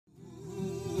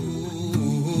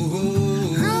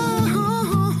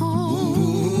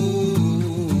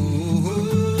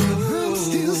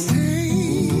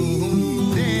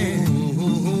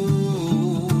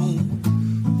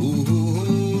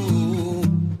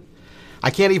I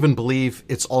can't even believe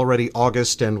it's already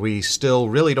August and we still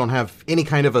really don't have any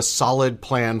kind of a solid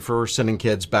plan for sending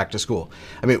kids back to school.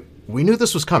 I mean, we knew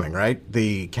this was coming, right?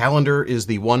 The calendar is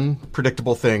the one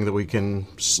predictable thing that we can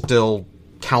still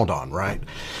count on, right?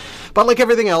 But like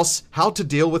everything else, how to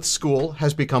deal with school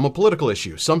has become a political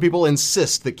issue. Some people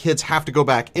insist that kids have to go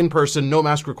back in person, no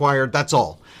mask required, that's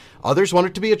all. Others want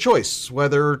it to be a choice,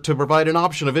 whether to provide an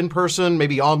option of in-person,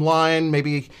 maybe online,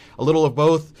 maybe a little of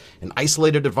both, an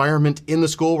isolated environment in the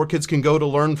school where kids can go to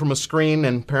learn from a screen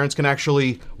and parents can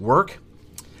actually work.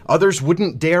 Others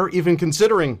wouldn't dare even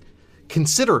consider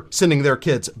sending their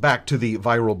kids back to the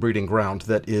viral breeding ground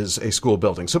that is a school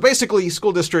building. So basically,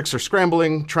 school districts are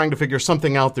scrambling, trying to figure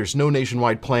something out. There's no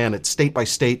nationwide plan. It's state by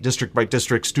state, district by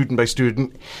district, student by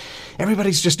student.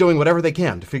 Everybody's just doing whatever they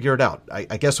can to figure it out.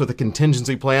 I guess with a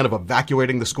contingency plan of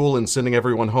evacuating the school and sending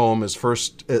everyone home as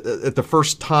at the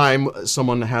first time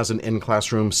someone has an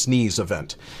in-classroom sneeze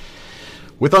event.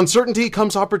 With uncertainty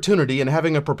comes opportunity, and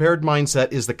having a prepared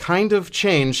mindset is the kind of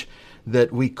change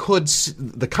that we could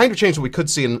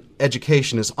see in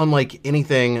education is unlike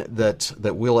anything that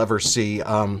we'll ever see,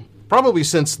 probably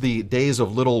since the days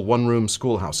of little one-room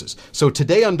schoolhouses. So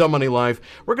today on Dumb Money Live,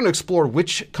 we're going to explore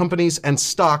which companies and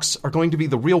stocks are going to be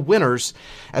the real winners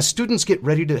as students get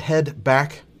ready to head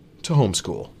back to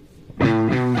homeschool.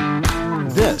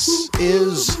 This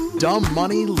is Dumb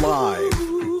Money Live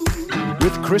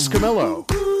with Chris Camillo,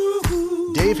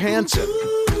 Dave Hansen,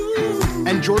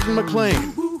 and Jordan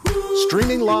McLean.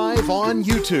 Streaming live on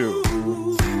YouTube.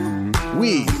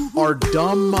 We are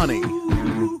Dumb Money.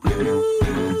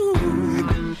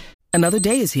 Another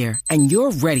day is here, and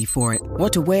you're ready for it.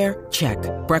 What to wear? Check.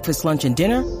 Breakfast, lunch, and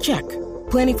dinner? Check.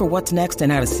 Planning for what's next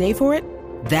and how to save for it?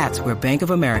 That's where Bank of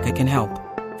America can help.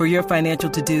 For your financial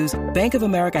to-dos, Bank of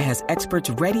America has experts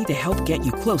ready to help get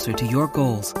you closer to your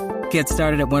goals. Get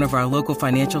started at one of our local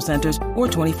financial centers or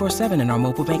 24/7 in our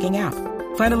mobile banking app.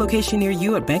 Find a location near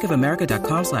you at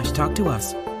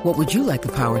bankofamerica.com/talktous. What would you like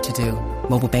the power to do?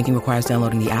 Mobile banking requires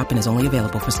downloading the app and is only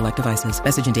available for select devices.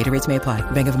 Message and data rates may apply.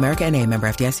 Bank of America N.A., member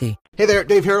FDIC. Hey there,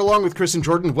 Dave here along with Chris and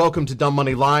Jordan. Welcome to Dumb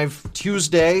Money Live.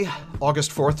 Tuesday,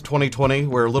 August 4th, 2020.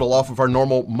 We're a little off of our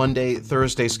normal Monday,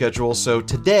 Thursday schedule. So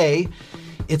today,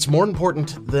 it's more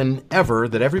important than ever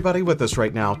that everybody with us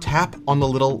right now tap on the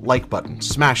little like button.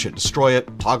 Smash it, destroy it,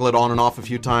 toggle it on and off a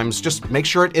few times. Just make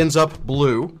sure it ends up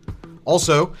blue.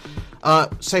 Also,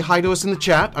 say hi to us in the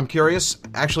chat. I'm curious,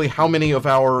 actually, how many of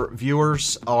our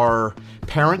viewers are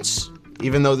parents,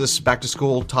 even though this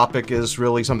back-to-school topic is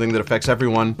really something that affects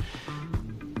everyone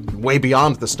way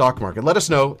beyond the stock market. Let us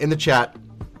know in the chat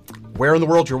where in the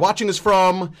world you're watching us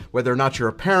from, whether or not you're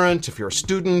a parent, if you're a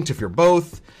student, if you're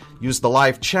both. Use the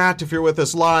live chat if you're with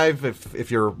us live. If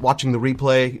you're watching the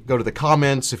replay, go to the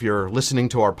comments. If you're listening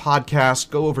to our podcast,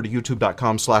 go over to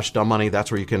youtube.com/dumbmoney. That's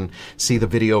where you can see the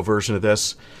video version of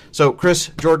this. So,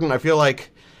 Chris, Jordan, I feel like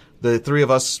the three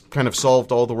of us kind of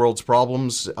solved all the world's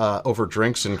problems over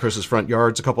drinks in Chris's front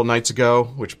yards a couple nights ago,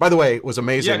 which, by the way, was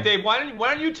amazing. Yeah, Dave, why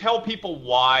don't you tell people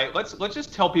why? Let's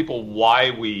just tell people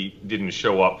why we didn't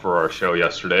show up for our show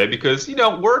yesterday, because,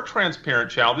 we're a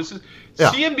transparent channel. This is... Yeah.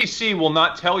 CNBC will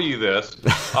not tell you this,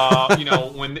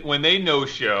 when they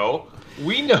no-show.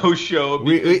 We no-show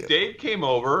because Dave came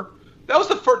over. That was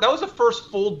the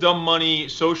first full Dumb Money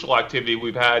social activity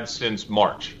we've had since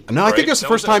March. No, right? I think it's the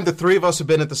first time the three of us have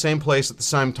been at the same place at the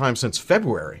same time since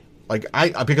February.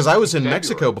 Because I was in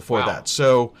Mexico before that.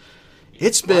 So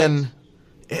it's been...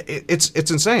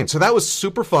 It's insane. So that was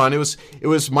super fun. It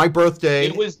was my birthday.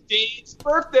 It was Dave's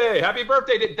birthday. Happy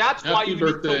birthday. That's why you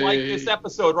need to like this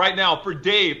episode right now for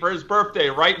Dave, for his birthday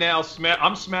right now.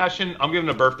 I'm smashing. I'm giving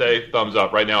a birthday thumbs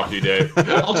up right now for you, Dave.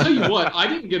 I'll tell you what. I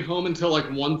didn't get home until like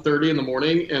 1:30 in the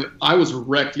morning, and I was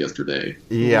wrecked yesterday.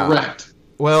 Yeah. Wrecked.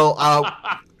 Well,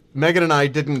 Megan and I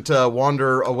didn't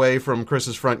wander away from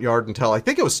Chris's front yard until I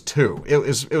think it was 2. It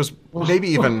was maybe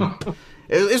even...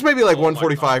 it was maybe like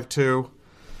 1:45, 2.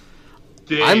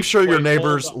 Dave, I'm sure your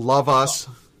neighbors love us.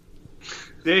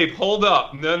 Dave, hold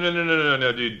up. No,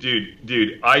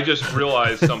 dude. I just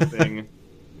realized something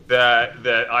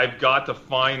that I've got to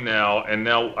find now, and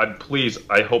now, please,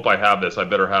 I hope I have this. I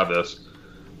better have this.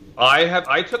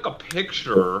 I took a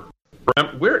picture.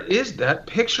 Where is that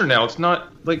picture now? It's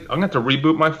not, I'm going to have to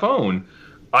reboot my phone.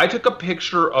 I took a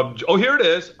picture of, here it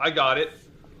is. I got it.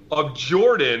 Of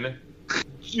Jordan.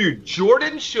 Dude,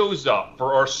 Jordan shows up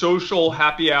for our social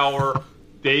happy hour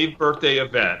Dave birthday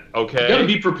event, okay? You gotta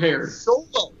be prepared.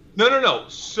 Solo. No.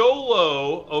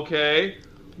 Solo, okay,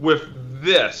 with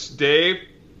this. Dave,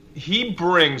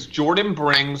 Jordan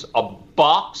brings a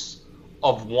box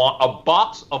of wine,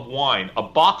 a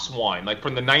box wine, like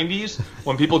from the 90s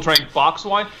when people drank box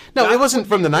wine. No, it wasn't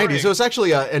from the 90s. It was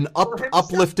actually an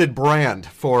uplifted brand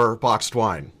for boxed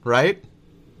wine, right?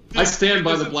 I stand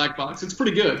by the black box. It's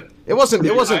pretty good. It wasn't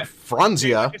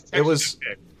Franzia. It was.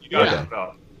 You got it.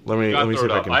 Let me see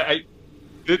if I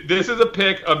can. This is a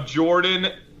pic of Jordan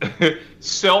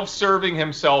self-serving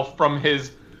himself from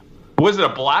his. Was it a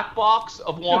black box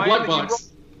of wine? Yeah, black box.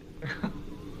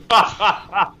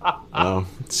 Oh,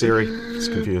 Siri is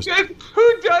confused.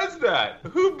 Who does that?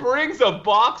 Who brings a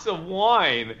box of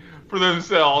wine for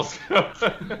themselves?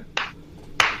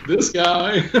 This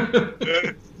guy.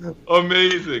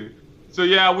 Amazing. So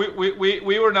yeah,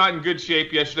 we were not in good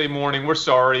shape yesterday morning. We're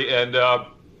sorry, and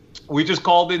we just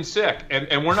called in sick,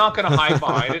 and we're not going to hide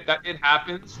behind it. That it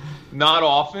happens, not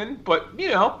often, but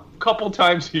a couple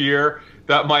times a year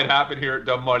that might happen here at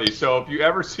Dumb Money. So if you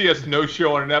ever see us no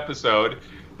show on an episode,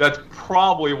 that's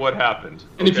probably what happened.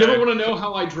 And if you ever want to know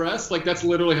how I dress, like that's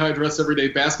literally how I dress every day: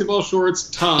 basketball shorts,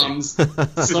 Toms,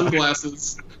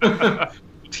 sunglasses,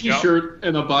 T-shirt,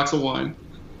 and a box of wine.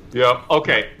 Yeah.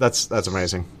 Okay. That's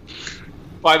amazing.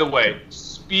 By the way,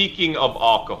 speaking of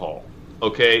alcohol,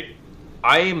 okay,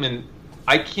 I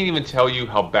can't even tell you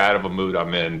how bad of a mood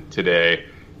I'm in today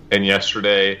and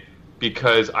yesterday,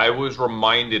 because I was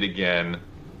reminded again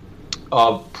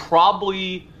of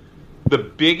probably the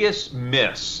biggest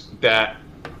miss that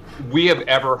we have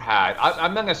ever had.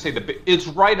 I'm not going to say it's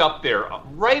right up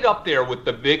there with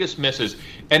the biggest misses.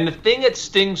 And the thing that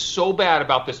stings so bad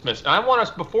about this miss, and I want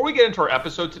us, before we get into our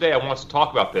episode today, I want us to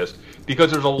talk about this,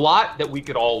 because there's a lot that we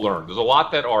could all learn. There's a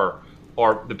lot that are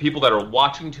the people that are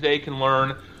watching today can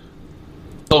learn.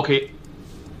 Okay,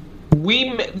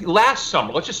 last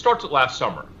summer, let's just start with last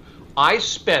summer. I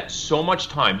spent so much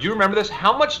time. Do you remember this?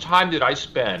 How much time did I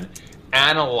spend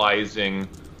analyzing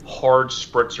hard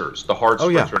spritzers, the hard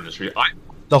spritzer industry?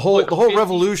 The whole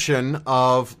revolution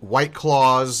of White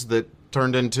Claws that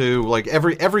turned into like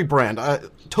every brand.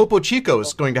 Topo Chico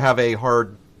is going to have a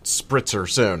hard spritzer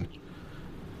soon.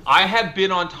 I have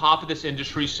been on top of this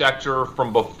industry sector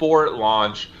from before it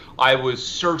launched. I was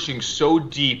searching so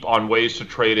deep on ways to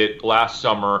trade it last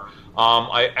summer.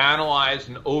 I analyzed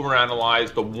and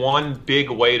overanalyzed the one big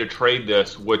way to trade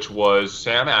this, which was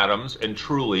Sam Adams and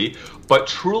Truly. But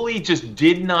Truly just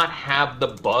did not have the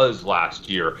buzz last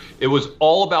year. It was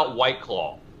all about White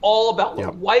Claw.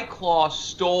 White Claw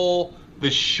stole the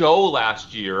show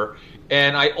last year.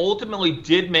 And I ultimately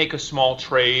did make a small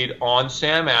trade on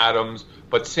Sam Adams,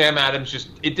 but Sam Adams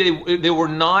they were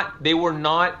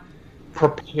not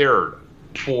prepared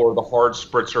for the hard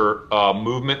spritzer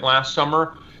movement last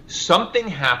summer. Something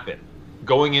happened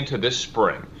going into this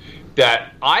spring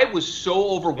that I was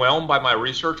so overwhelmed by my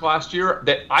research last year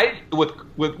that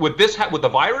with the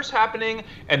virus happening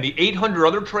and the 800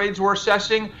 other trades we're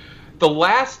assessing, the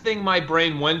last thing my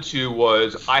brain went to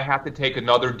was I have to take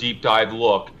another deep dive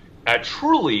look at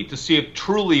Truly to see if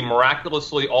Truly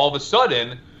miraculously all of a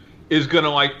sudden is going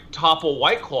to topple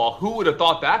White Claw. Who would have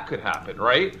thought that could happen,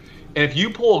 right? And if you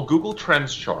pull a Google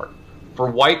Trends chart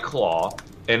for White Claw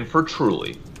and for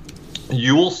Truly,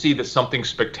 you will see that something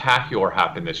spectacular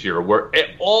happened this year, where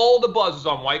all the buzz was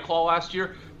on White Claw last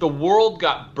year. The world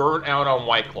got burnt out on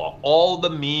White Claw. All the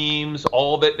memes,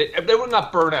 all of it, everyone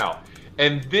got burnt out.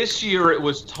 And this year it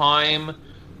was time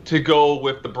to go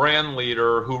with the brand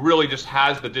leader who really just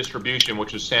has the distribution,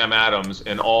 which is Sam Adams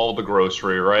and all the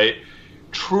grocery, right?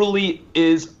 Truly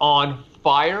is on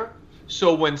fire.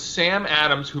 So when Sam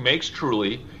Adams, who makes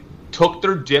Truly, took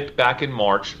their dip back in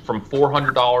March from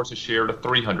 $400 a share to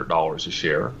 $300 a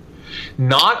share,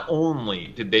 not only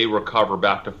did they recover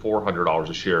back to $400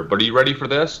 a share, but are you ready for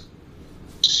this?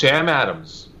 Sam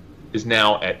Adams is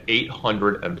now at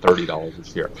 $830 a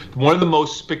share. One of the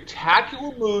most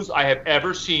spectacular moves I have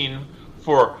ever seen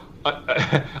for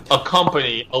a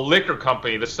company, a liquor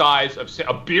company the size of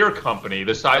a beer company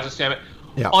the size of Sam.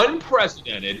 Yeah.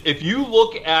 Unprecedented. If you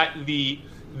look at the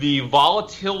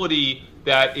volatility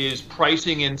that is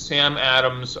pricing in Sam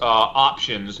Adams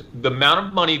options, the amount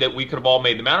of money that we could have all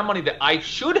made, the amount of money that I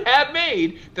should have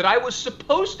made, that I was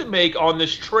supposed to make on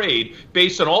this trade,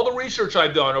 based on all the research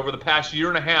I've done over the past year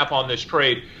and a half on this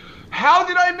trade. How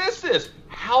did I miss this?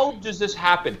 How does this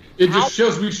happen? Just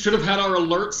shows we should have had our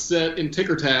alerts set in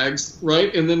ticker tags,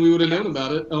 right? And then we would have known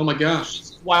about it. Oh my gosh. This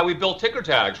is why we built ticker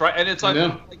tags, right? And it's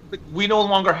like we no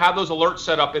longer have those alerts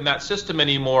set up in that system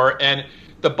anymore. And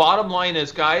the bottom line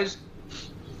is, guys,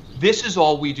 this is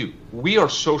all we do. We are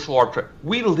social arbitrage.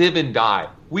 We live and die.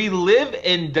 We live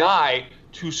and die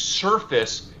to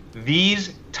surface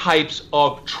these types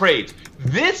of trades.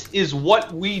 This is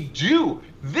what we do.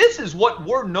 This is what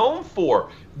we're known for.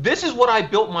 This is what I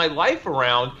built my life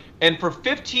around. And for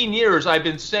 15 years, I've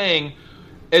been saying,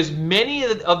 as many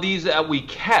of these that we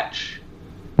catch,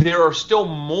 there are still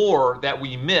more that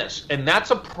we miss. And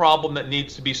that's a problem that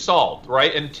needs to be solved,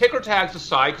 right? And ticker tags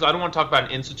aside, because I don't want to talk about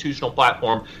an institutional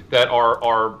platform that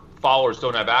our followers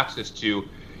don't have access to,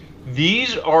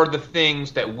 these are the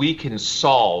things that we can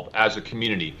solve as a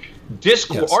community.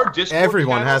 Discord, yes. Our Discord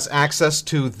Everyone channel, has access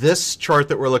to this chart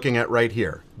that we're looking at right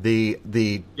here. The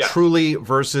Truly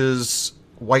versus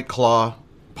White Claw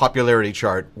popularity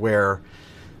chart, where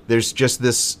there's just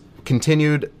this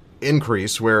continued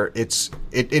increase where it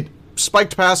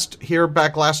spiked past here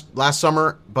back last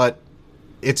summer, but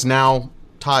it's now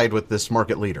tied with this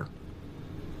market leader.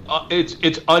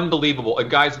 It's unbelievable.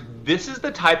 And guys, this is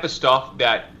the type of stuff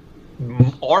that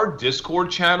our Discord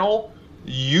channel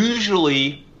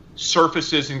usually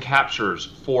surfaces and captures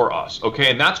for us,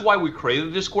 okay? And that's why we created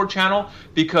the Discord channel,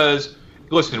 because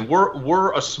listen,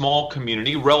 we're a small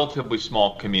community, relatively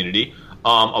small community,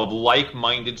 of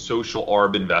like-minded social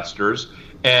arb investors,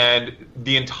 and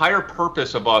the entire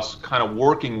purpose of us kind of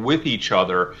working with each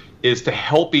other is to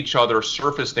help each other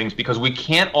surface things, because we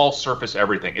can't all surface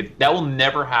everything. That will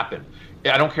never happen.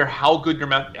 I don't care how good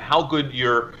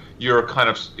your kind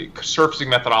of surfacing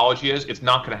methodology is, it's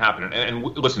not going to happen. And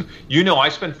listen, I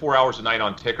spend 4 hours a night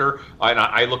on Ticker, and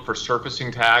I look for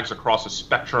surfacing tags across a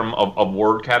spectrum of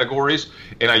word categories,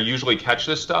 and I usually catch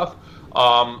this stuff.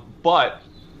 But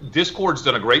Discord's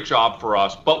done a great job for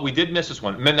us, but we did miss this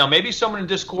one. Now, maybe someone in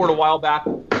Discord a while back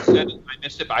said I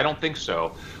missed it, but I don't think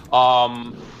so.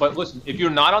 But listen, if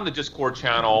you're not on the Discord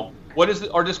channel, what is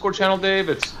our Discord channel, Dave?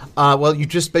 It's well, you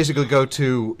just basically go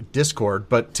to Discord,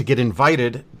 but to get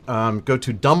invited, go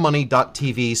to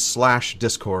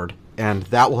dumbmoney.tv/Discord, and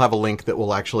that will have a link that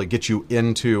will actually get you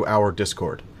into our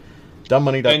Discord.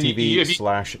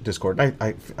 dumbmoney.tv/Discord.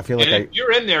 I feel like if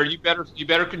you're in there, you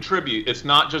better contribute. It's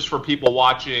not just for people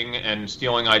watching and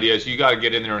stealing ideas. You got to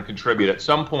get in there and contribute. At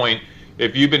some point,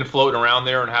 if you've been floating around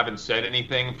there and haven't said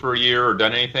anything for a year or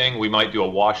done anything, we might do a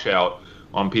washout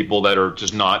on people that are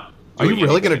just not. Are you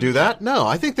really going to do that? No,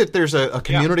 I think that there's a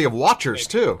community of watchers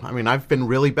too. I mean, I've been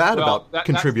really bad about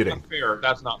contributing.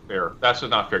 That's not fair. That's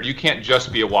not fair. You can't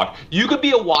just be a watcher. You could be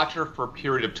a watcher for a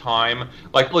period of time.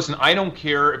 Like, listen, I don't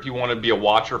care if you want to be a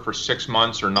watcher for 6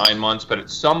 months or 9 months, but at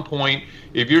some point,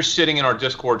 if you're sitting in our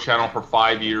Discord channel for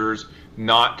 5 years,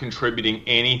 not contributing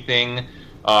anything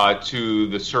to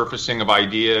the surfacing of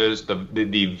ideas, the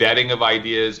vetting of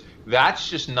ideas, that's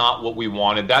just not what we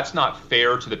wanted. That's not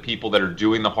fair to the people that are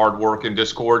doing the hard work in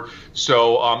Discord.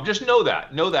 So just know that.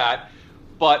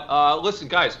 But listen,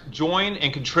 guys, join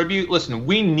and contribute. Listen,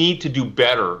 we need to do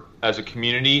better as a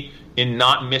community in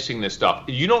not missing this stuff.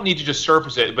 You don't need to just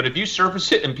surface it, but if you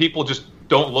surface it and people just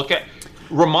don't look at,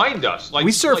 remind us.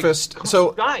 We surfaced.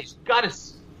 So guys,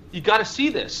 you got to see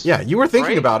this. Yeah, you were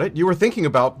thinking about it. You were thinking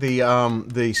about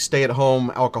the stay-at-home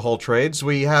alcohol trades.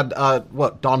 We had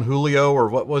Don Julio, or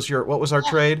what was our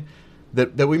trade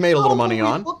that we made a little money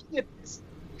on?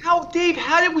 Dave?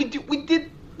 How did we do?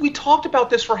 We talked about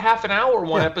this for half an hour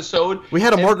one episode. We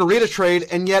had a margarita trade,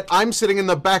 and yet I'm sitting in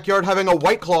the backyard having a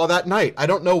White Claw that night. I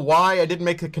don't know why I didn't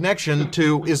make the connection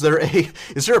to is there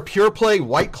a pure play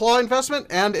White Claw investment,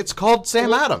 and it's called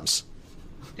Sam Adams.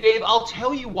 Dave, I'll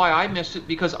tell you why I missed it,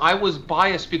 because I was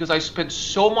biased, because I spent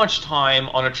so much time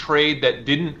on a trade that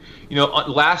didn't,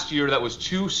 last year that was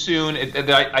too soon.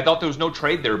 I thought there was no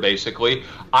trade there, basically.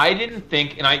 I didn't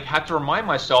think, and I had to remind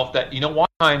myself that,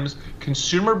 sometimes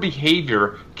consumer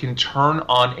behavior can turn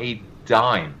on a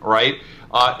dime, right?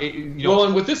 Well,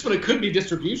 and with this one, it could be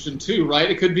distribution too, right?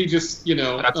 It could be just,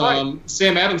 That's right.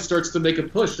 Sam Adams starts to make a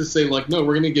push to say, like, no,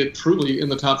 we're going to get Truly in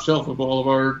the top shelf of all of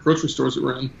our grocery stores that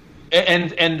we're in.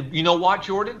 And you know what,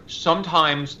 Jordan?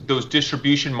 Sometimes those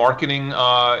distribution marketing,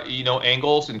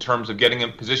 angles in terms of getting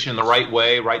in position in the right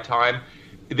way, right time,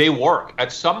 they work.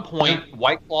 At some point,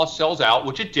 White Claw sells out,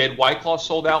 which it did. White Claw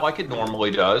sold out like it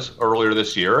normally does earlier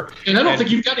this year. And I don't think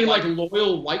you've got any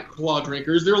loyal White Claw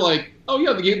drinkers. They're like, oh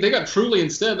yeah, they got Truly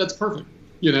instead. That's perfect.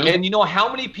 And how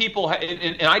many people,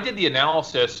 and I did the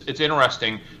analysis, it's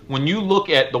interesting, when you look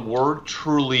at the word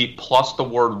Truly plus the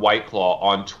word White Claw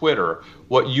on Twitter,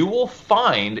 what you will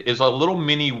find is a little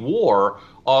mini war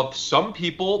of some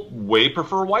people way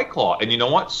prefer White Claw. And you know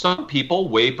what? Some people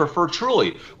way prefer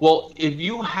Truly. Well, if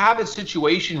you have a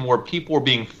situation where people are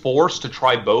being forced to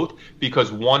try both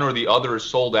because one or the other is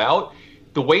sold out,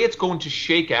 the way it's going to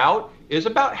shake out is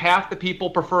about half the people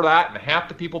prefer that and half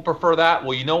the people prefer that.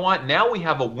 Well, you know what? Now we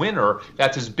have a winner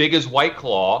that's as big as White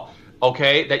Claw,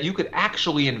 okay, that you could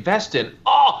actually invest in.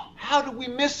 Oh, how did we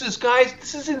miss this, guys?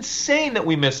 This is insane that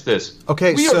we missed this.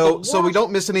 Okay, so we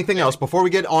don't miss anything else. Before we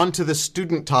get on to this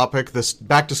student topic, this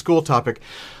back to school topic,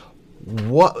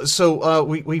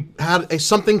 we had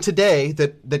something today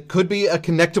that could be a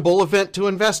connectable event to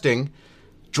investing.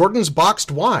 Jordan's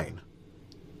boxed wine.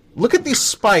 Look at the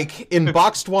spike in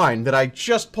boxed wine that I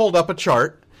just pulled up a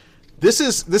chart. This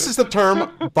is the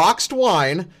term boxed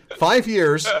wine, 5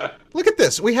 years. Look at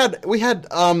this. We had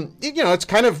it's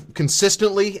kind of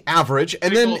consistently average,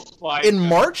 and then in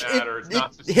March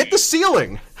it hit the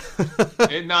ceiling.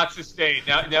 It not sustained.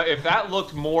 Now if that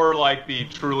looked more like the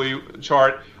Truly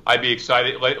chart, I'd be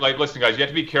excited. Like, listen, guys, you have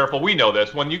to be careful. We know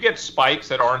this. When you get spikes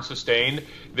that aren't sustained,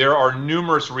 there are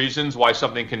numerous reasons why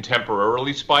something can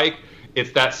temporarily spike.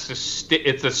 It's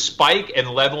a spike and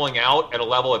leveling out at a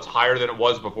level that's higher than it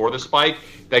was before the spike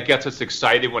that gets us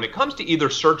excited when it comes to either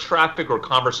search traffic or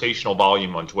conversational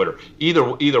volume on Twitter.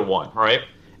 Either one, right?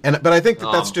 But I think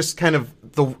that's just kind of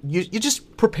you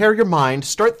just prepare your mind,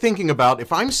 start thinking about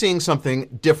if I'm seeing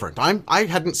something different. I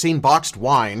hadn't seen boxed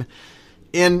wine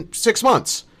in 6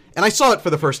 months, and I saw it for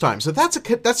the first time. So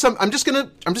I'm just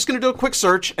gonna do a quick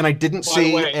search, and I didn't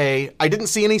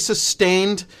see any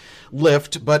sustained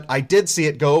lift, but I did see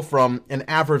it go from an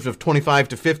average of 25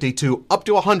 to 50 to up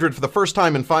to 100 for the first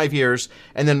time in 5 years,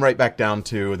 and then right back down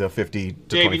to the 50 to 25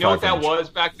 Dave, you know what range. That was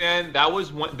back then? That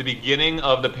was the beginning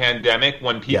of the pandemic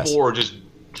when people were just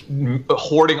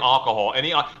hoarding alcohol. And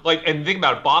think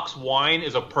about it, boxed wine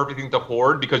is a perfect thing to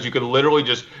hoard because you could literally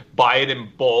just buy it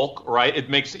in bulk, right? It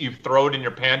makes you throw it in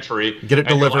your pantry, get it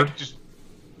delivered. Just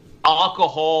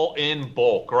alcohol in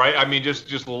bulk, right? I mean,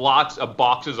 just lots of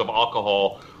boxes of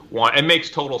alcohol. It makes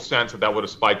total sense that would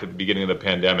have spiked at the beginning of the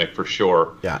pandemic for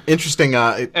sure. Yeah, interesting.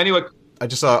 Anyway, I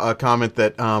just saw a comment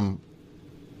that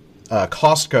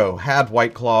Costco had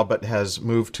White Claw but has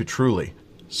moved to Truly.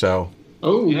 So.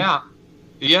 Oh yeah.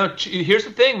 Here's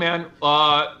the thing, man.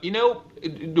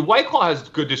 The White Claw has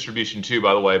good distribution too,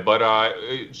 by the way. But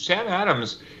Sam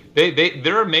Adams,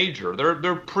 they're a major.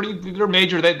 They're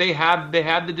major. They have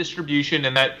the distribution,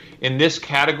 and that in this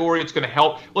category, it's going to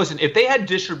help. Listen, if they had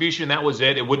distribution, that was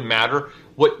it. It wouldn't matter.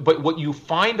 But what you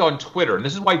find on Twitter, and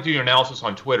this is why you do your analysis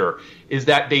on Twitter, is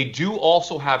that they do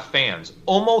also have fans,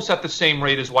 almost at the same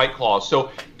rate as White Claws.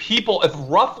 So people, if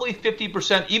roughly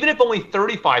 50%, even if only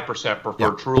 35%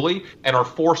 prefer Truly and are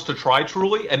forced to try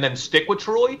Truly and then stick with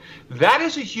Truly, that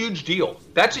is a huge deal.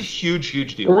 That's a huge,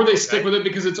 huge deal. Or they stick with it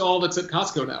because it's all that's at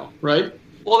Costco now, right?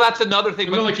 Well, that's another thing.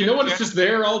 And they're like, you know what? It's just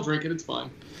there. I'll drink it. It's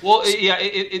fine. Well,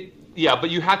 yeah, but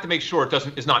you have to make sure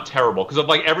it's not terrible because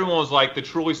everyone was like the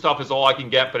Truly stuff is all I can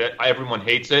get, but everyone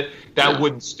hates it. That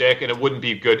wouldn't stick and it wouldn't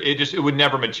be good. It would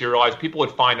never materialize. People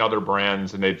would find other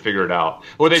brands and they'd figure it out,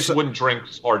 or they just wouldn't drink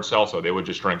hard seltzer. They would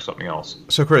just drink something else.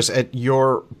 So, Chris, at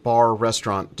your bar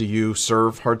restaurant, do you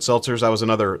serve hard seltzers? That was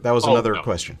another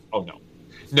question. Oh no.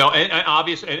 No, and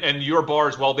obvious, and your bar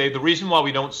as well, Dave. The reason why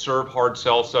we don't serve hard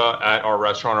seltzer at our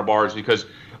restaurant or bar is because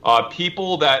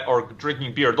people that are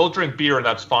drinking beer, they'll drink beer and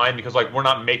that's fine because we're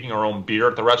not making our own beer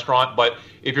at the restaurant. But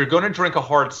if you're going to drink a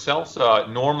hard seltzer,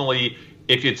 normally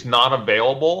if it's not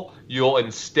available, you'll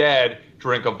instead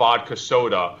drink a vodka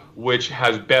soda, which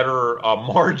has better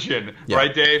margin,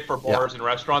 right, Dave, for bars and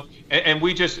restaurants. And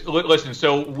we just listen.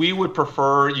 So we would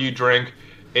prefer you drink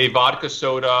a vodka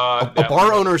soda. A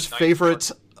bar owner's favorite.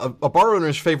 A bar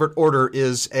owner's favorite order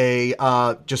is a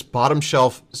just bottom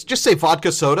shelf. Just say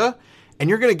vodka soda. And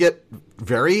you're going to get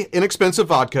very inexpensive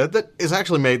vodka that is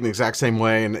actually made in the exact same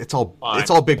way, and it's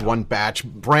all big one batch.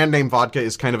 Brand name vodka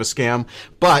is kind of a scam,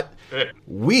 but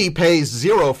we pay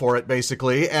 $0 for it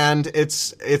basically, and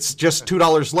it's just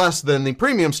 $2 less than the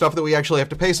premium stuff that we actually have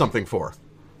to pay something for.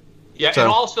 Yeah, so.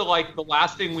 And also the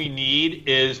last thing we need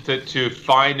is to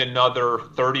find another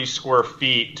 30 square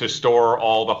feet to store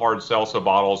all the hard seltzer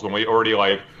bottles when we already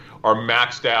are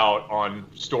maxed out on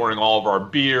storing all of our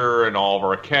beer and all of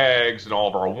our kegs and all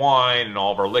of our wine and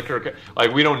all of our liquor.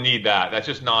 We don't need that. That's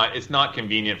just it's not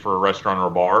convenient for a restaurant or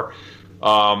a bar.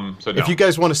 So no. If you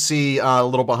guys want to see a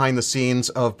little behind the scenes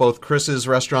of both Chris's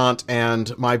restaurant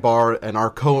and my bar, and our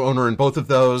co-owner in both of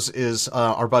those is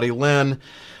our buddy Lynn,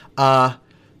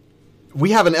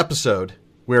 we have an episode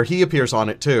where he appears on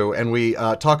it too, and we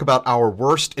talk about our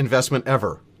worst investment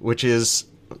ever, which is,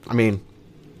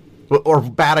 or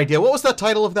bad idea. What was that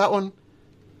title of that one?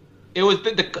 It was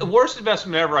the worst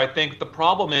investment ever, I think. The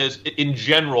problem is, in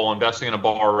general, investing in a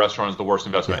bar or restaurant is the worst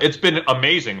investment. Yeah. It's been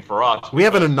amazing for us. We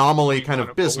have an anomaly kind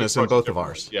of business in both of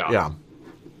ours. Yeah.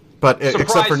 But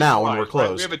except for now when we're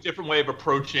closed. Right? We have a different way of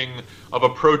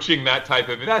approaching that type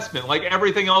of investment. Like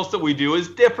everything else that we do is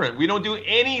different. We don't do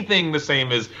anything the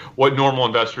same as what normal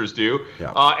investors do.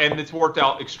 Yeah. And it's worked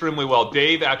out extremely well.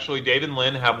 Dave and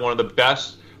Lynn have one of the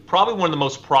best, probably one of the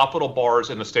most profitable bars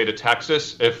in the state of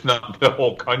Texas, if not the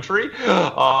whole country.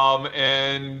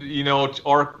 And, you know,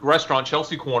 our restaurant,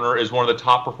 Chelsea Corner, is one of the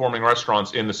top performing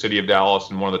restaurants in the city of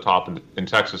Dallas and one of the top in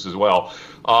Texas as well.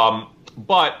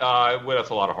 But that's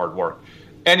a lot of hard work.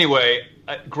 Anyway,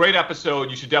 great episode.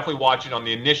 You should definitely watch it on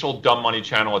the initial Dumb Money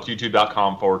channel at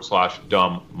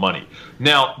youtube.com/Dumb Money.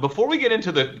 Now, before we get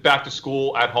into the back to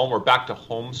school at home or back to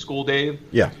home school, Dave,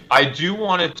 I do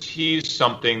want to tease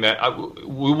something that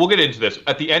we'll get into this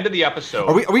at the end of the episode.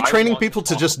 Are we training people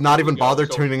to just not even bother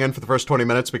tuning in for the first 20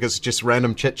 minutes because it's just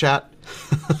random chit chat?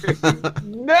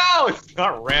 No, it's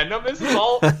not random. This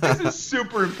is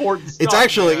super important stuff. It's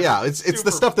actually, man. it's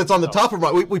the stuff that's on the top of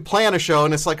our. We plan a show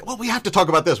and it's like, well, we have to talk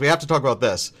about this. We have to talk about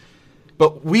this.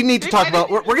 But we need to talk about.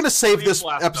 We're going to save this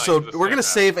episode. We're going to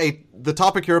save the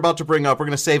topic you're about to bring up. We're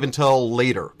going to save until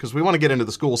later because we want to get into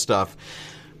the school stuff.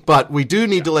 But we do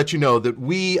need to let you know that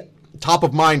top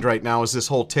of mind right now is this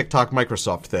whole TikTok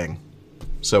Microsoft thing.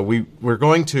 So we're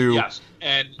going to. Yes,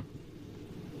 and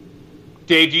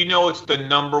Dave, do you know it's the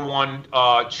number one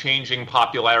changing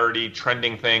popularity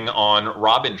trending thing on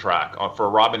Robintrack for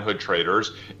Robinhood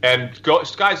traders? And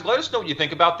guys, let us know what you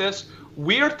think about this.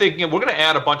 We are thinking we're going to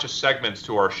add a bunch of segments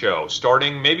to our show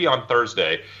starting maybe on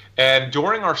Thursday. And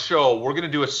during our show, we're going to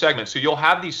do a segment. So you'll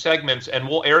have these segments and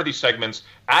we'll air these segments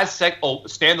as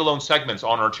standalone segments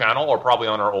on our channel or probably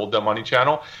on our Old Dumb Money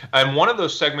channel. And one of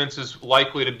those segments is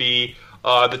likely to be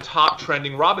the top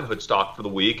trending Robinhood stock for the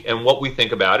week and what we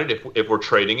think about it. If we're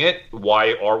trading it,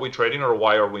 why are we trading or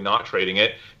why are we not trading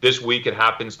it? This week it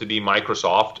happens to be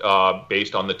Microsoft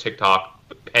based on the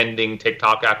pending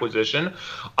TikTok acquisition.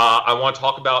 I want to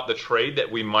talk about the trade that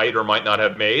we might or might not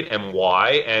have made and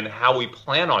why and how we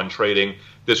plan on trading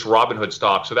this Robinhood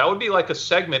stock. So that would be like a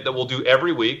segment that we'll do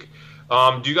every week.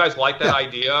 Do you guys like that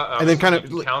idea? And then kind of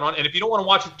count on. And if you don't want to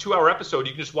watch a 2-hour episode,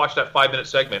 you can just watch that 5-minute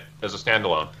segment as a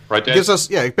standalone, right, Dave?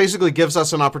 It basically gives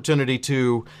us an opportunity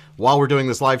to, while we're doing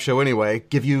this live show anyway,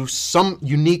 give you some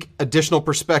unique additional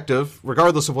perspective,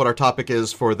 regardless of what our topic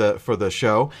is for the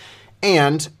show.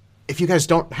 And if you guys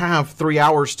don't have 3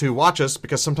 hours to watch us,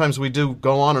 because sometimes we do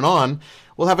go on,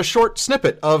 we'll have a short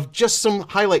snippet of just some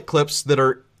highlight clips that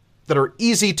are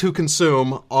easy to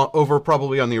consume over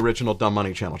probably on the original Dumb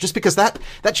Money channel. Just because that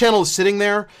channel is sitting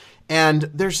there and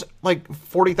there's like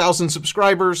 40,000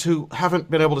 subscribers who haven't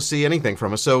been able to see anything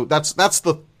from us. So that's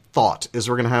the thought, is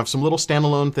we're going to have some little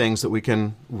standalone things that we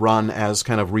can run as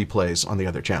kind of replays on the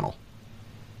other channel.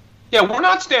 Yeah, we're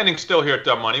not standing still here at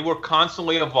Dumb Money. We're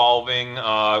constantly evolving.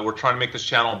 We're trying to make this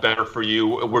channel better for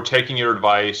you. We're taking your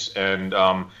advice, and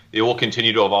it will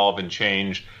continue to evolve and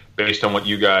change based on what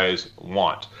you guys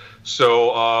want.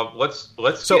 So let's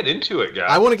get into it, guys.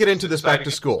 I want to get into this back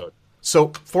to school. Episode.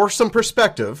 So for some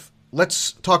perspective,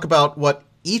 let's talk about what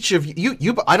each of you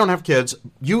I don't have kids.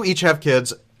 You each have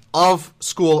kids of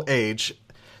school age.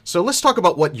 So let's talk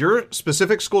about what your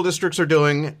specific school districts are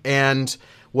doing and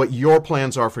what your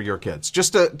plans are for your kids.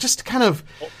 Just to kind of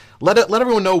let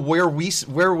everyone know where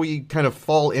we kind of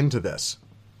fall into this.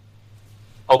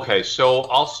 Okay, so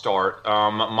I'll start.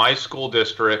 My school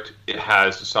district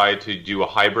has decided to do a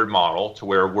hybrid model to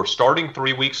where we're starting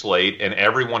 3 weeks late and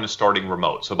everyone is starting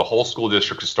remote. So the whole school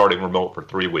district is starting remote for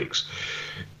 3 weeks.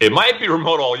 It might be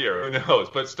remote all year, who knows,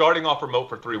 but starting off remote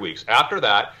for 3 weeks. After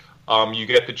that, you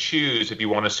get to choose if you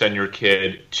want to send your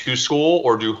kid to school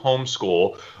or do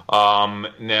homeschool.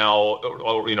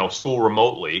 School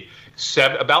remotely.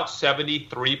 About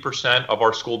 73% of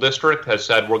our school district has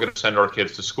said we're going to send our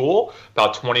kids to school.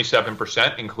 About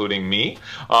 27%, including me,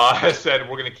 has said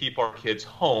we're going to keep our kids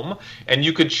home. And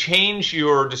you could change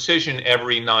your decision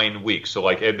every 9 weeks. So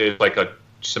it's like a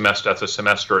semester. That's a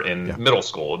semester in middle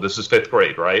school. This is 5th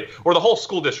grade, right? Or the whole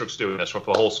school district's doing this for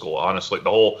the whole school. Honestly,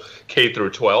 the whole K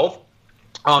through 12.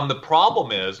 The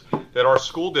problem is that our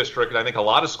school district, and I think a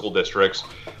lot of school districts,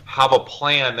 have a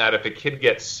plan that if a kid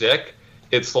gets sick,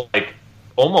 it's like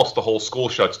almost the whole school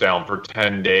shuts down for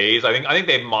 10 days. I think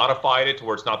they've modified it to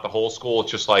where it's not the whole school.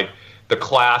 It's just like the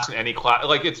class and any class.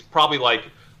 Like it's probably like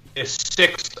a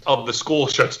sixth of the school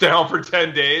shuts down for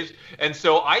 10 days. And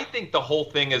so I think the whole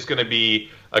thing is going to be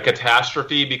a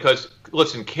catastrophe because,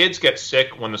 listen, kids get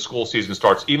sick when the school season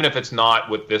starts, even if it's not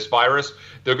with this virus.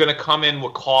 They're going to come in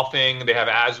with coughing. They have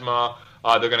asthma.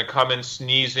 They're going to come in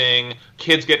sneezing.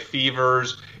 Kids get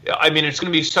fevers. I mean, it's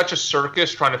going to be such a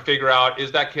circus trying to figure out,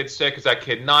 is that kid sick? Is that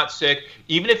kid not sick?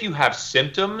 Even if you have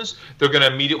symptoms, they're going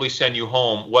to immediately send you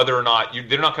home, whether or not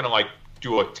they're not going to like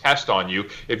do a test on you.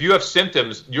 If you have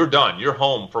symptoms, you're done. You're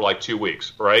home for like 2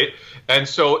 weeks, right? And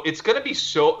so it's going to be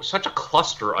such a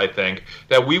cluster, I think,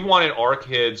 that we wanted our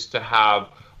kids to have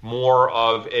more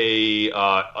of a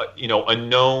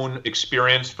known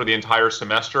experience for the entire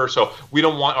semester. So we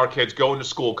don't want our kids going to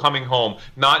school, coming home,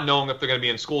 not knowing if they're going to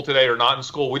be in school today or not in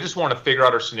school. We just want to figure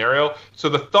out our scenario. So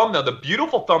the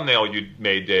beautiful thumbnail you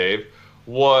made, Dave,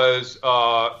 was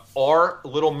our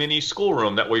little mini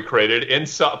schoolroom that we created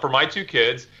inside for my 2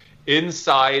 kids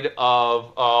inside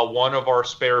of one of our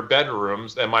spare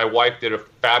bedrooms, and my wife did a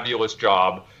fabulous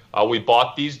job. We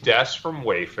bought these desks from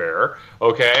Wayfair.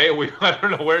 Okay, I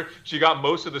don't know where she got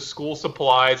most of the school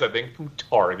supplies. I think from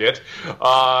Target.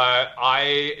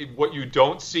 What you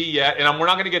don't see yet, and we're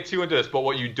not going to get too into this, but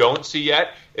what you don't see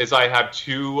yet is I have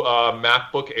 2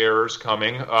 MacBook Airs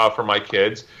coming for my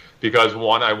kids. Because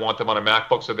one, I want them on a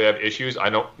MacBook so they have issues. I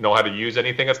don't know how to use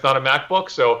anything that's not a MacBook,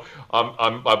 so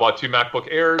I bought 2 MacBook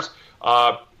Airs.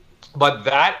 But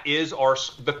that is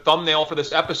the thumbnail for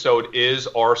this episode is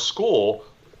our school.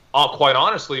 Quite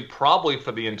honestly, probably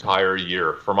for the entire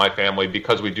year for my family,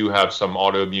 because we do have some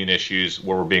autoimmune issues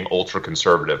where we're being ultra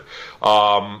conservative.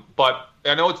 But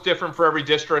I know it's different for every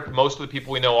district. Most of the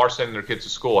people we know are sending their kids to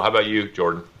school. How about you,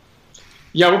 Jordan?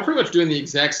 Yeah, we're pretty much doing the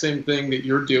exact same thing that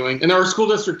you're doing. And our school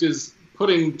district is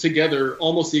putting together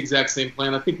almost the exact same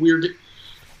plan. I think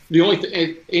the only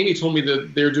thing, Amy told me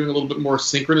that they're doing a little bit more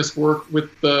synchronous work with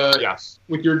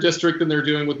your district than they're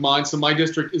doing with mine. So my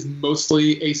district is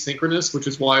mostly asynchronous, which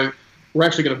is why we're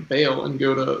actually going to bail and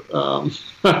go to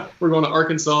we're going to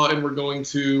Arkansas and we're going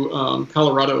to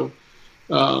Colorado.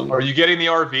 Are you getting the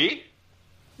RV?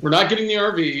 We're not getting the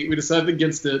RV. We decided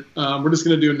against it. We're just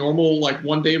going to do a normal, like,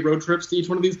 one-day road trips to each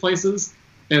one of these places,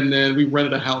 and then we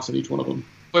rented a house in each one of them.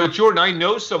 But Jordan, I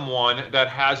know someone that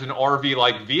has an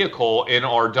RV-like vehicle in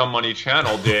our Dumb Money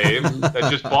channel, Dave. That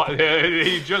just bought.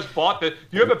 He just bought the. Do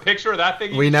you have a picture of that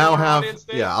thing? We now have.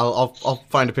 Yeah, I'll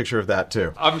find a picture of that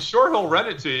too. I'm sure he'll rent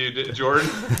it to you, Jordan.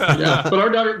 Yeah, but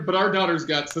our daughter's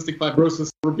got cystic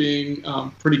fibrosis. We're being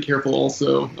pretty careful.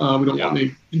 Also, we don't want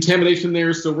any contamination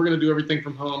there, so we're going to do everything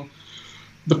from home.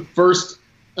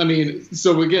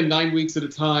 So again, 9 weeks at a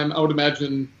time. I would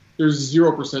imagine there's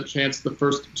 0% chance the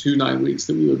first 2 9 weeks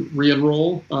that we would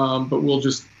re-enroll, but we'll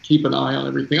just keep an eye on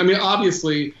everything. I mean,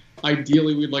 obviously,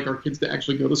 ideally, we'd like our kids to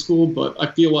actually go to school, but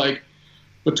I feel like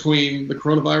between the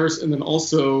coronavirus and then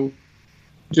also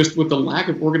just with the lack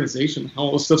of organization, how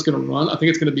all this stuff's going to run, I think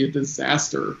it's going to be a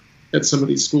disaster at some of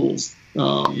these schools.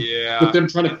 With them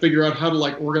trying to figure out how to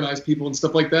like organize people and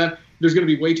stuff like that, there's going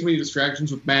to be way too many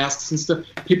distractions with masks and stuff.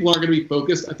 People aren't going to be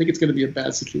focused. I think it's going to be a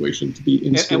bad situation to be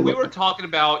in school. And we were talking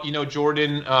about,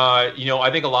 Jordan, I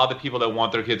think a lot of the people that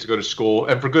want their kids to go to school,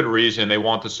 and for good reason, they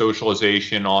want the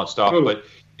socialization, all that stuff, but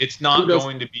it's not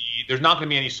going to be, there's not going to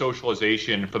be any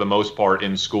socialization for the most part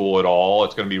in school at all.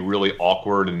 It's going to be really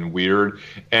awkward and weird.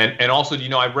 And also,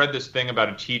 I read this thing about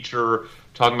a teacher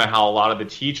talking about how a lot of the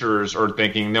teachers are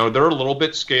thinking, no, they're a little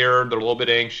bit scared, they're a little bit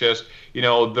anxious.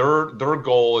 Their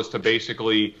goal is to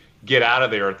basically get out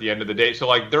of there at the end of the day. So,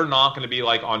 like, they're not going to be,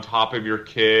 like, on top of your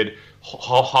kid,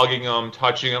 hugging them,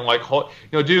 touching them, like,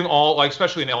 doing all, like,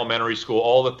 especially in elementary school,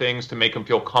 all the things to make them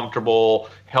feel comfortable.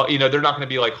 They're not going to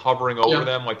be, like, hovering over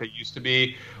them like they used to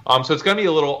be. So it's going to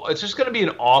be it's just going to be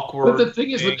an awkward. But the thing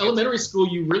is, with elementary school,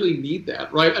 you really need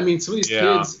that, right? I mean, some of these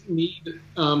kids need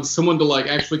someone to, like,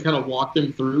 actually kind of walk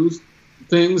them through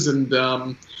things. And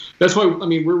that's why, I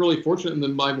mean, we're really fortunate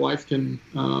that my wife can,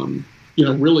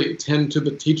 really tend to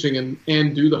the teaching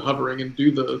and do the hovering and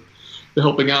do the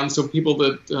helping out. And so people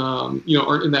that,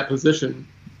 aren't in that position,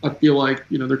 I feel like,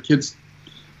 their kids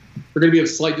are going to be at a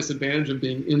slight disadvantage of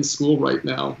being in school right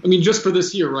now. I mean, just for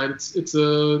this year, right? It's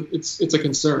a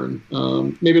concern.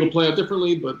 Maybe it'll play out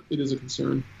differently, but it is a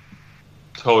concern.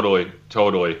 Totally. By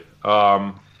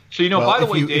the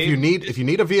way, Dave, if you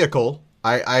need a vehicle,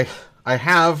 I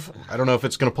have, I don't know if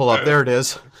it's going to pull up. There it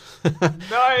is.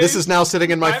 Nice. This is now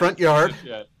sitting in my front yard.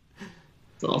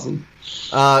 It's awesome.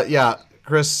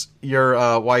 Chris,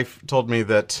 your wife told me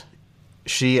that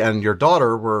she and your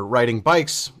daughter were riding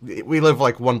bikes. We live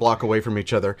like 1 block away from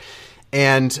each other.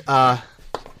 And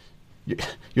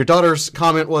your daughter's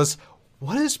comment was,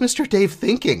 "What is Mr. Dave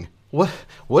thinking? What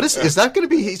is that going to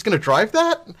be? He's going to drive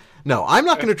that? No, I'm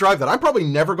not going to drive that. I'm probably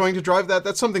never going to drive that.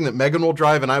 That's something that Megan will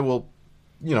drive, and I will,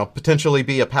 potentially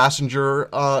be a passenger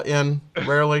in,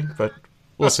 rarely, but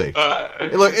we'll see."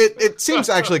 Look, it seems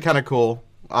actually kind of cool.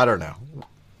 I don't know.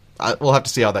 we'll have to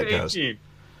see how that goes. A-team.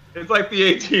 It's like the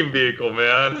A-team vehicle,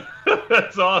 man.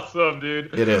 That's awesome,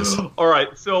 dude. It is. All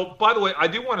right. So, by the way, I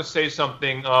do want to say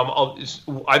something.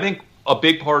 I think a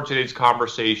big part of today's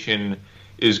conversation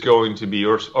is going to be,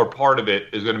 or part of it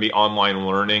is going to be online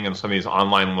learning and some of these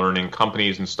online learning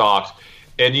companies and stocks.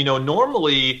 And,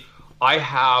 normally I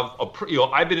have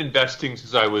I've been investing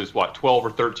since I was 12 or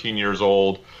 13 years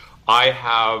old. I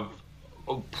have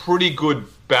a pretty good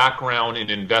background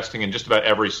in investing in just about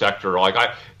every sector.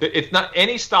 It's not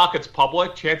any stock that's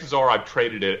public. Chances are I've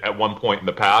traded it at one point in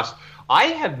the past. I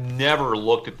have never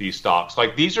looked at these stocks.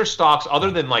 These are stocks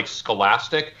other than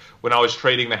Scholastic, when I was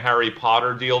trading the Harry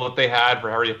Potter deal that they had for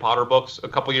Harry Potter books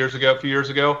a few years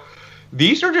ago.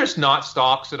 These are just not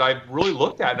stocks that I've really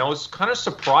looked at. And I was kind of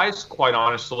surprised, quite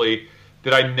honestly,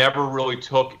 that I never really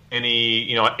took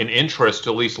any, an interest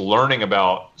to at least learning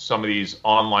about some of these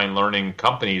online learning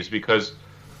companies, because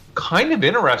kind of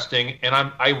interesting. And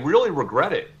I really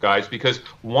regret it, guys, because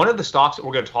one of the stocks that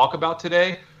we're going to talk about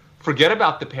today, forget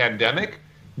about the pandemic,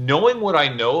 knowing what I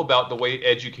know about the way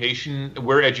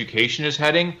where education is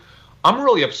heading, I'm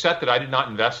really upset that I did not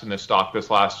invest in this stock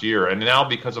this last year. And now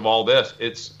because of all this,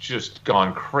 it's just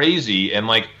gone crazy. And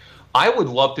I would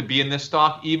love to be in this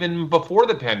stock even before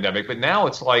the pandemic, but now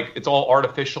it's it's all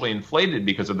artificially inflated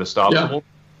because of this stuff. Yeah.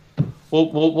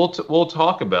 We'll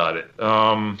talk about it.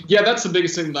 Yeah, that's the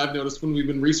biggest thing that I've noticed when we've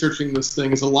been researching this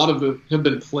thing is a lot of them have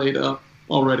been played up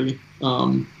already.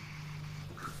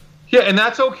 Yeah, and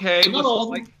that's okay. Not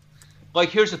all.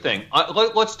 Here's the thing.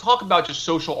 Let's talk about just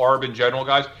social arb in general,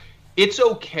 guys. It's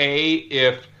okay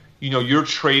if you're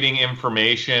trading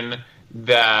information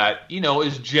that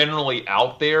is generally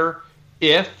out there.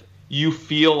 If you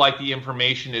feel like the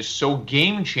information is so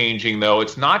game changing, though,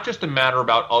 it's not just a matter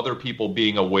about other people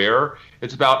being aware.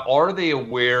 It's about, are they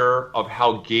aware of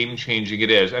how game changing it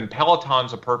is? And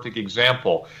Peloton's a perfect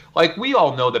example. We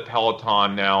all know that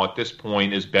Peloton now at this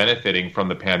point is benefiting from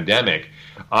the pandemic.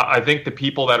 I think the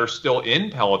people that are still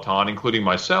in Peloton, including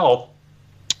myself,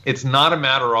 it's not a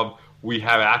matter of we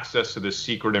have access to this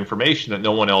secret information that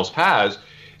no one else has.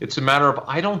 It's a matter of,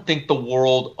 I don't think the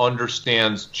world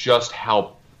understands just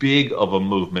how big of a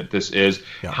movement this is,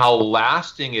 how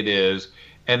lasting it is,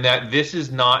 and that this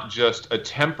is not just a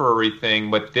temporary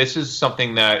thing, but this is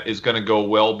something that is going to go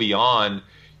well beyond,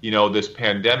 this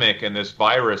pandemic and this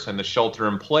virus and the shelter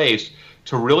in place,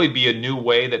 to really be a new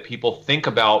way that people think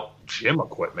about gym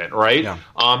equipment, right? Yeah.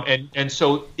 And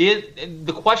so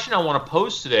the question I want to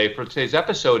pose today for today's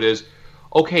episode is,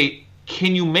 okay,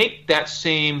 can you make that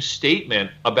same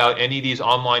statement about any of these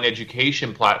online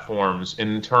education platforms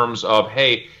in terms of,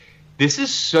 hey, this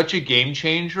is such a game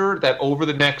changer that over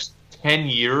the next 10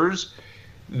 years,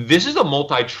 this is a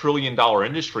multi-trillion-dollar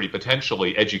industry,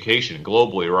 potentially, education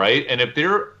globally, right? And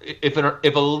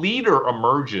if a leader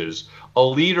emerges, a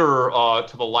leader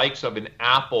to the likes of an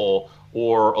Apple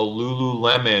or a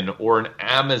Lululemon or an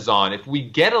Amazon, if we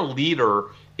get a leader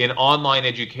in online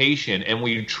education and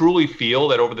we truly feel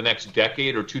that over the next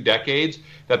decade or 2 decades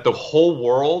that the whole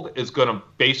world is going to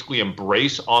basically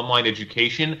embrace online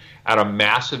education at a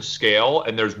massive scale,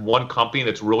 and there's one company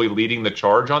that's really leading the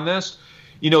charge on this,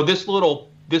 this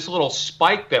little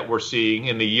spike that we're seeing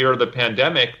in the year of the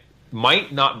pandemic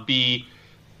might not be,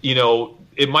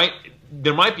 there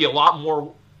might be a lot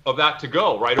more of that to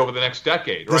go, right, over the next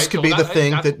decade. This could be the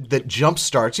thing that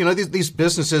jumpstarts. These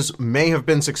businesses may have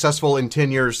been successful in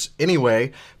 10 years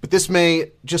anyway, but this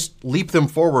may just leap them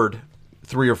forward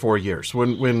 3 or 4 years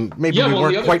when maybe we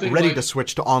weren't quite ready to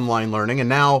switch to online learning, and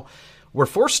now we're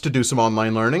forced to do some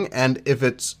online learning. And if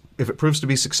it proves to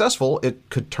be successful, it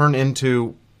could turn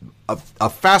into a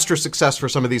faster success for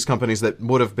some of these companies that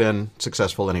would have been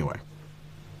successful anyway.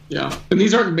 Yeah, and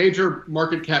these aren't major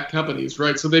market cap companies,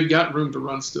 right? So they've got room to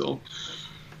run still.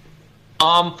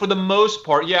 For the most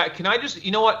part, yeah. Can I just,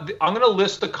 what? I'm going to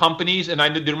list the companies, and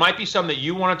there might be some that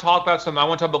you want to talk about, some I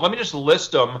want to talk about. Let me just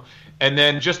list them, and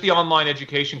then just the online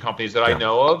education companies that I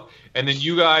know of, and then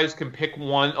you guys can pick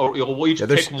one, or we'll each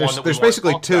pick one. There's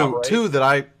basically two that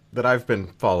I've been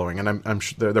following, and I'm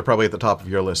sure they're probably at the top of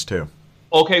your list too.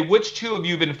 Okay, which two have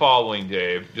you been following,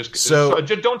 Dave? Just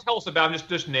don't tell us about them.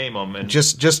 Just name them. And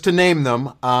just to name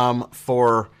them,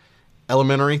 for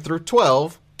elementary through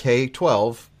 12,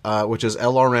 K-12, which is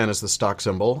LRN is the stock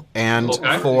symbol, and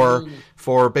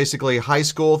for basically high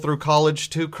school through college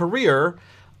to career,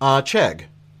 Chegg,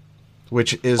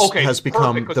 which has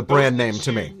become the brand name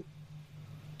to me.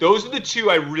 Those are the two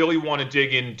I really want to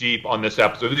dig in deep on this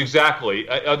episode. Exactly.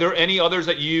 Are there any others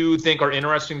that you think are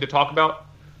interesting to talk about?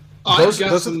 I've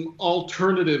got some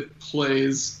alternative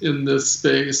plays in this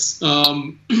space.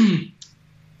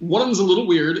 One of them's a little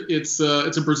weird. It's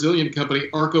a Brazilian company,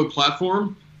 Arco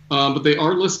Platform, but they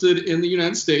are listed in the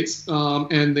United States,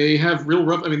 and they have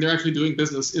they're actually doing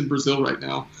business in Brazil right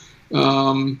now.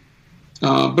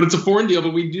 But it's a foreign deal.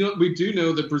 But we do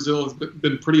know that Brazil has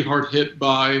been pretty hard hit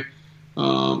by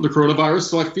the coronavirus,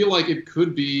 so I feel like it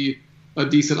could be a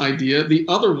decent idea. The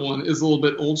other one is a little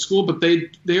bit old school, but they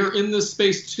are in this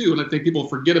space too, and I think people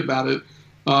forget about it.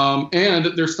 And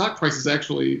their stock price is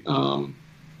actually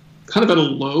kind of at a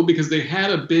low because they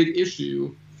had a big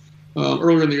issue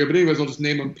earlier in the year. But anyways, I'll just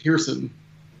name them Pearson.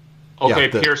 Okay,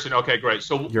 Pearson. Okay, great.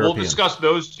 So we'll discuss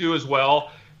those two as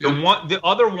well. The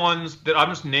other ones that I'm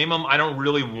just name them, I don't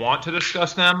really want to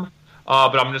discuss them,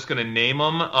 but I'm just going to name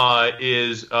them,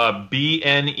 is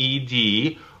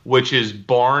BNED, which is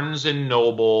Barnes and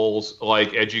Noble's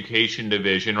like education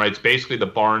division, right? It's basically the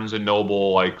Barnes and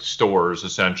Noble like stores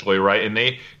essentially, right? And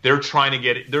they're trying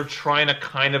to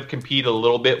kind of compete a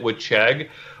little bit with Chegg.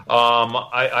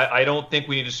 I don't think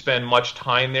we need to spend much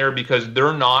time there because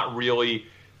they're not really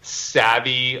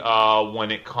savvy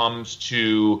when it comes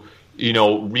to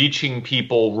reaching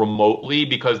people remotely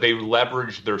because they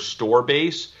leverage their store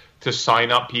base to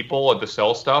sign up people to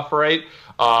sell stuff, right?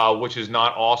 Which is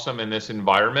not awesome in this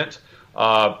environment.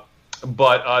 But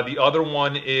the other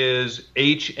one is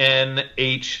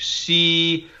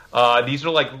HNHC. These are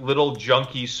like little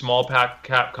junky small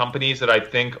cap companies that I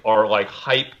think are like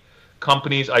hype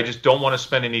companies. I just don't want to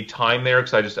spend any time there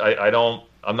because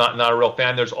I'm not a real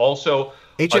fan. There's also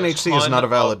HNHC is not a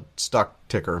valid stock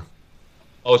ticker.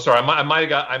 Oh, sorry. I might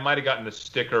have gotten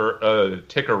the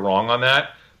ticker wrong on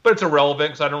that. But it's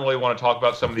irrelevant because I don't really want to talk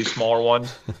about some of these smaller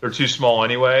ones. They're too small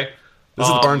anyway. This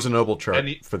is the Barnes & Noble chart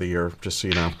for the year, just so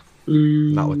you know.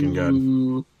 Not looking good.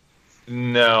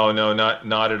 No,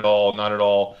 not at all. Not at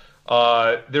all.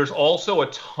 There's also a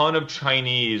ton of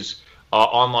Chinese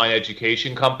online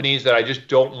education companies that I just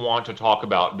don't want to talk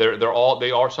about. Some of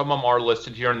them are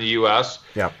listed here in the U.S.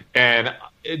 Yeah. And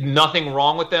nothing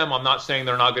wrong with them. I'm not saying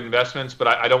they're not good investments, but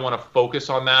I don't want to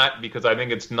focus on that because I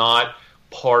think it's not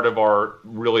part of our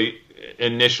really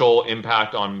initial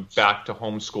impact on back to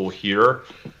homeschool here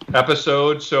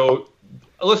episode. So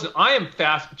listen, I am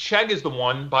fast. Chegg is the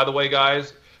one, by the way,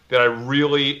 guys, that I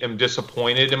really am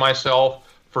disappointed in myself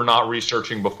for not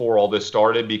researching before all this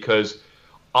started because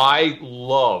I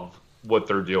love what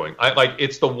they're doing.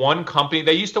 It's the one company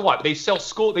they used to what? They used to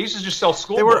just sell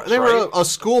school books. They were a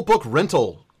school book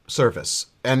rental service.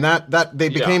 And that they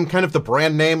became kind of the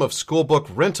brand name of school book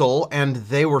rental, and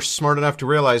they were smart enough to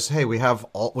realize, hey, we have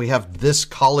this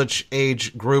college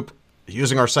age group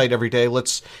using our site every day.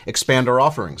 Let's expand our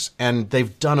offerings, and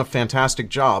they've done a fantastic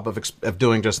job of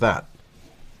doing just that.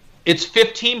 It's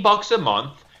 $15 a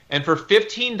month, and for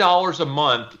 $15 a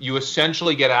month, you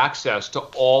essentially get access to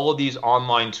all of these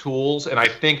online tools. And I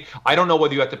don't know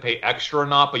whether you have to pay extra or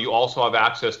not, but you also have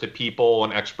access to people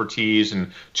and expertise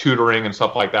and tutoring and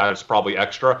stuff like that. It's probably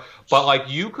extra. But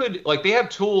they have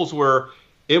tools where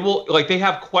it will, they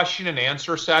have question and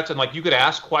answer sets, and you could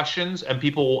ask questions and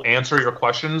people will answer your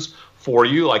questions for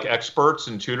you, like experts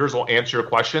and tutors will answer your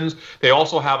questions. They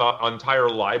also have an entire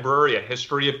library, a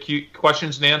history of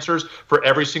questions and answers for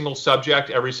every single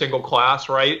subject, every single class,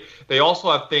 right? They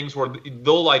also have things where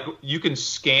you can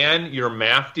scan your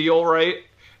math deal, right?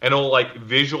 And it'll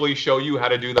visually show you how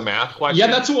to do the math question. Yeah,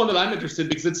 that's the one that I'm interested in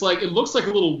because it's it looks like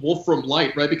a little Wolfram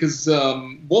Lite, right? Because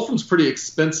Wolfram's pretty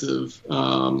expensive,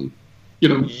 that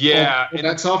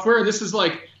software. And this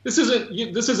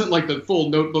isn't like the full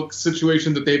notebook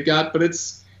situation that they've got, but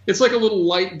it's like a little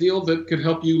light deal that could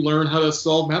help you learn how to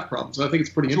solve math problems. I think it's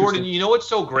pretty interesting. Jordan, you know what's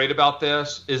so great about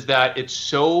this is that it's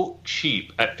so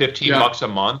cheap at $15 a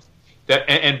month.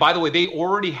 And by the way, they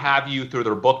already have you through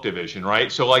their book division,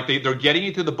 right? So they're getting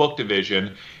you through the book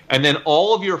division, and then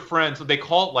all of your friends, they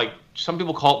call it some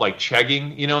people call it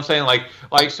chegging, you know what I'm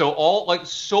saying?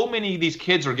 So many of these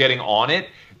kids are getting on it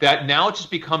that now it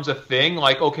just becomes a thing.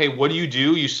 Okay, what do?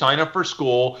 You sign up for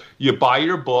school, you buy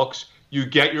your books, you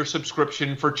get your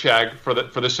subscription for Chegg for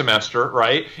the semester,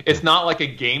 right? It's not like a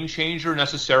game changer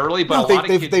necessarily, but a lot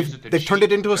of kids they've turned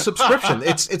it into a subscription.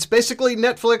 It's basically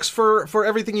Netflix for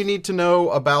everything you need to know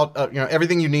about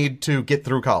everything you need to get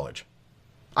through college.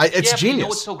 It's genius. You know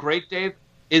what's so great, Dave?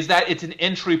 Is that it's an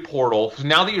entry portal. So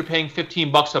now that you're paying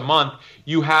 $15 a month,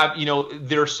 you have,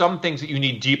 there are some things that you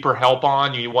need deeper help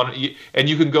on. And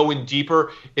you can go in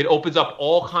deeper. It opens up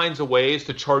all kinds of ways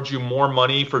to charge you more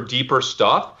money for deeper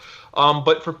stuff.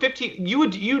 But for 15,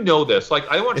 you know this. I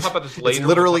don't want to talk about this later. It's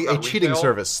literally a cheating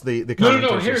service. The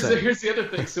no. Here's the other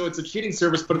thing. So it's a cheating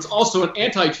service, but it's also an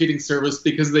anti-cheating service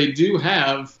because they do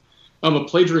have a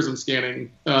plagiarism scanning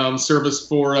service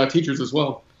for teachers as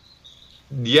well.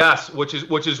 Yes, which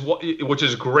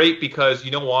is great because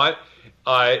you know what?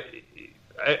 I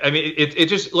mean, it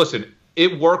just listen.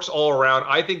 It works all around.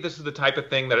 I think this is the type of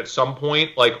thing that at some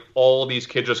point, like all of these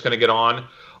kids are just going to get on.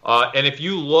 And if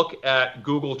you look at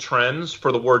Google Trends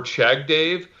for the word Chegg,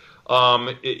 Dave,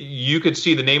 you could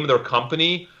see the name of their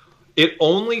company. It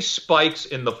only spikes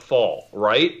in the fall,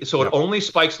 right? So it only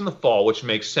spikes in the fall, which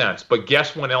makes sense. But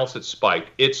guess when else it spiked?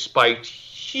 It spiked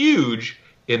huge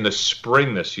in the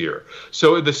spring this year.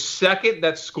 So the second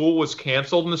that school was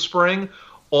canceled in the spring,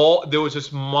 there was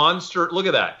this monster. Look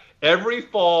at that. Every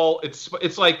fall,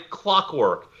 it's like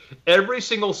clockwork. Every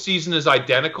single season is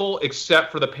identical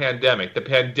except for the pandemic. The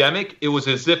pandemic, it was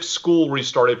as if school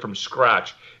restarted from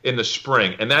scratch in the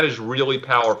spring, and that is really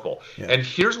powerful. Yeah. And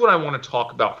here's what I want to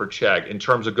talk about for Chegg in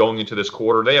terms of going into this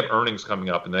quarter. They have earnings coming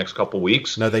up in the next couple of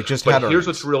weeks. No, they just had earnings. Here's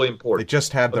what's really important. They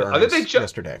just had their earnings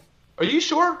yesterday. Are you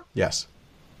sure? Yes.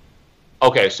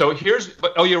 Okay, so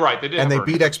you're right. They did, and they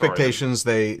beat expectations.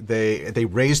 They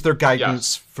raised their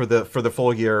guidance for the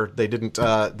full year. They didn't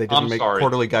make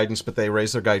quarterly guidance, but they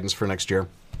raised their guidance for next year.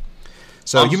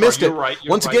 So you missed it. Right.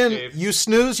 Once again, Dave. You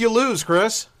snooze, you lose,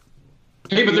 Chris.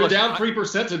 Hey, but they're down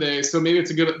 3% today, so maybe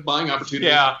it's a good buying opportunity.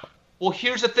 Yeah. Well,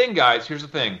 here's the thing, guys. Here's the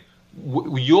thing.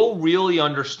 You'll really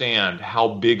understand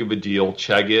how big of a deal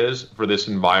Chegg is for this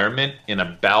environment in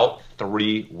about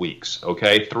 3 weeks,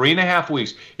 okay? 3.5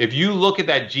 weeks. If you look at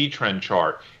that G-Trend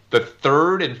chart, the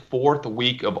 3rd and 4th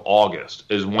week of August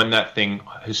is when that thing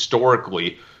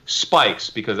historically spikes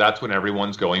because that's when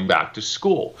everyone's going back to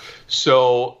school.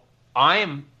 So I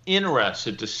am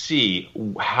interested to see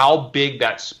how big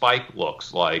that spike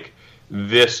looks like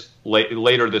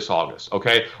later this August,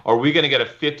 okay? Are we going to get a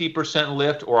 50%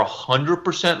 lift or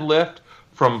 100% lift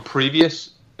from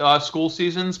previous school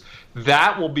seasons?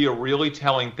 That will be a really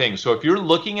telling thing. So if you're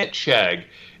looking at Chegg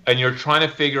and you're trying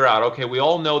to figure out, okay, we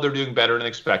all know they're doing better than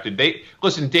expected.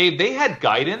 Listen, Dave, they had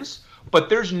guidance, but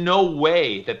there's no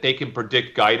way that they can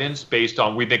predict guidance based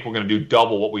on we think we're going to do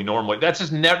double what we normally. That's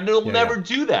just never. They'll never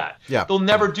do that. Yeah. They'll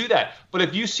never do that. But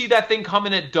if you see that thing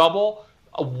coming at double,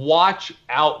 watch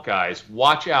out, guys.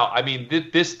 Watch out. I mean,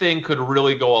 this thing could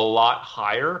really go a lot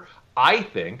higher, I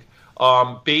think,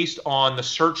 based on the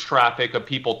search traffic of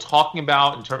people talking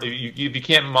about. In terms, if you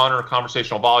can't monitor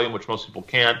conversational volume, which most people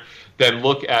can't, then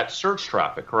look at search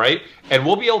traffic, right? And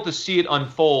we'll be able to see it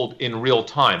unfold in real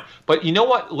time. But you know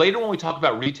what? Later when we talk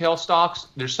about retail stocks,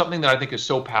 there's something that I think is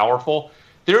so powerful.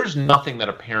 There's nothing that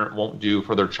a parent won't do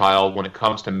for their child when it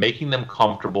comes to making them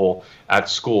comfortable at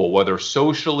school, whether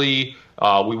socially.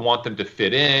 We want them to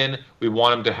fit in. We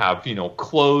want them to have,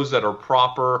 clothes that are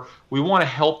proper. We want to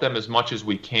help them as much as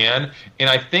we can. And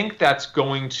I think that's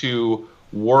going to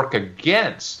work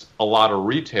against a lot of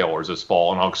retailers this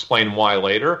fall, and I'll explain why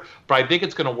later. But I think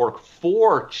it's going to work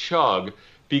for Chegg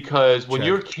because when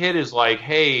your kid is like,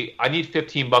 hey, I need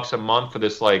 $15 a month for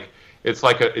this, it's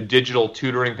like a digital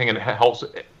tutoring thing and it helps.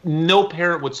 No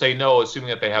parent would say no, assuming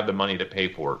that they have the money to pay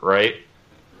for it, right?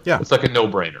 Yeah. It's like a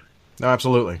no-brainer. No,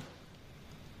 absolutely.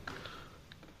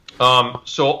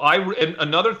 And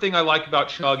another thing I like about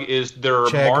Chegg is their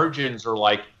margins are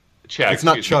like Chegg. It's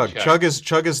not Chugg.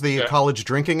 Chugg is the college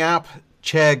drinking app.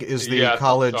 Chegg is the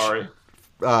college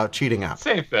cheating app.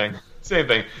 Same thing.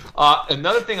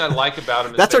 Another thing I like about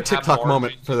them is that's our TikTok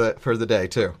moment for the day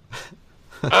too.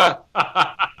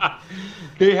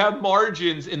 They have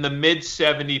margins in the mid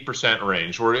 70%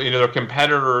 range, where their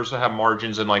competitors have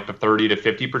margins in like the 30 to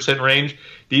 50% range.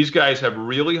 These guys have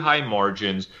really high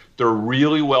margins. They're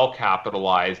really well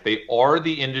capitalized. They are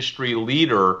the industry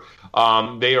leader.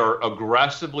 They are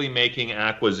aggressively making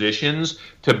acquisitions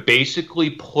to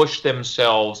basically push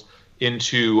themselves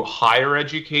into higher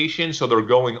education. So they're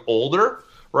going older,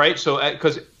 right? So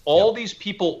because all these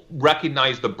people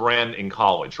recognize the brand in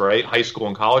college, right? High school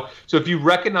and college. So if you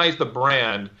recognize the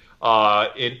brand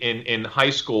in high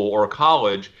school or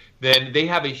college, then they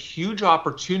have a huge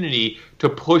opportunity to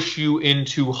push you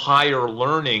into higher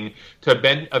learning to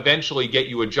eventually get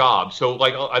you a job. So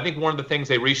I think one of the things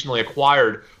they recently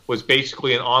acquired was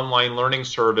basically an online learning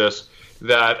service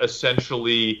that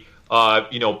essentially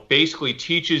basically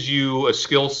teaches you a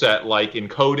skill set like in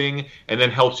coding and then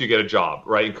helps you get a job,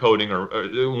 right? In coding or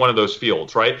one of those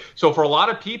fields, right? So for a lot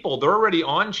of people, they're already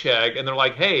on Chegg and they're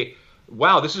like, hey,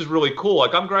 wow, this is really cool.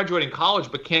 Like I'm graduating college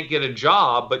but can't get a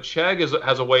job, but Chegg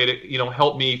has a way to,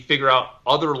 help me figure out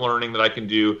other learning that I can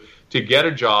do to get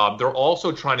a job. They're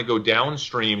also trying to go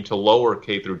downstream to lower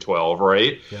K through 12,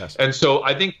 right? Yes. And so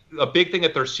I think a big thing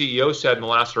that their CEO said in the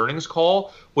last earnings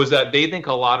call was that they think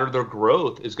a lot of their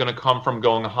growth is going to come from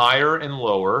going higher and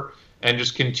lower and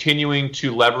just continuing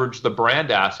to leverage the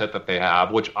brand asset that they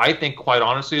have, which I think, quite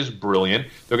honestly, is brilliant.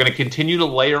 They're going to continue to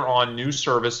layer on new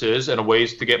services and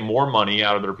ways to get more money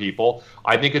out of their people.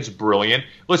 I think it's brilliant.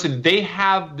 Listen, they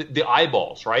have the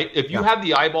eyeballs, right? If you have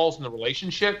the eyeballs in the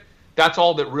relationship, that's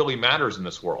all that really matters in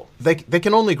this world. They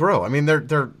can only grow. I mean,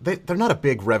 they're not a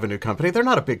big revenue company. They're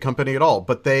not a big company at all,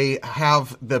 but they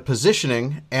have the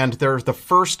positioning, and they're the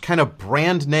first kind of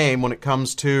brand name when it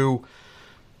comes to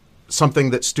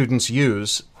something that students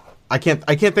use. I can't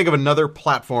think of another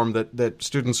platform that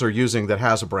students are using that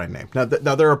has a brand name. Now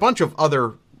there are a bunch of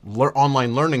other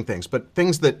online learning things, but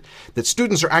things that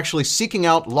students are actually seeking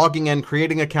out, logging in,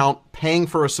 creating an account, paying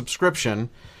for a subscription.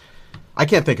 I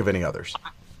can't think of any others.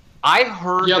 I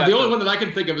heard. Yeah, the only one that I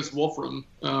can think of is Wolfram.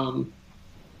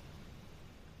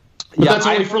 That's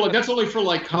only for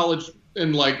like college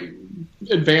and like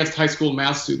advanced high school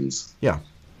math students. Yeah.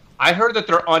 I heard that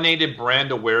their unaided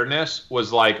brand awareness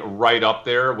was like right up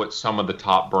there with some of the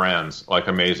top brands, like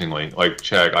amazingly. Like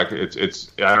Chegg,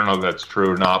 it's I don't know if that's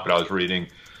true or not, but I was reading,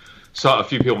 so a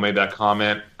few people made that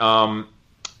comment.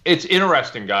 It's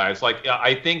interesting, guys. Like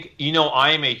I think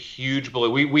I am a huge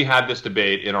believer. We had this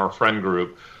debate in our friend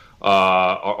group,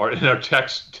 or in our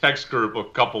text group a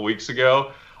couple weeks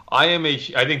ago. I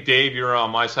think Dave, you're on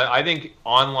my side. I think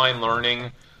online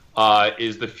learning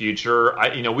is the future.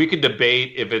 We could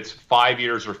debate if it's 5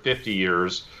 years or 50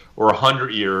 years or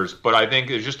 100 years, but I think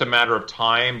it's just a matter of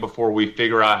time before we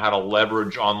figure out how to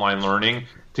leverage online learning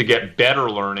to get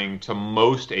better learning to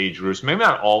most age groups. Maybe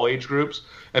not all age groups,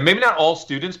 and maybe not all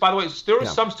students. By the way,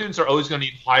 some students are always going to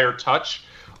need higher touch,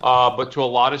 but to a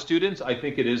lot of students, I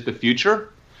think it is the future.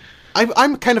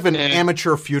 I'm kind of an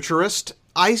amateur futurist.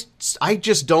 I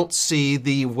just don't see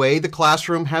the way the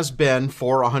classroom has been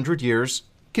for 100 years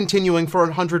continuing for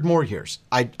 100 more years.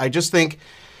 I just think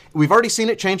we've already seen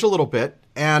it change a little bit,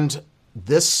 and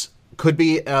this could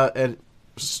be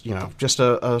just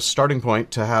a starting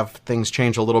point to have things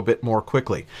change a little bit more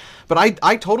quickly. But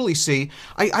I totally see.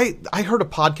 I heard a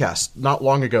podcast not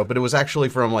long ago, but it was actually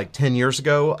from like 10 years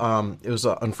ago. It was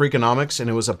on Freakonomics, and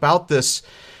it was about this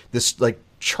like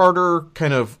charter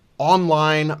kind of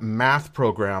online math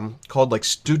program called like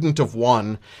Student of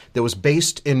One that was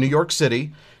based in New York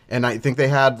City. And I think they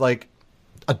had like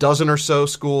a dozen or so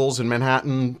schools in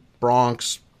Manhattan,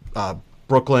 Bronx,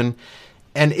 Brooklyn.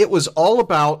 And it was all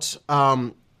about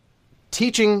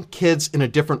teaching kids in a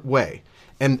different way.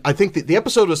 And I think the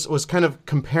episode was kind of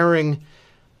comparing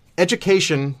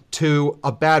education to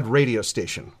a bad radio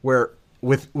station, where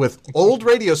with old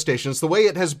radio stations, the way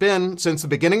it has been since the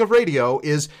beginning of radio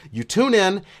is you tune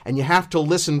in and you have to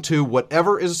listen to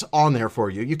whatever is on there for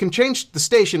you. You can change the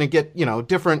station and get,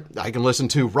 different. I can listen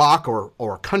to rock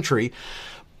or country,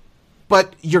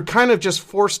 but you're kind of just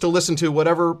forced to listen to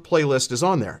whatever playlist is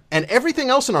on there. And everything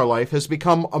else in our life has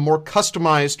become a more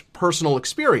customized personal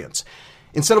experience.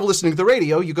 Instead of listening to the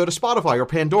radio, you go to Spotify or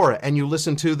Pandora and you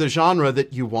listen to the genre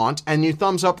that you want, and you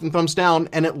thumbs up and thumbs down,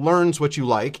 and it learns what you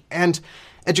like. And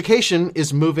education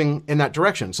is moving in that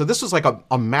direction. So this is like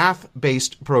a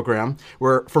math-based program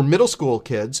for middle school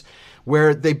kids,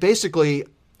 where they basically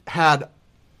had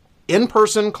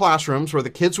in-person classrooms where the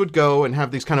kids would go and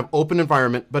have these kind of open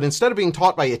environment, but instead of being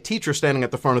taught by a teacher standing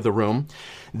at the front of the room,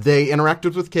 they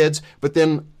interacted with kids, but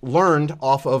then learned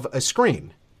off of a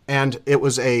screen. And it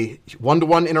was a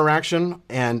one-to-one interaction,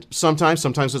 and sometimes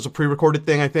it's a pre-recorded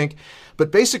thing, I think.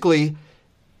 But basically,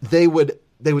 they would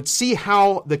see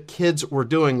how the kids were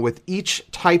doing with each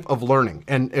type of learning.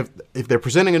 And if they're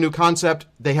presenting a new concept,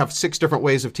 they have 6 different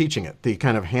ways of teaching it. The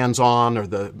kind of hands-on or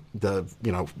the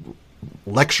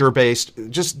lecture-based,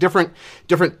 just different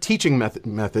teaching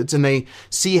methods, and they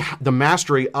see the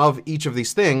mastery of each of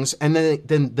these things. And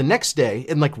then the next day,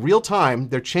 in like real time,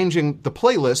 they're changing the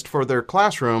playlist for their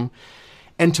classroom.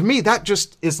 And to me, that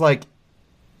just is like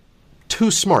too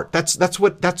smart. That's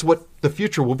what the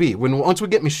future will be. Once we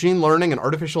get machine learning and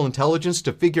artificial intelligence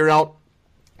to figure out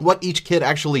what each kid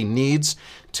actually needs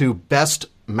to best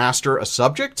master a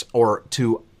subject or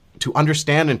to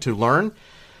understand and to learn.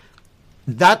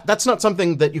 That's not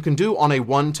something that you can do on a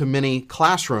one-to-many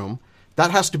classroom. That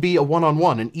has to be a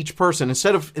one-on-one, and each person,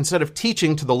 instead of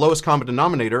teaching to the lowest common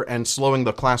denominator and slowing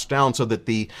the class down so that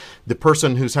the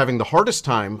person who's having the hardest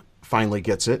time finally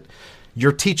gets it,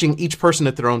 you're teaching each person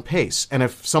at their own pace. And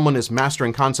if someone is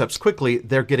mastering concepts quickly,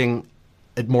 they're getting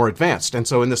more advanced. And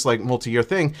so in this like multi-year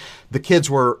thing, the kids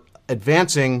were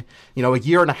advancing, a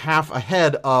year and a half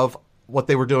ahead of what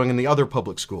they were doing in the other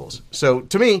public schools. So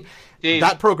to me, Dave,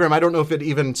 that program, I don't know if it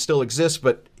even still exists,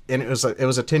 and it was a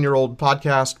 10-year-old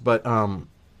podcast, but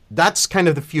that's kind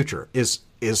of the future is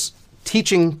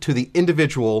teaching to the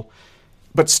individual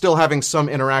but still having some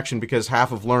interaction, because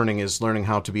half of learning is learning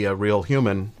how to be a real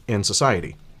human in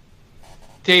society.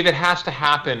 Dave, it has to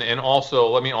happen. And also,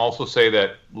 let me also say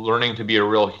that learning to be a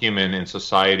real human in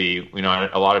society, you know,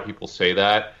 a lot of people say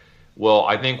that. Well,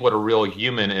 I think what a real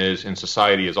human is in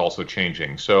society is also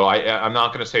changing. So I'm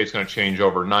not going to say it's going to change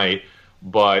overnight,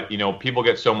 but, you know, people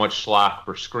get so much slack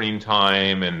for screen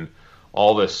time and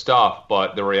all this stuff.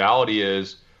 But the reality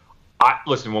is,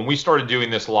 listen, when we started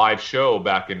doing this live show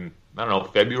back in, I don't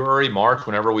know, February, March,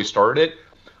 whenever we started it,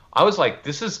 I was like,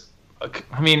 this is,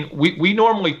 I mean, we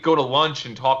normally go to lunch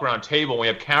and talk around a table, and we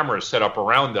have cameras set up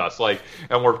around us, like,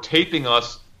 and we're taping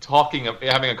us talking,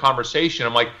 having a conversation.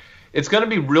 I'm like, it's going to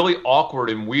be really awkward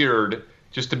and weird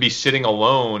just to be sitting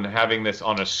alone having this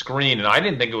on a screen. And I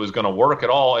didn't think it was going to work at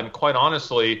all. And quite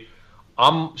honestly,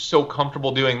 I'm so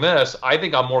comfortable doing this. I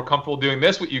think I'm more comfortable doing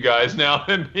this with you guys now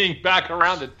than being back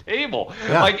around the table.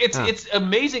 Yeah, like, it's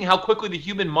amazing how quickly the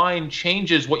human mind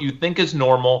changes what you think is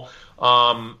normal,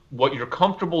 what you're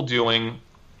comfortable doing.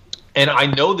 And I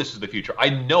know this is the future. I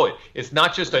know it. It's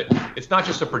not just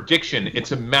a prediction.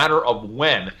 It's a matter of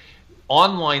when.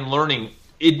 Online learning,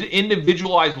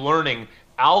 individualized learning,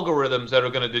 algorithms that are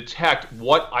going to detect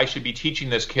what I should be teaching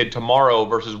this kid tomorrow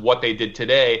versus what they did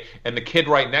today, and the kid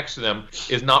right next to them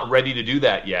is not ready to do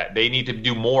that yet. They need to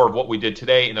do more of what we did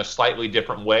today in a slightly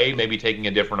different way, maybe taking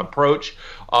a different approach.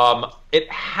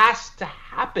 It has to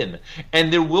happen,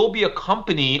 and there will be a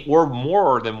company or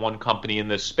more than one company in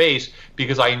this space,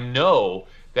 because I know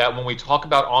that when we talk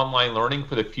about online learning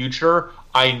for the future,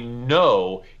 I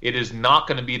know it is not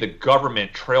going to be the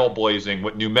government trailblazing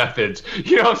with new methods.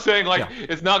 You know what I'm saying? Like, yeah.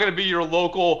 It's not going to be your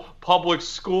local public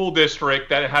school district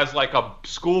that has like a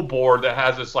school board that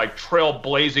has this like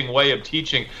trailblazing way of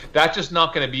teaching. That's just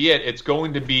not going to be it. It's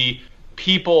going to be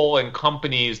people and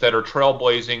companies that are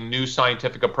trailblazing new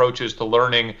scientific approaches to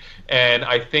learning. And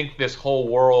I think this whole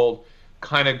world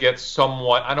kind of gets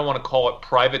somewhat, I don't want to call it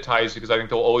privatized, because I think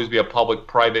there'll always be a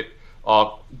public-private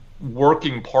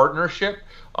working partnership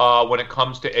when it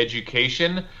comes to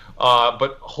education.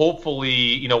 But hopefully,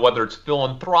 you know, whether it's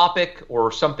philanthropic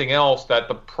or something else, that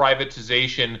the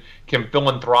privatization can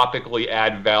philanthropically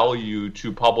add value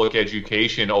to public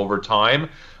education over time.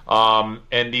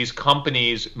 And these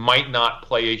companies might not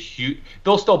play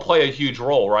they'll still play a huge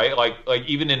role, right? Like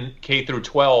even in K through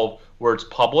 12, where it's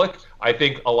public, I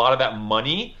think a lot of that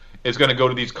money is going to go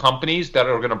to these companies that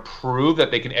are going to prove that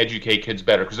they can educate kids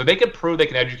better. Because if they can prove they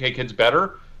can educate kids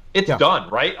better, it's done,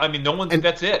 right? I mean,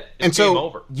 that's it. It's game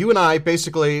over. You and I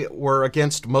basically were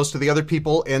against most of the other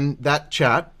people in that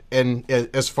chat, and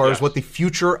as far as what the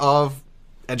future of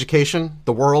education,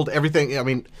 the world, everything. I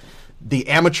mean, the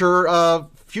amateur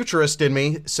futurist in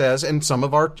me says, and some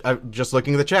of our just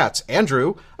looking at the chats,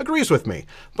 Andrew agrees with me.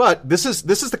 But this is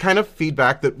the kind of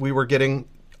feedback that we were getting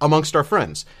amongst our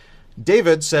friends.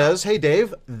 David says, "Hey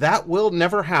Dave, that will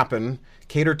never happen.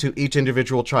 Cater to each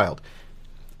individual child."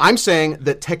 I'm saying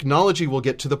that technology will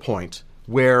get to the point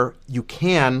where you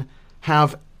can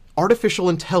have artificial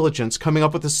intelligence coming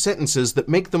up with the sentences that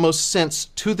make the most sense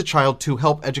to the child to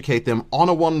help educate them on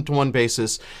a one-to-one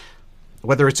basis.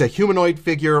 Whether it's a humanoid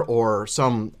figure or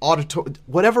some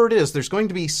whatever it is, there's going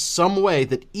to be some way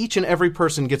that each and every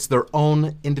person gets their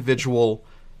own individual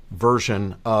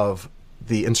version of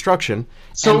the instruction.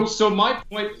 So my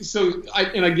point,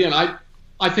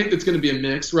 I think that's going to be a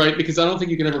mix, right? Because I don't think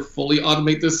you can ever fully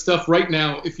automate this stuff. Right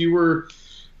now, if you were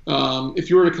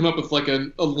to come up with like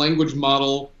a language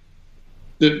model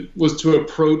that was to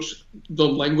approach the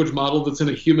language model that's in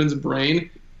a human's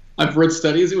brain, I've read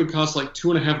studies, it would cost like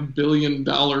 $2.5 billion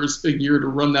a year to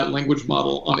run that language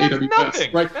model on AWS.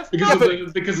 Nothing. Right? That's because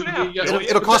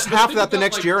it'll cost half that the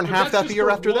next year and half that the year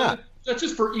after that. That's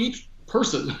just for each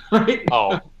person, right?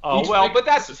 But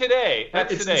that's today.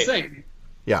 That's it's today. Insane.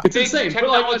 Yeah, it's insane.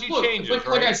 Technology changes.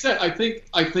 Like I said, I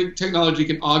think technology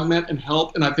can augment and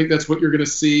help, and I think that's what you're going to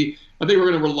see. I think we're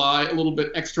going to rely a little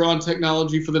bit extra on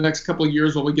technology for the next couple of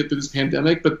years while we get through this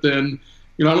pandemic. But then,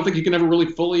 I don't think you can ever really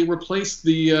fully replace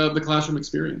the classroom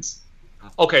experience.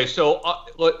 Okay, so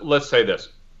let's say this: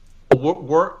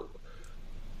 we're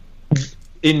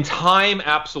in time,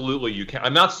 absolutely you can.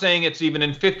 I'm not saying it's even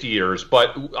in 50 years,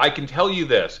 but I can tell you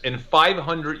this: in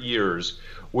 500 years.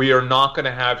 We are not going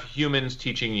to have humans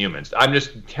teaching humans. I'm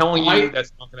just telling you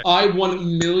that's not going to happen.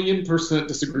 I 1,000,000%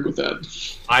 disagree with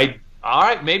that. All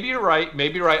right, maybe you're right.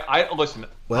 Listen.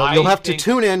 Well, you'll have to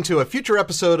tune in to a future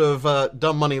episode of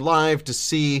Dumb Money Live to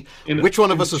see which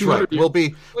one of us is right. We'll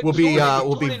be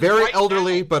very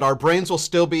elderly, but our brains will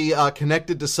still be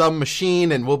connected to some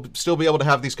machine, and we'll still be able to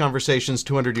have these conversations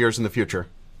 200 years in the future.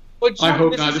 But Jordan, I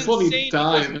hope this not. is This will be insane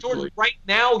die because, eventually. Jordan, right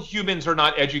now humans are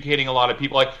not educating a lot of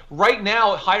people. Like right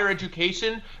now, higher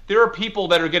education, there are people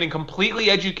that are getting completely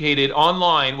educated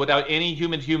online without any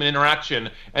human-to-human interaction,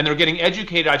 and they're getting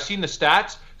educated. I've seen the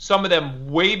stats. Some of them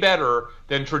way better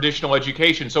than traditional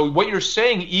education. So what you're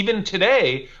saying, even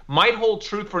today, might hold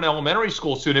truth for an elementary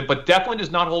school student, but definitely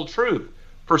does not hold truth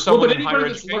for someone but in higher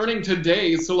anybody that's education. learning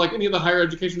today, so like any of the higher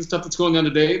education stuff that's going on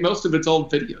today, most of it's all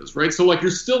videos, right? So like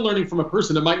you're still learning from a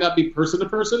person. It might not be person to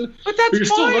person, But that's you're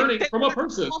still fine. learning from a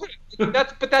person.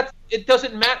 It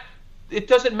doesn't matter. It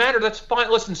doesn't matter. That's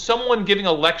fine. Listen, someone giving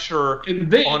a lecture And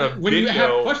then on a when video. you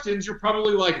have questions, you're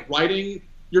probably like writing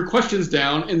your questions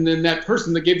down, and then that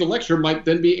person that gave the lecture might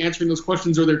then be answering those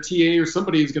questions, or their TA or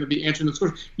somebody is going to be answering those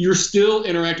questions. You're still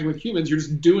interacting with humans. You're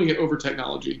just doing it over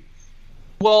technology.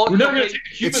 Well, We're never going okay, to take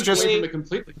the humans just- away from it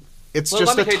completely. It's let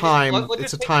just me a tell you this. time. Let's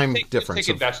It's a just time take difference.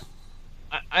 investment.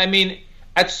 I mean,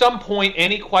 at some point,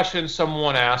 any question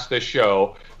someone asks this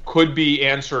show could be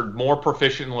answered more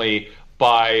proficiently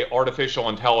by artificial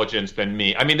intelligence than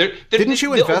me. I mean, Didn't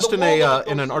you invest in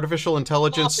an an artificial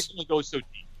intelligence? goes so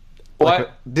deep.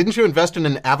 What? Didn't you invest in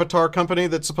an avatar company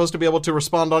that's supposed to be able to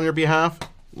respond on your behalf,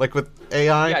 like with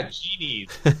AI? Yeah,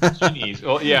 genies.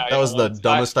 Well, yeah, That was the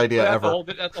dumbest idea ever.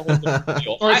 That's a whole different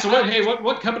deal. All right, so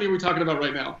what company are we talking about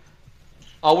right now?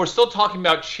 We're still talking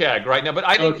about Chegg right now, but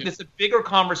I think Okay. this is a bigger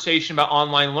conversation about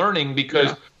online learning because,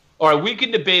 Yeah. all right, we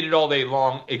can debate it all day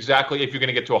long exactly if you're going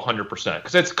to get to 100%,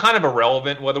 because it's kind of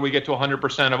irrelevant whether we get to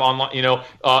 100% of online,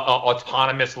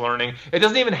 autonomous learning. It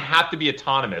doesn't even have to be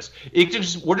autonomous.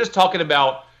 We're just talking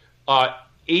about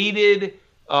aided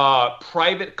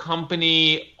private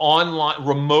company online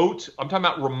remote. I'm talking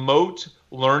about remote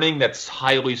learning that's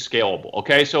highly scalable.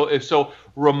 Okay, so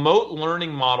remote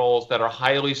learning models that are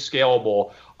highly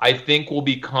scalable, I think, will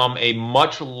become a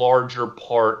much larger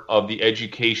part of the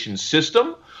education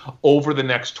system over the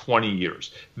next 20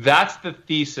 years. That's the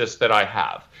thesis that I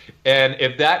have. And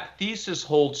if that thesis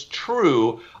holds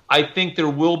true, I think there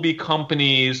will be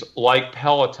companies like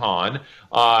Peloton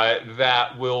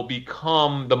that will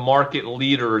become the market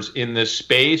leaders in this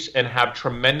space and have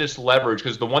tremendous leverage.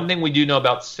 Because the one thing we do know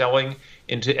about selling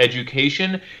into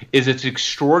education is it's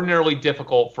extraordinarily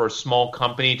difficult for a small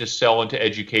company to sell into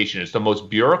education. It's the most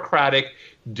bureaucratic,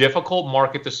 difficult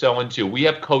market to sell into. We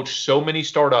have coached so many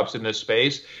startups in this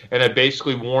space and have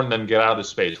basically warned them, get out of the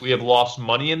space. We have lost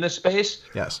money in this space.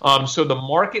 Yes. So the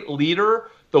market leader,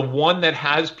 the one that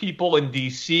has people in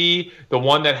DC, the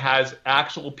one that has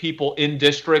actual people in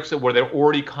districts where they're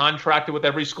already contracted with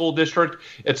every school district,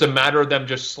 it's a matter of them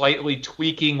just slightly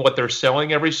tweaking what they're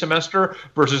selling every semester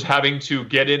versus having to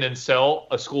get in and sell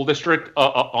a school district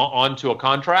onto a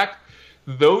contract.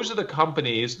 Those are the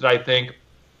companies that I think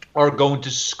are going to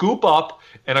scoop up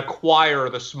and acquire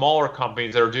the smaller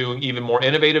companies that are doing even more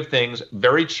innovative things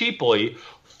very cheaply,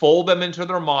 fold them into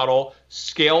their model,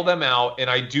 scale them out, and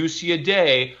I do see a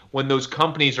day when those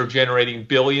companies are generating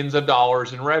billions of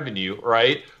dollars in revenue,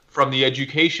 right, from the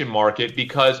education market.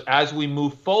 Because as we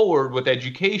move forward with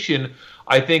education,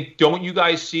 I think, don't you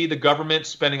guys see the government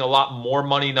spending a lot more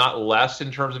money, not less,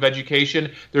 in terms of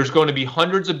education? There's going to be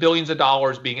hundreds of billions of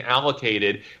dollars being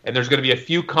allocated, and there's going to be a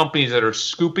few companies that are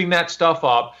scooping that stuff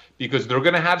up because they're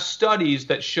going to have studies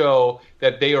that show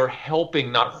that they are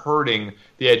helping, not hurting,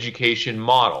 the education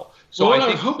model. So What I I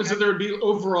would think hope is that there would be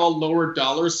overall lower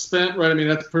dollars spent, right? I mean,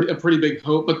 that's a pretty big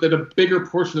hope, but that a bigger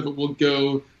portion of it will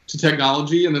go to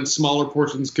technology, and then smaller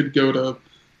portions could go to,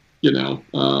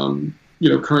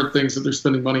 current things that they're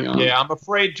spending money on. Yeah, I'm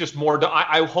afraid just more.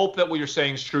 I hope that what you're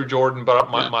saying is true, Jordan. But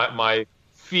my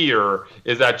fear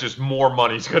is that just more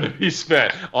money is going to be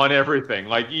spent on everything.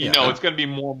 Like it's going to be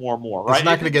more, right? It's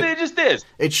not going to get. It just is.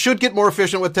 It should get more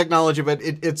efficient with technology, but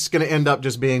it's going to end up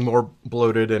just being more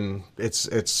bloated, and it's.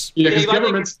 Yeah, because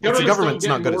the government's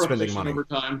not good at more spending efficient money over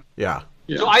time. Yeah.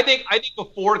 Yeah. So I think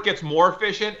before it gets more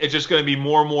efficient, it's just going to be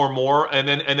more, and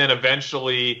then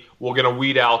eventually we're going to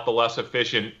weed out the less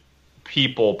efficient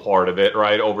people part of it,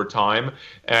 right, over time,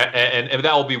 and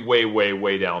that will be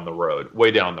way down the road.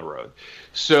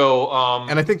 So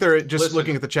and I think they're just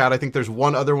looking at the chat. I think there's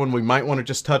one other one we might want to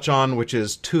just touch on, which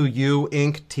is 2U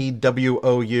Inc.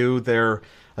 TWOU. They're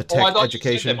a tech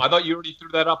education. I thought you already threw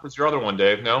that up as your other one,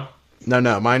 Dave. No,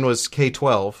 mine was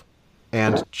K12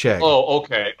 and Chegg. Oh,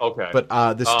 okay. But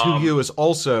this 2U is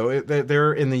also,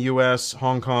 they're in the U.S.,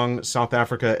 Hong Kong, South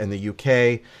Africa, and the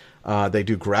U.K. They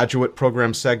do graduate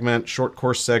program segment, short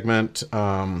course segment.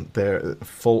 They're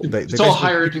full. It's all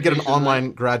higher education. You can get an online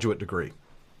right? graduate degree.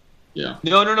 Yeah.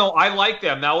 No. I like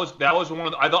them. That was one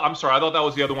of the, I thought that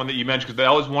was the other one that you mentioned, because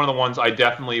that was one of the ones I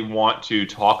definitely want to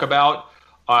talk about.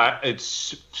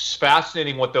 It's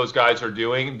fascinating what those guys are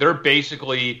doing.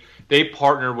 They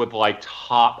partnered with like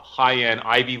top high-end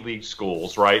Ivy League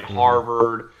schools, right? Mm-hmm.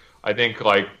 Harvard, I think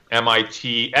like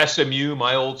MIT, SMU,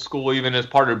 my old school even is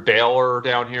partnered. Baylor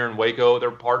down here in Waco,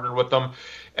 they're partnered with them.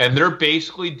 And they're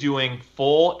basically doing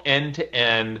full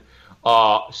end-to-end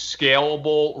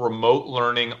scalable remote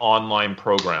learning online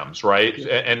programs, right?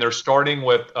 Yeah. And they're starting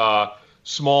with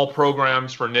small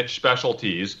programs for niche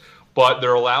specialties, but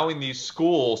they're allowing these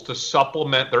schools to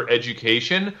supplement their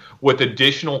education with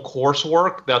additional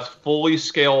coursework that's fully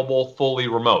scalable, fully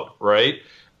remote, right?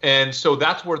 And so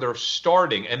that's where they're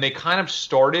starting. And they kind of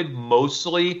started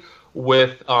mostly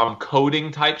with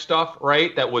coding type stuff,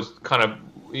 right? That was kind of,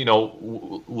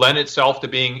 lend itself to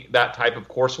being that type of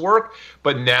coursework.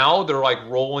 But now they're like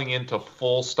rolling into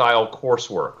full style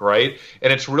coursework, right?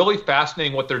 And it's really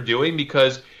fascinating what they're doing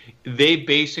because they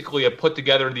basically have put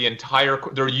together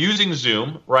they're using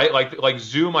Zoom, right? Like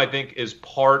Zoom, I think, is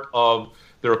part of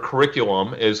their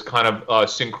curriculum is kind of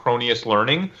synchronous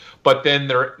learning, but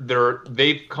then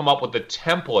they've come up with a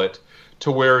template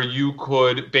to where you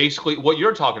could basically, what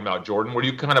you're talking about, Jordan, where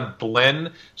you kind of blend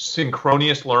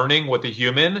synchronous learning with a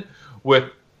human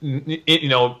with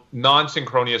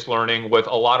non-synchronous learning with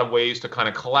a lot of ways to kind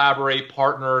of collaborate,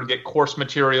 partner, get course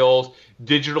materials,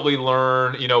 digitally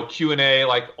learn, Q&A,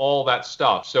 like all that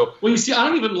stuff. So, well, you see, I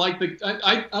don't even like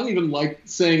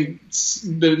saying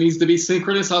that it needs to be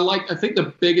synchronous. I think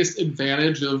the biggest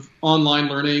advantage of online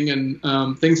learning and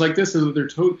things like this is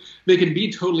that they can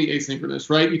be totally asynchronous,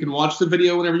 right? You can watch the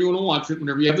video whenever you want to watch it,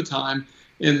 whenever you have the time,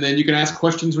 and then you can ask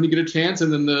questions when you get a chance,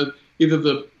 and then either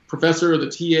the professor or the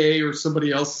TA or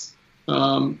somebody else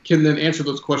can then answer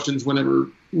those questions whenever.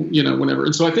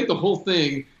 And so I think the whole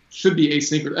thing should be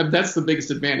asynchronous. That's the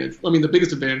biggest advantage. I mean, the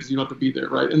biggest advantage is you don't have to be there,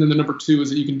 right? And then the number two is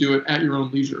that you can do it at your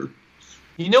own leisure.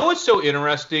 You know what's so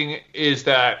interesting is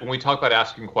that when we talk about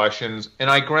asking questions,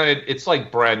 and granted, it's like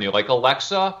brand new. Like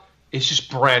Alexa is just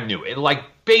brand new. It like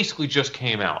basically just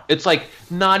came out. It's like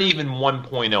not even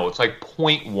 1.0. It's like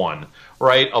 0.1,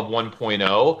 right, of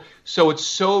 1.0. So it's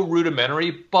so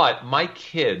rudimentary, but my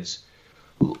kids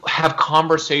have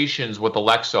conversations with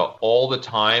Alexa all the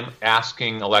time,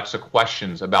 asking Alexa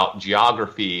questions about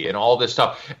geography and all this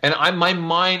stuff. And my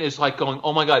mind is like going,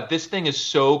 oh my God, this thing is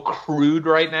so crude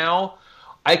right now.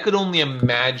 I could only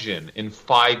imagine in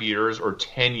 5 years or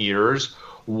 10 years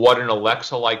what an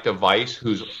Alexa-like device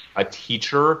who's a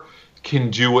teacher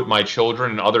can do with my children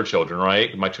and other children,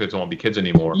 right? My kids won't be kids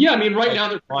anymore. Yeah, I mean, right now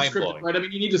they're scripted, right? I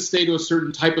mean, you need to stay to a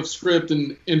certain type of script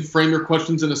and frame your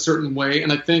questions in a certain way.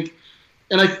 And I think,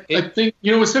 especially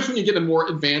when you get to more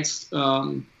advanced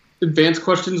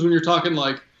questions, when you're talking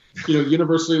like,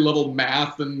 university level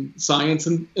math and science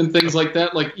and things like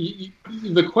that, like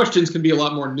the questions can be a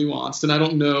lot more nuanced. And I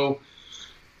don't know,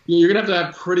 you're going to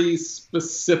have pretty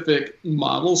specific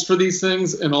models for these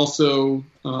things and also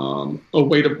a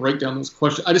way to break down those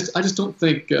questions. I just don't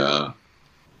think, you're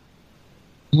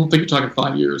talking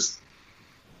 5 years.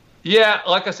 Yeah,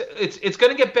 like I said, it's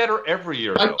going to get better every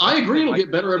year. I agree, it'll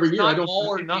get better every year. It's not all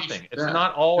or nothing. It's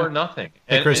not all or nothing.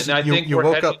 Hey, Chris, and I think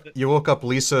you woke up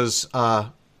Lisa's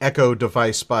Echo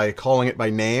device by calling it by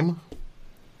name.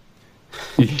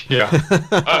 Yeah,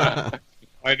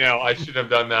 I know. I should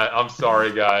have done that. I'm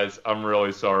sorry, guys. I'm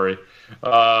really sorry.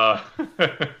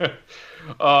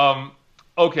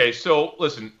 Okay, so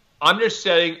listen, I'm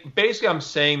saying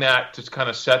that to kind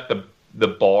of set the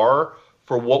bar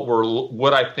for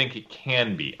what I think it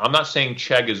can be. I'm not saying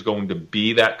Chegg is going to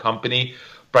be that company,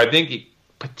 but I think it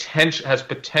has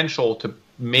potential to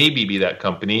maybe be that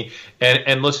company.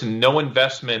 And listen, no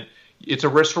investment, it's a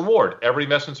risk reward. Every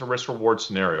investment's a risk reward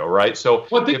scenario, right? So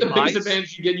I think the biggest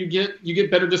advantage you get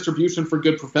better distribution for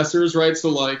good professors, right? So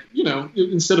like,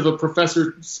 instead of a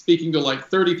professor speaking to like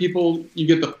 30 people, you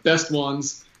get the best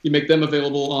ones. You make them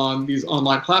available on these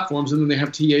online platforms, and then they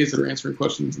have TAs that are answering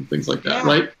questions and things like that,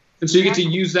 right? And so you get to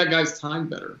use that guy's time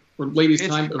better, or lady's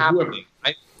time, or whoever.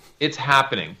 It's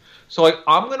happening. So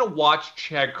I'm going to watch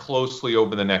Chegg closely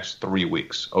over the next 3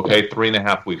 weeks, okay,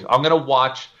 3.5 weeks. I'm going to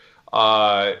watch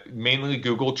mainly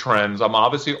Google Trends. I'm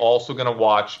obviously also going to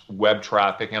watch web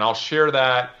traffic, and I'll share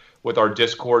that with our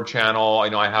Discord channel. I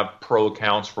know I have pro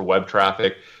accounts for web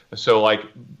traffic. So like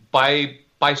by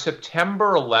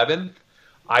September 11th,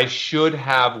 I should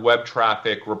have web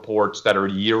traffic reports that are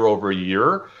year over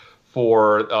year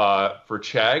for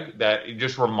Chegg that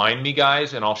just remind me,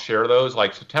 guys, and I'll share those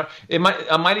like September. I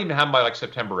might even have them by like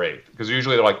September 8th, because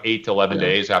usually they're like 8 to 11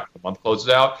 days after the month closes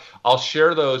out. I'll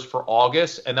share those for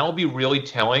August, and that will be really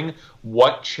telling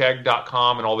what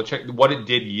Chegg.com and all what it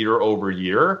did year over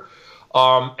year.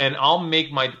 And I'll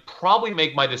probably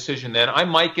make my decision then. I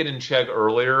might get in Chegg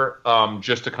earlier,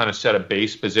 just to kind of set a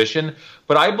base position.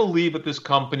 But I believe that this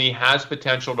company has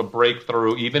potential to break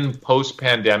through, even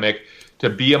post-pandemic, to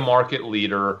be a market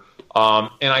leader. And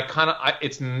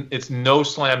it's no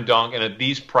slam dunk. And at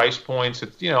these price points,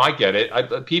 I get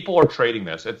it. People are trading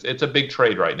this. It's a big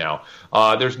trade right now.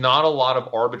 There's not a lot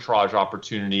of arbitrage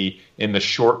opportunity in the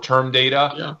short-term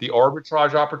data. Yeah. The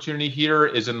arbitrage opportunity here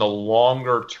is in the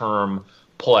longer-term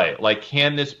play. Like,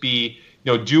 can this be?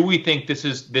 Do we think this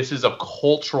is a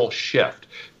cultural shift?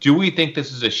 Do we think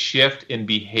this is a shift in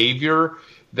behavior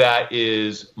that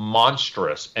is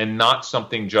monstrous and not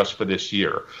something just for this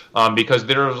year? Because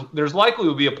there's likely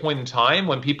will be a point in time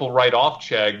when people write off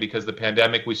Chegg because the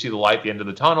pandemic, we see the light at the end of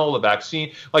the tunnel, the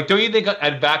vaccine. Like, don't you think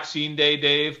at vaccine day,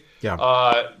 Dave,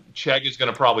 Chegg is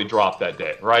going to probably drop that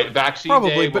day, right? Vaccine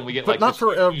probably, day, when we get but not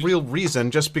for a real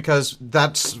reason, just because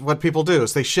that's what people do,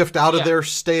 is they shift out of their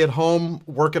stay at home,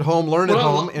 work at home, learn at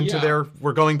home into their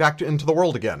we're going back into the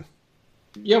world again.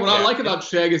 Yeah, what I like about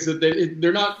Chegg is that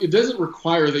they're not. It doesn't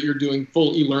require that you're doing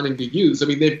full e-learning to use. I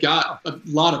mean, they've got a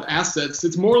lot of assets.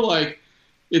 It's more like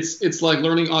it's like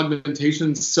learning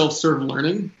augmentation, self-serve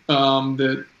learning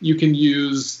that you can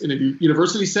use in a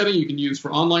university setting. You can use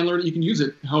for online learning. You can use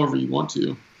it however you want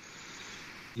to.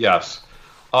 Yes.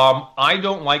 I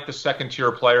don't like the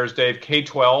second-tier players, Dave.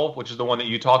 K-12, which is the one that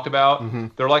you talked about,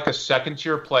 they're like a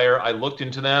second-tier player. I looked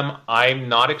into them. I'm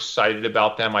not excited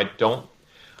about them. I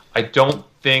just don't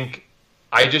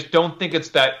think it's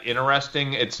that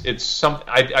interesting. It's something.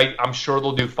 I'm sure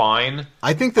they'll do fine.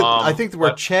 I think that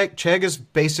where Chegg is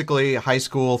basically high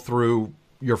school through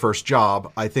your first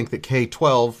job. I think that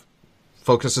K-12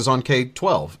 focuses on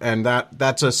K-12, and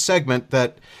that's a segment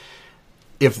that.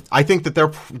 I think that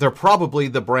they're probably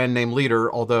the brand name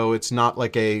leader, although it's not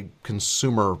like a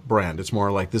consumer brand. It's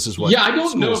more like this is what. Yeah, I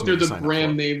don't know if they're the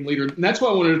brand name leader, and that's why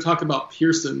I wanted to talk about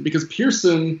Pearson, because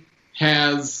Pearson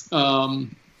has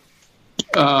something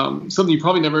you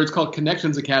probably never heard. It's called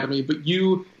Connections Academy, but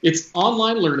it's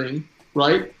online learning,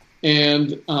 right?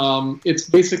 And it's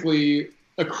basically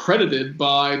accredited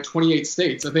by 28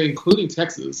 states, I think, including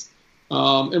Texas.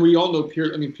 And we all know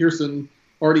Pearson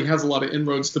already has a lot of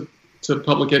inroads to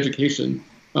public education.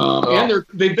 And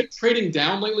they've been trading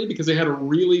down lately because they had a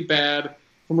really bad,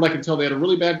 from what I can tell, they had a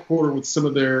really bad quarter with some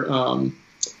of their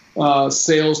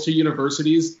sales to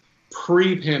universities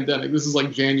pre-pandemic. This is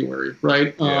like January,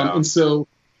 right? Yeah. And so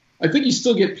I think you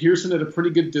still get Pearson at a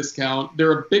pretty good discount.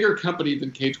 They're a bigger company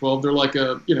than K-12. They're like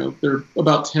they're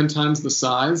about 10 times the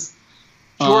size.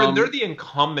 Jordan, they're the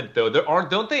incumbent though.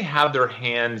 Don't they have their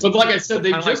hands? But like I said,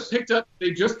 they just picked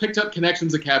up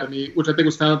Connections Academy, which I think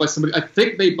was founded by somebody. I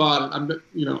think they bought it.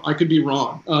 I could be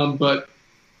wrong. But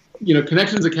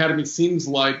Connections Academy seems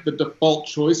like the default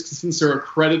choice since they're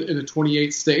accredited in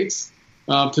 28 states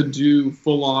to do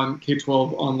full-on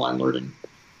K-12 online learning.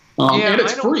 And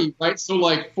it's free, right? So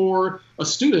like for a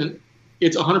student,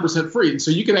 it's 100% free. And so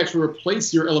you can actually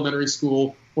replace your elementary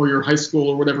school or your high school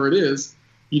or whatever it is.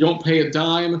 You don't pay a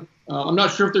dime. I'm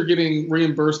not sure if they're getting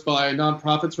reimbursed by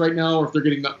nonprofits right now or if they're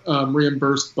getting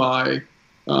reimbursed by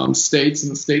states in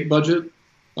the state budget.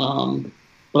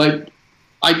 But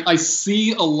I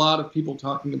see a lot of people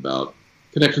talking about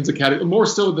Connections Academy, more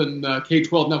so than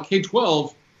K-12. Now,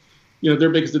 K-12, their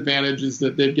biggest advantage is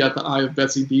that they've got the eye of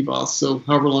Betsy DeVos. So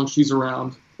however long she's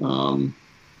around,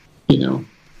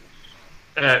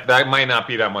 that might not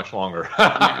be that much longer.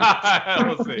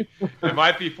 We'll see. It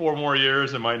might be 4 more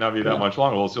years. It might not be that much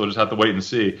longer. We'll just have to wait and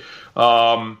see.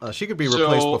 She could be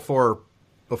replaced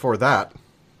before that.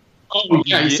 Oh,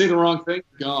 yeah. You say the wrong thing,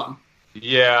 gone.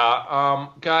 Yeah.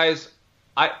 Guys,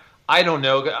 I don't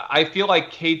know. I feel like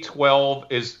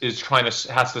K-12 is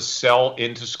has to sell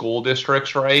into school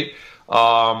districts, right?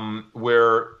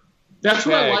 Where that's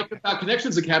what I like about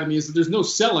Connections Academy is that there's no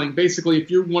selling. Basically,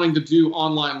 if you're wanting to do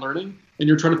online learning and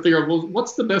you're trying to figure out, well,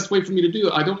 what's the best way for me to do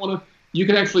it? I don't want to. You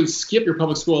can actually skip your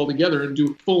public school altogether and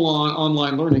do full-on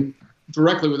online learning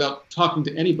directly without talking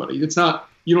to anybody. It's not.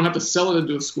 You don't have to sell it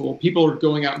into a school. People are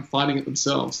going out and finding it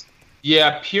themselves.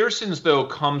 Yeah, Pearson's though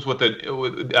comes they're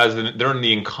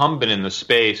the incumbent in the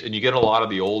space, and you get a lot of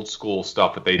the old school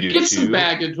stuff that they do. Get some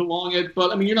baggage along it,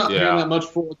 but I mean, you're not paying that much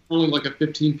for it. It's only like a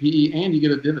 15 PE, and you get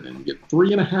a dividend. You get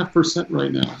 3.5%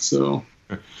 right now, so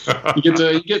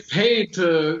you get paid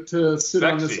to sit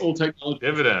on this old technology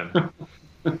dividend.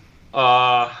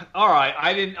 All right,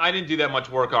 I didn't do that much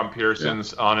work on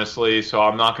Pearson's honestly, so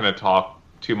I'm not going to talk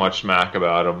too much smack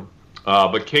about them.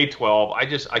 But K-12,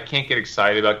 I can't get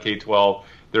excited about K-12.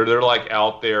 They're like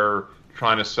out there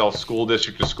trying to sell school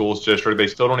district to school district. They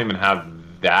still don't even have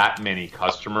that many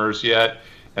customers yet.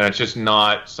 and it's just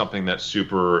not something that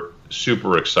super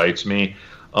excites me.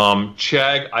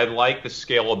 Chegg, I like the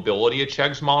scalability of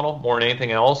Chegg's model more than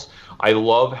anything else. I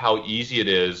love how easy it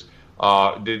is.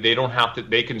 They don't have to.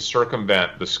 They can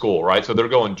circumvent the school, right? So they're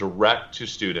going direct to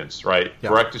students, right? Yeah.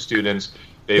 Direct to students.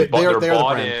 They're the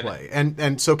bought brand in. play.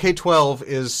 And so K-12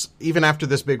 is, even after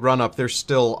this big run up, they're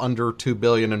still under $2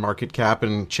 billion in market cap,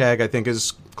 and Chegg, I think,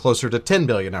 is closer to $10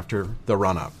 billion after the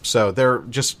run up. So they're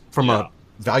just, from a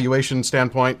valuation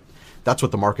standpoint, that's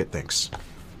what the market thinks.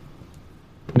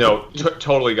 No,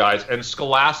 totally, guys. And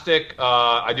Scholastic,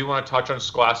 I do want to touch on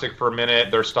Scholastic for a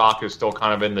minute. Their stock is still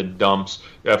kind of in the dumps.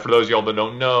 For those of y'all that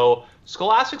don't know,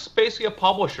 Scholastic's basically a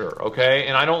publisher, okay?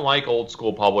 And I don't like old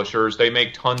school publishers. They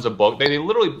make tons of books. They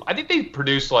literally, I think they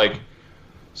produce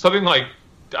something like,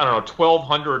 I don't know,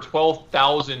 1,200 or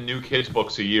 12,000 new kids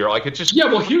books a year. Like, it's just... Yeah,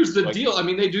 well, here's the deal. I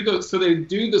mean, they do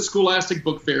the Scholastic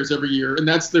book fairs every year, and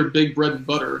that's their big bread and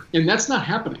butter. And that's not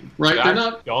happening, right?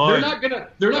 They're not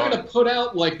gonna put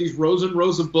out like these rows and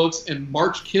rows of books and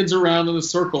march kids around in a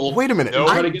circle. Wait a minute,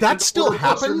 that still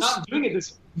happens? They're not doing it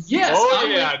this. Yes.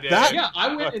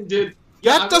 I went and did.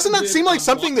 Doesn't that seem like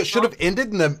something that should have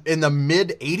ended in the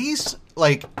mid '80s?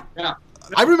 Like. Yeah.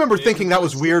 I remember thinking that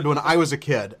was weird when I was a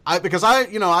kid, because I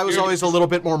was always a little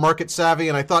bit more market savvy,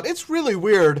 and I thought it's really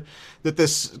weird that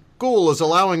this school is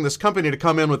allowing this company to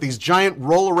come in with these giant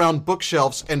roll-around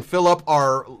bookshelves and fill up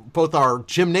both our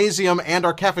gymnasium and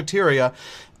our cafeteria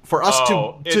for us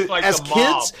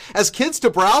as kids to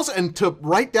browse and to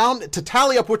write down, to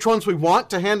tally up which ones we want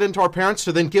to hand in to our parents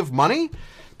to then give money.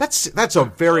 That's a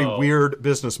very weird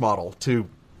business model to.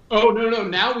 Oh, no.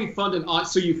 Now we fund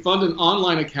you fund an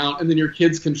online account, and then your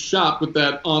kids can shop with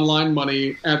that online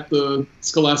money at the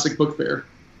Scholastic Book Fair.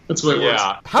 That's the way it works.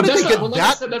 How did they get that? Like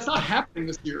I said, that's not happening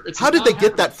this year. How did they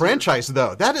get that franchise,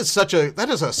 though? That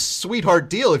is a sweetheart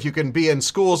deal if you can be in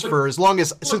schools for as long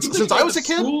as since I was a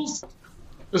kid.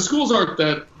 The schools aren't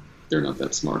that. They're not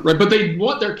that smart, right? But they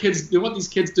want these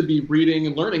kids to be reading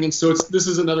and learning, and so this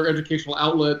is another educational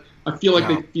outlet. I feel like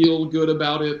they feel good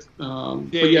about it.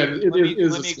 Dave,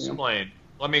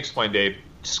 let me explain, Dave.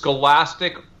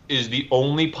 Scholastic is the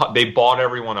only they bought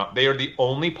everyone up. They are the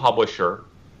only publisher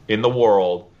in the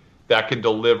world that can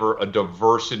deliver a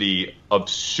diversity of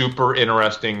super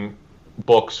interesting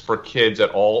books for kids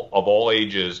of all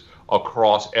ages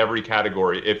across every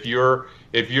category. If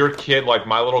your kid, like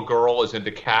my little girl, is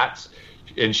into cats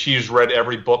and she's read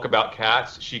every book about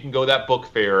cats, she can go to that book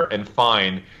fair and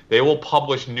they will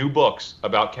publish new books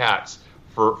about cats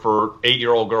for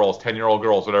 8-year-old girls, 10-year-old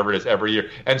girls, whatever it is, every year.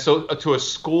 And so to a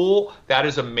school, that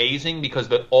is amazing, because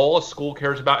all a school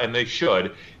cares about, and they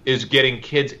should, is getting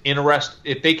kids interested.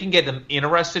 If they can get them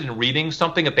interested in reading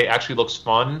something that they actually looks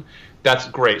fun, that's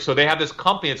great. So they have this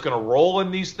company that's going to roll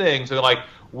in these things, and they're like,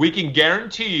 we can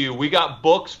guarantee you we got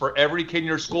books for every kid in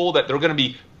your school that they're going to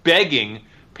be begging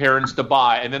parents to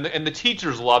buy. And then the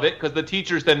teachers love it, because the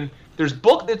teachers there's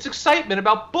excitement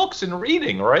about books and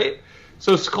reading, right?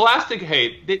 So Scholastic,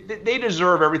 hey, they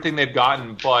deserve everything they've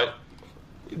gotten, but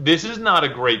this is not a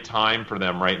great time for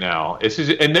them right now.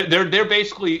 They're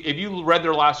basically, if you read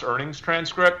their last earnings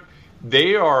transcript,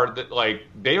 they are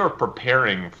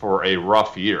preparing for a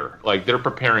rough year. Like, they're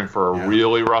preparing for a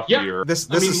really rough year.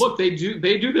 Look, they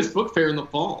do this book fair in the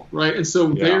fall, right? And so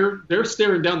they're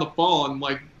staring down the fall, and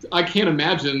like, I can't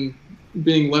imagine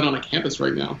being led on a campus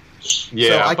right now.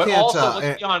 Yeah,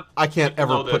 so I can't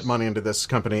ever put money into this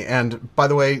company. And by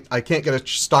the way, I can't get a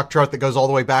stock chart that goes all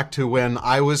the way back to when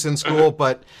I was in school,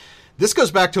 but this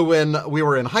goes back to when we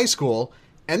were in high school,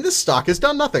 and this stock has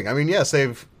done nothing. I mean, yes,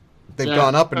 they've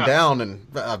gone up and down, and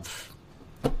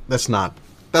that's not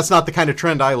the kind of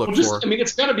trend I look for. I mean,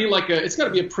 it's got to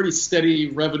be a pretty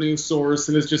steady revenue source,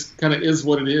 and it just kind of is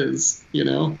what it is,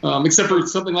 except for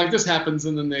something like this happens,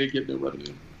 and then they get no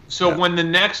revenue. So when the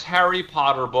next Harry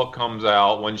Potter book comes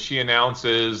out, when she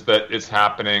announces that it's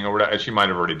happening, or whatever, she might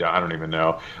have already done, I don't even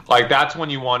know. Like, that's when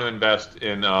you want to invest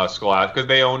in Scholastic, because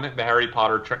they own the Harry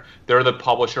Potter. They're the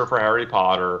publisher for Harry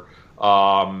Potter,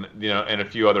 and a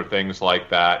few other things like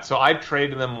that. So I've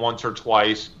traded them once or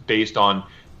twice based on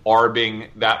arbing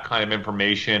that kind of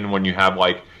information when you have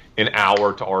like an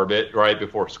hour to arbit right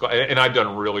before, and I've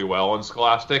done really well in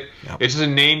Scholastic. Yep. It's just a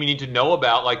name you need to know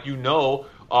about, like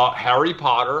Harry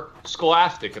Potter,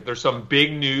 Scholastic. If there's some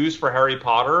big news for Harry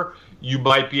Potter, you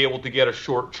might be able to get a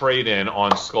short trade in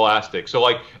on Scholastic. So,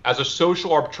 like, as a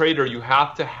social arb trader, you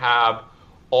have to have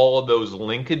all of those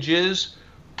linkages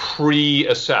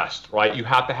pre-assessed, right? You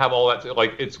have to have all that.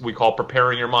 Like, we call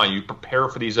preparing your mind. You prepare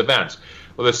for these events.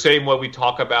 Well, the same way we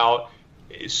talk about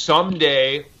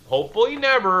someday, hopefully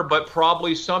never, but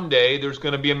probably someday, there's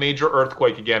going to be a major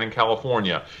earthquake again in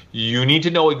California. You need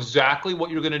to know exactly what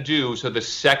you're going to do, so the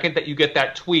second that you get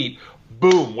that tweet,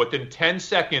 boom, within 10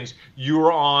 seconds,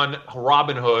 you're on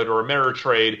Robinhood or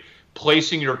Ameritrade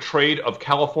placing your trade of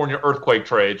California earthquake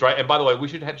trades, right? And by the way, we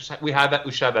should have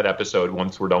that episode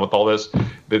once we're done with all this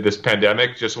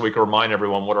pandemic, just so we can remind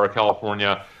everyone what our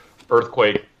California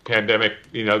earthquake pandemic,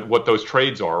 what those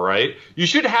trades are, right? You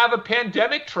should have a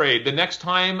pandemic trade the next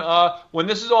time when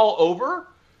this is all over.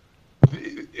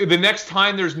 The next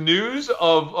time there's news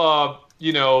of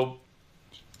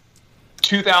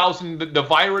 2000,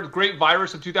 the great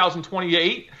virus of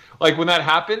 2028. Like when that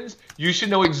happens, you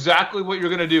should know exactly what you're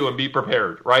going to do and be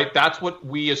prepared, right? That's what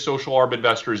we as social arb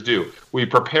investors do. We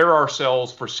prepare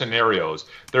ourselves for scenarios.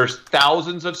 There's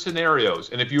thousands of scenarios.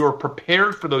 And if you are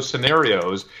prepared for those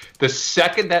scenarios, the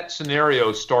second that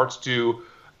scenario starts to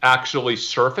actually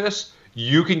surface,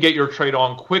 you can get your trade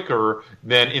on quicker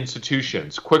than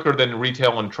institutions, quicker than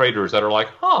retail and traders that are like,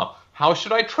 how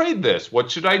should I trade this? What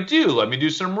should I do? Let me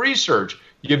do some research.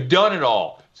 You've done it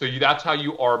all. So that's how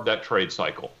you arb that trade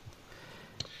cycle.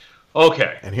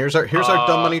 Okay. And here's our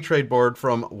dumb money trade board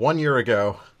from 1 year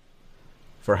ago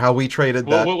for how we traded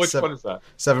that. Which one is that?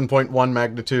 7.1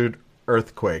 magnitude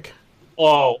earthquake.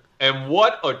 Oh, and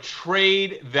what a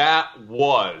trade that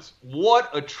was.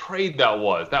 What a trade that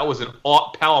was. That was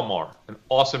Palomar, an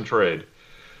awesome trade.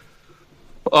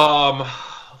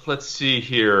 Let's see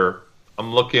here.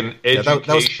 I'm looking education.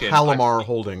 That was Palomar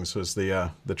Holdings was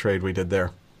the trade we did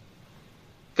there.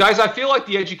 Guys, I feel like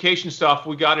the education stuff,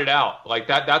 we got it out. Like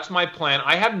that's my plan.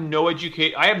 I have no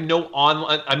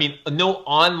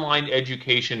online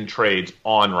education trades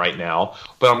on right now,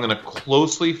 but I'm going to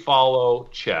closely follow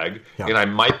Chegg, and I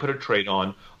might put a trade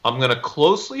on. I'm going to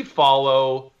closely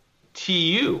follow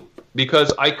TU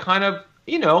because I kind of,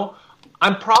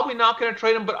 I'm probably not going to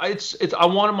trade him, but I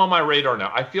want him on my radar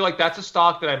now. I feel like that's a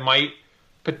stock that I might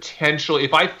potentially,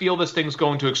 if I feel this thing's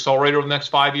going to accelerate over the next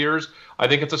 5 years, I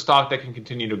think it's a stock that can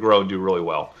continue to grow and do really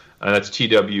well. And that's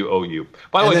TWOU.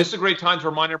 By the way, this is a great time to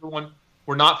remind everyone,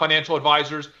 we're not financial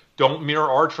advisors. Don't mirror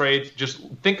our trades. Just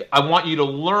think, I want you to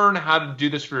learn how to do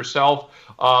this for yourself.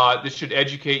 This should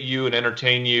educate you and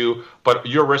entertain you, but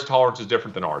your risk tolerance is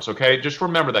different than ours, okay? Just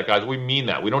remember that, guys. We mean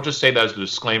that. We don't just say that as a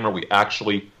disclaimer. We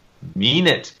actually mean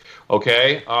it,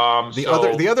 okay?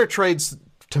 The other trades,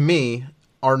 to me,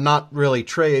 are not really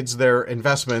trades, they're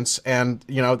investments. And,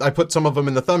 I put some of them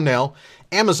in the thumbnail.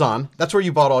 Amazon, that's where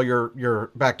you bought all your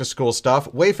back-to-school stuff.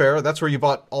 Wayfair, that's where you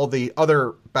bought all the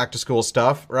other back-to-school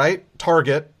stuff, right?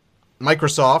 Target,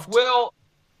 Microsoft. Well,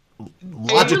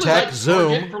 Logitech, like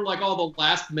Zoom. Target for like all the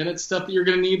last-minute stuff that you're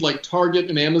going to need, like Target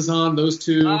and Amazon, those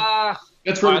two.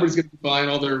 That's where everybody's going to be buying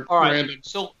all their random.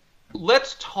 So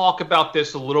let's talk about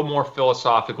this a little more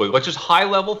philosophically. Let's just high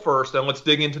level first, then let's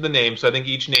dig into the names. So I think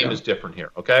each name is different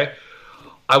here, okay?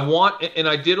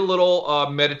 I did a little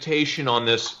meditation on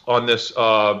this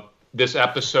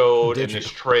episode and this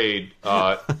trade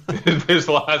this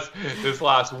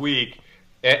last week.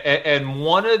 And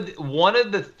one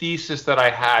of the thesis that I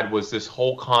had was this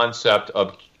whole concept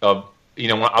of when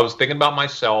I was thinking about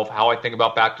myself, how I think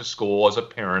about back to school as a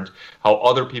parent, how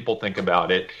other people think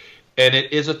about it. And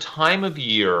it is a time of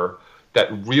year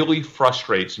that really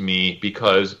frustrates me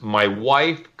because my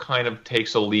wife kind of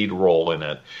takes a lead role in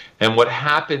it. And what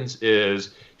happens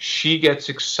is she gets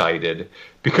excited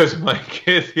because my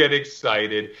kids get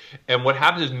excited. And what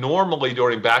happens is normally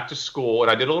during back to school,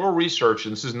 and I did a little research,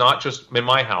 and this is not just in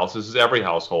my house, this is every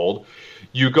household,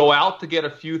 you go out to get a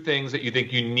few things that you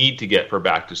think you need to get for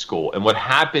back to school. And what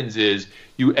happens is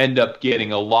you end up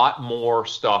getting a lot more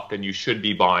stuff than you should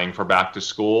be buying for back to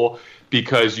school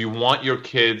because you want your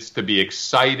kids to be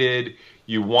excited.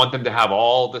 You want them to have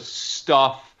all the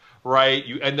stuff, right?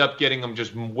 You end up getting them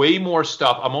just way more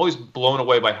stuff. I'm always blown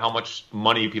away by how much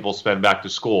money people spend back to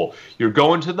school. You're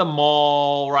going to the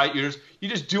mall, right? You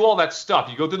just do all that stuff.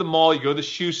 You go to the mall, you go to the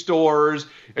shoe stores,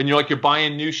 and you're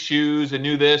buying new shoes and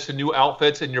new this and new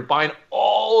outfits, and you're buying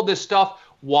all this stuff.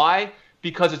 Why?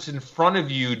 Because it's in front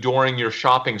of you during your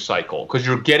shopping cycle. Because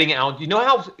you're getting out. You know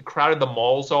how crowded the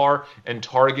malls are, and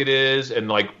Target is, and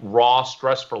like Ross,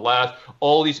 Dress for Less.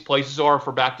 All these places are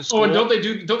for back to school. Oh, and don't they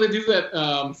do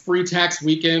that free tax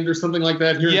weekend or something like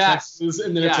that here in Texas?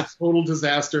 And then it's a total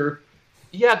disaster.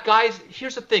 Yeah, guys,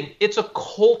 here's the thing. It's a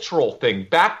cultural thing.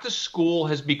 Back to school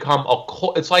has become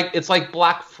it's like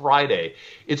Black Friday.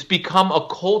 It's become a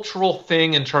cultural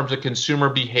thing in terms of consumer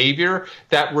behavior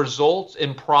that results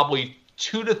in probably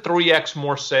 2 to 3x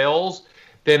more sales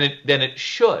than it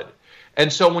should.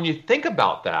 And so when you think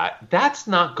about that, that's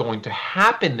not going to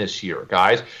happen this year,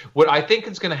 guys. What I think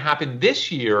is going to happen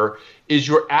this year is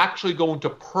you're actually going to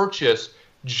purchase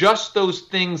just those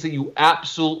things that you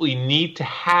absolutely need to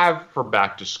have for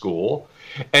back to school.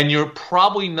 And you're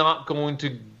probably not going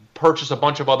to purchase a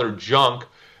bunch of other junk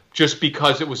just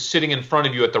because it was sitting in front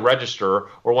of you at the register,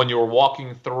 or when you were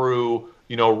walking through,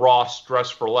 Ross Dress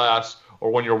for Less, or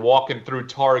when you're walking through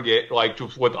Target, I'm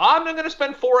not going to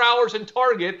spend 4 hours in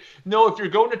Target. No, if you're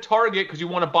going to Target because you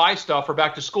want to buy stuff for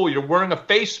back to school, you're wearing a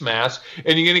face mask,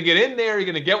 and you're going to get in there, you're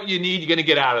going to get what you need, you're going to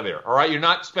get out of there, all right? You're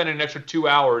not spending an extra 2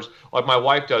 hours like my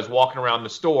wife does walking around the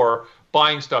store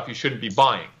buying stuff you shouldn't be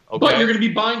buying. Okay? But you're going to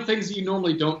be buying things that you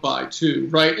normally don't buy too,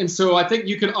 right? And so I think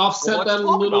you can offset that a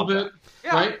little bit,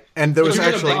 right? And there was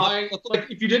actually...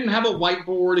 if you didn't have a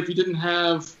whiteboard, if you didn't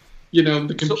have...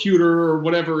 the computer or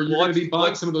whatever, you're going to be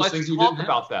buying some of those things you didn't have. Let's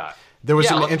talk about that. There was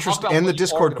an interest in the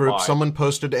Discord group. Someone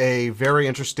posted a very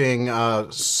interesting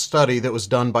study that was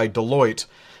done by Deloitte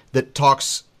that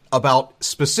talks about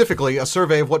specifically a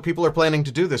survey of what people are planning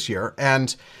to do this year.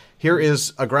 And here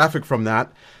is a graphic from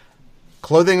that.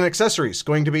 Clothing and accessories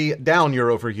going to be down year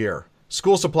over year.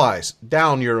 School supplies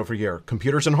down year over year.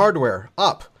 Computers and hardware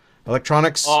up.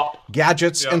 Electronics,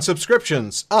 gadgets, and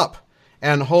subscriptions up.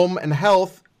 And home and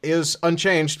health is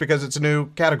unchanged because it's a new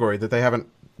category that they haven't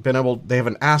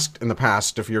asked in the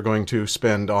past if you're going to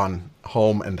spend on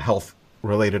home and health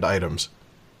related items.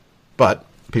 But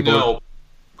people are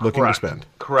looking to spend.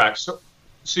 Correct. So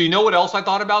you know what else I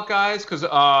thought about, guys? Because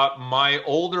my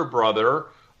older brother,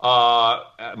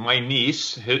 my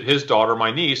niece, his daughter, my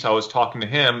niece, I was talking to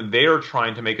him. They're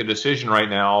trying to make a decision right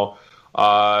now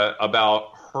about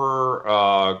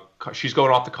her. She's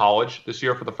going off to college this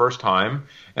year for the first time,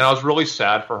 and I was really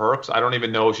sad for her because I don't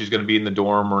even know if she's going to be in the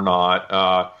dorm or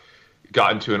not.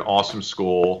 Got into an awesome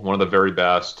school, one of the very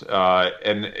best,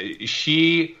 and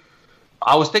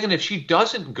I was thinking if she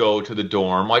doesn't go to the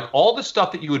dorm, like all the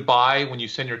stuff that you would buy when you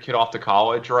send your kid off to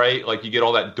college, right? Like you get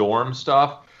all that dorm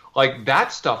stuff, like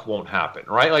that stuff won't happen,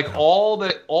 right? Like all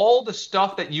the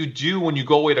stuff that you do when you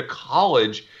go away to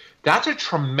college, that's a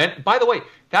tremendous. By the way,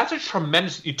 that's a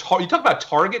tremendous. You talk about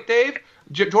Target, Dave,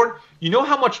 Jordan. You know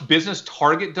how much business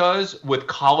Target does with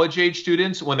college-age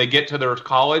students when they get to their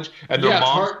college and their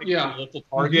moms take them to local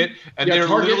Target, and they're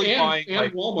Target literally buying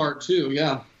and Walmart too.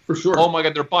 Yeah, for sure. Oh my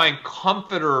God, they're buying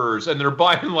comforters and they're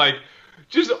buying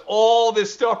just all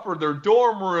this stuff for their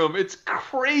dorm room. It's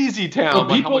crazy town.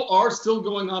 But people are still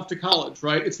going off to college,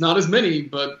 right? It's not as many,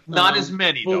 but not as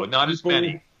many though. Not as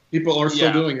many. People are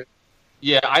still doing it.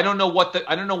 Yeah, I don't know what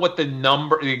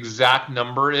the exact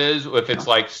number is, if it's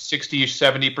like 60,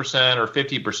 70% or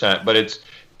 50%, but it's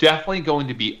definitely going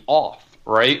to be off,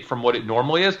 right, from what it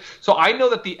normally is. So I know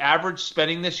that the average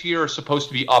spending this year is supposed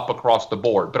to be up across the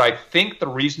board, but I think the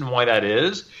reason why that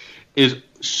is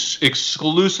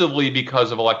exclusively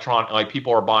because of electronic, like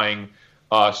people are buying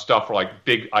stuff for like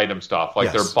big item stuff.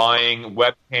 Like they're buying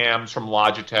webcams from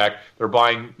Logitech. They're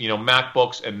buying,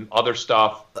 MacBooks and other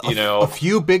stuff, A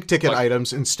few big ticket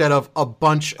items instead of a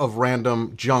bunch of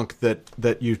random junk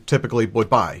that you typically would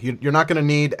buy. You're not going to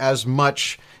need as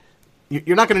much.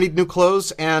 You're not going to need new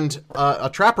clothes and a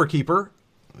Trapper Keeper.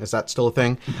 Is that still a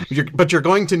thing? But you're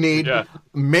going to need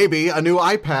maybe a new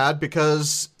iPad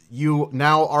because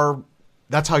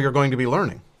that's how you're going to be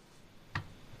learning.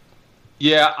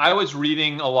 Yeah, I was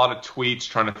reading a lot of tweets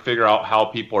trying to figure out how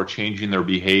people are changing their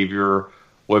behavior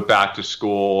with back to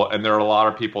school, and there are a lot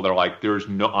of people that are like,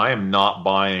 I am not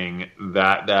buying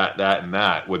that, and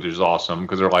that, which is awesome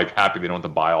because they're like happy they don't have to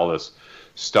buy all this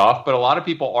stuff. But a lot of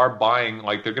people are buying,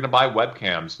 like they're going to buy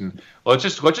webcams, and let's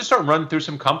just start running through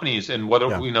some companies and whether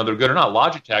they're good or not.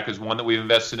 Logitech is one that we've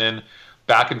invested in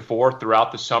back and forth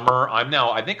throughout the summer.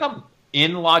 I think I'm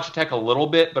in Logitech a little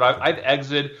bit, but I've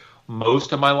exited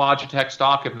most of my Logitech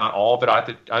stock, if not all of it. I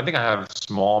think I have a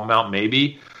small amount,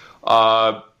 maybe.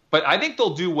 But I think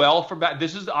they'll do well for back.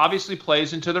 This is obviously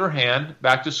plays into their hand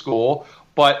back to school.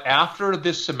 But after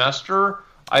this semester,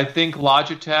 I think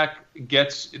Logitech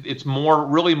it's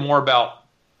really more about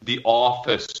the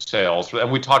office sales.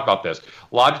 And we talked about this.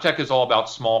 Logitech is all about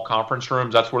small conference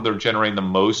rooms. That's where they're generating the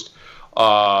most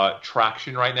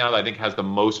traction right now that I think has the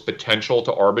most potential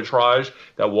to arbitrage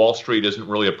that Wall Street isn't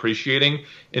really appreciating.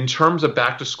 In terms of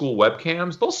back to school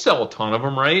webcams, they'll sell a ton of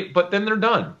them, right? But then they're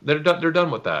done. They're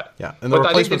done with that. Yeah, and the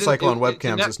replacement cycle on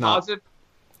webcams is not. Positive.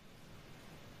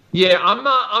 Yeah, I'm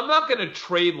not going to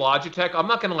trade Logitech. I'm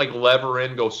not going to lever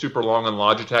in, go super long on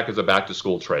Logitech as a back to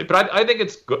school trade. But I think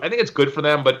it's good. I think it's good for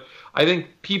them. But I think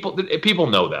people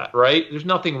know that, right? There's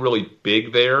nothing really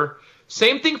big there.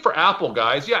 Same thing for Apple,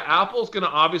 guys. Yeah, Apple's going to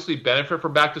obviously benefit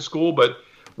from back to school, but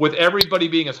with everybody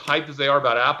being as hyped as they are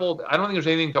about Apple, I don't think there's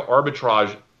anything to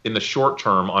arbitrage in the short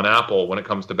term on Apple when it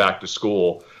comes to back to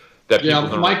school. That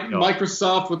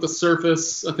Microsoft with the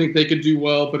Surface, I think they could do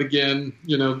well, but again,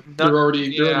 they're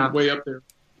already way up there.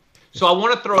 So I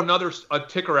want to throw a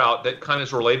ticker out that kind of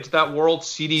is related to that world.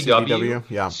 CDW.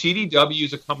 Yeah. CDW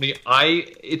is a company.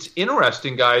 It's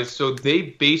interesting, guys. So they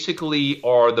basically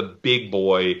are the big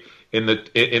boy in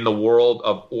the world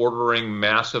of ordering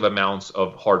massive amounts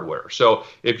of hardware. So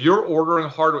if you're ordering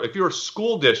hardware, if you're a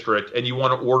school district and you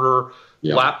want to order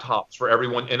laptops for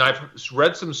everyone, and I've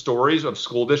read some stories of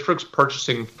school districts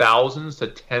purchasing thousands to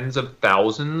tens of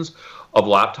thousands of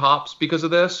laptops because of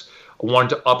this, wanting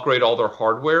to upgrade all their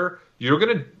hardware, you're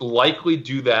going to likely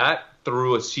do that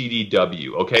through a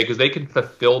CDW, okay? Because they can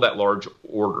fulfill that large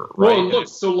order, right? Well, look,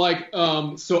 so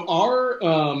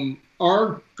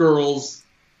our girls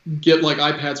get like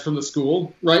iPads from the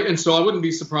school, right? And so I wouldn't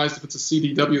be surprised if it's a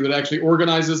CDW that actually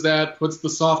organizes that, puts the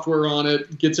software on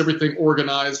it, gets everything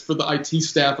organized for the IT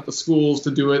staff at the schools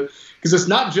to do it. Because it's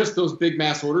not just those big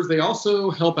mass orders. They also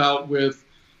help out with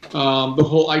the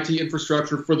whole IT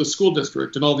infrastructure for the school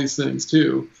district and all these things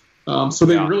too. So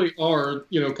they really are,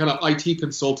 kind of IT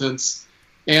consultants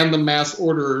and the mass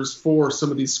orders for some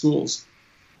of these schools.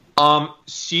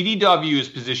 CDW is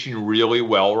positioned really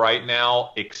well right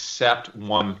now, except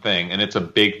one thing, and it's a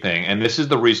big thing. And this is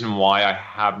the reason why I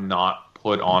have not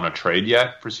put on a trade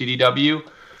yet for CDW.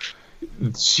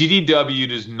 CDW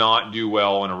does not do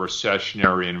well in a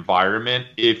recessionary environment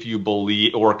if you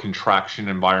believe, or a contraction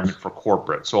environment for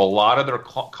corporate. So a lot of their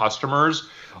customers,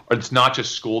 it's not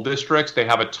just school districts, they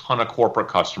have a ton of corporate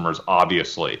customers,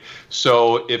 obviously.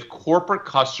 So if corporate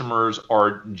customers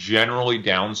are generally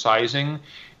downsizing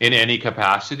in any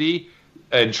capacity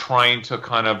and trying to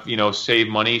kind of, save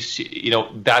money,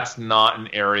 that's not an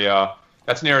area,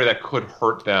 that's an area that could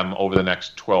hurt them over the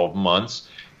next 12 months.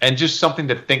 And just something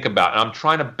to think about. And I'm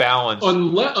trying to balance.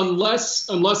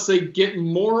 Unless they get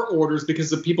more orders, because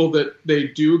the people that they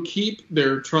do keep,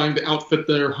 they're trying to outfit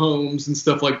their homes and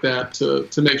stuff like that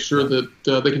to make sure that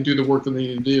they can do the work that they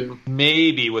need to do.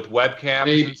 Maybe with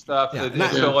webcams and stuff. Yeah.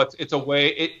 So it's a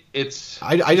way.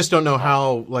 I just don't know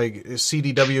how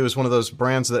CDW is one of those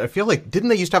brands that I feel like, didn't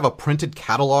they used to have a printed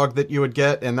catalog that you would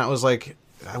get, and that was like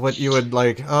what you would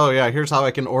here's how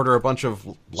I can order a bunch of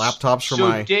laptops for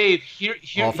my Dave,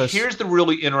 office. Here's the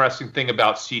really interesting thing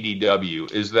about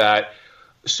CDW is that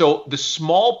the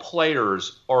small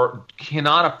players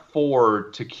cannot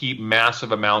afford to keep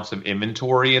massive amounts of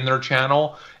inventory in their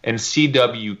channel, and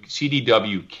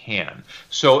CDW can.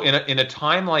 So in a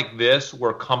time like this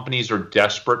where companies are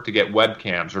desperate to get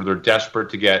webcams or they're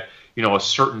desperate to get a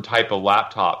certain type of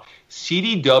laptop,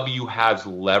 CDW has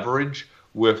leverage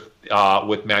with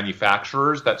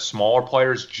manufacturers that smaller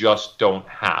players just don't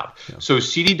have. Yeah. So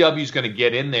CDW is going to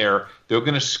get in there. They're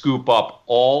going to scoop up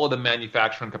all of the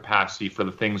manufacturing capacity for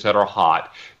the things that are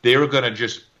hot. They're going to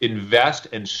just invest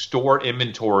and store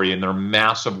inventory in their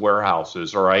massive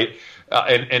warehouses, all right?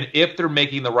 And if they're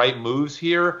making the right moves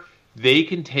here, they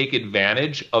can take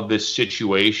advantage of this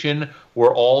situation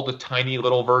where all the tiny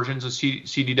little versions of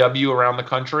CDW around the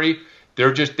country,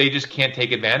 they just can't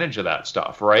take advantage of that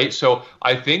stuff, right? So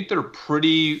I think they're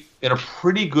in a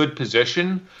pretty good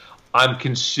position. I'm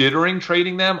considering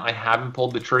trading them. I haven't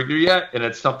pulled the trigger yet, and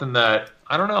it's something that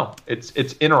I don't know.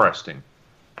 It's interesting,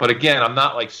 but again, I'm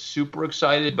not super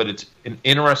excited. But it's an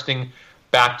interesting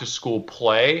back to school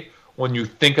play when you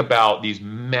think about these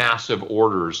massive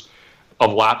orders of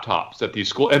laptops at these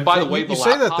schools. And by the way, you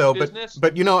say that though, but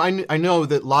I know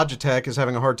that Logitech is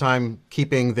having a hard time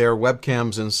keeping their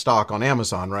webcams in stock on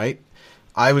Amazon, right?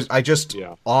 I just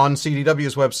on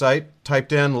CDW's website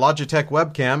typed in Logitech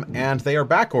webcam, and they are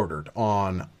back ordered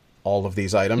on all of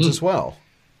these items as well.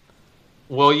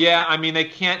 Well, yeah, I mean they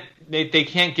can't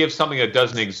give something that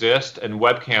doesn't exist, and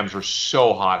webcams are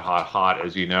so hot,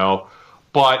 as you know.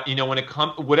 But when it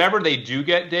comes, whatever they do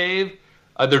get, Dave,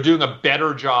 they're doing a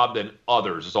better job than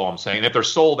others, is all I'm saying. And if they're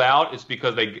sold out, it's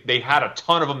because they had a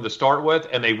ton of them to start with,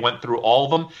 and they went through all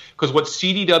of them. Because what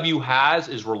CDW has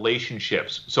is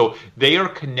relationships. So they are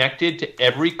connected to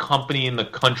every company in the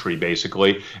country,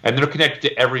 basically, and they're connected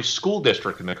to every school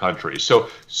district in the country. So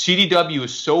CDW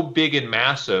is so big and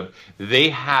massive, they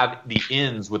have the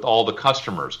ins with all the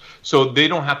customers. So they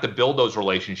don't have to build those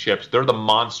relationships. They're the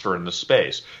monster in the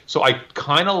space. So I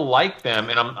kind of like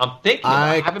them, and I'm thinking,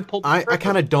 I haven't pulled the trigger. I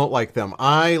kind of don't like them.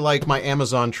 I like my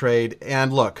Amazon trade,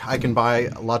 and look, I can buy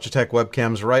Logitech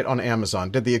webcams right on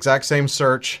Amazon. Did the exact same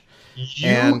search,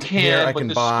 and here I can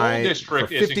buy for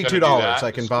 $52.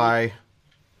 I can buy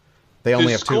They only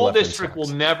the have two school left in district stocks.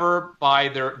 will never buy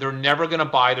they're never going to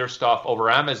buy their stuff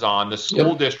over Amazon. The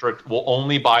school district will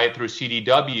only buy it through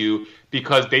CDW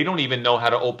because they don't even know how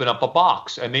to open up a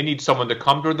box, and they need someone to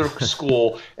come to their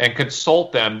school and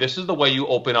consult them. This is the way you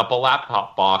open up a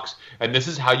laptop box, and this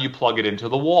is how you plug it into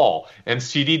the wall. And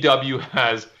CDW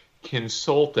has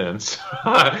consultants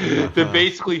that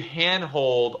basically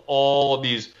handhold all of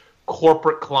these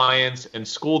corporate clients and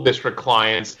school district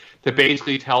clients to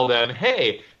basically tell them,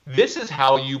 hey, this is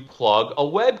how you plug a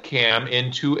webcam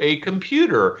into a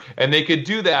computer. And they could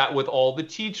do that with all the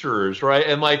teachers, right?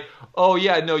 And like, oh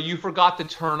yeah, no, you forgot to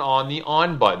turn on the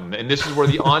on button. And this is where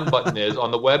the on button is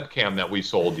on the webcam that we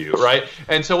sold you, right?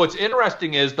 And so what's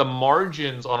interesting is the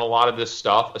margins on a lot of this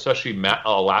stuff, especially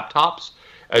laptops,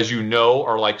 as you know,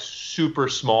 are like super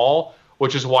small,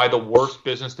 which is why the worst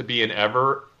business to be in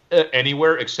ever,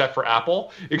 anywhere except for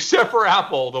Apple. Except for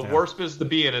Apple, the worst business to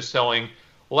be in is selling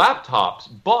laptops.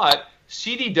 But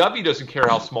CDW doesn't care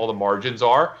how small the margins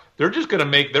are. They're just going to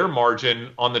make their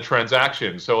margin on the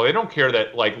transaction. So they don't care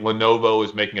that like Lenovo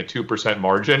is making a 2%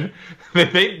 margin.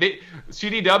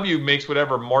 CDW makes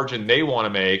whatever margin they want to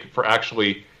make for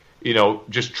actually, you know,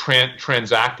 just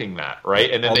transacting that, right?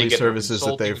 And then all they these get services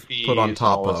that they've put on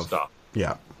top of stuff.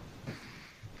 Yeah.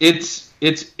 It's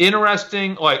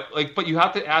interesting, but you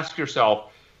have to ask yourself,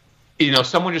 you know,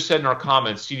 someone just said in our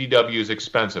comments, CDW is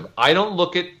expensive. I don't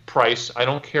look at price. I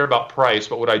don't care about price,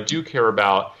 but what I do care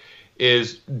about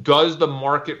is, does the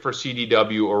market for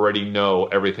CDW already know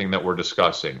everything that we're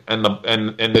discussing? And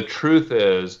the truth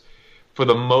is, for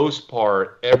the most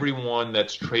part, everyone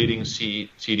that's trading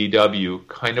CDW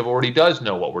kind of already does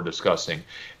know what we're discussing.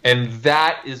 And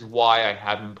that is why I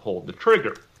haven't pulled the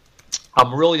trigger.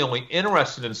 I'm really only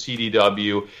interested in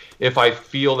CDW if I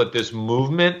feel that this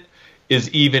movement is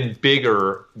even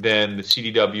bigger than the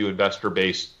CDW investor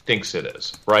base thinks it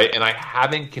is, right? And I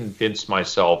haven't convinced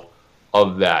myself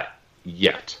of that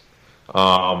yet.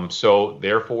 So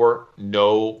therefore,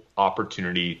 no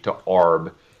opportunity to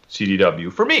ARB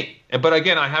CDW for me. But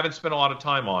again, I haven't spent a lot of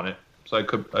time on it, so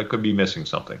I could be missing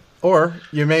something. Or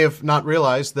you may have not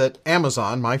realized that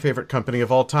Amazon, my favorite company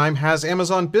of all time, has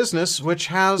Amazon Business, which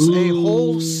has a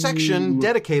whole section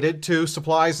dedicated to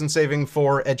supplies and saving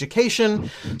for education,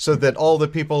 so that all the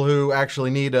people who actually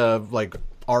need a like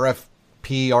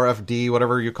RFP, RFD,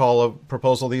 whatever you call a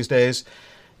proposal these days,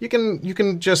 you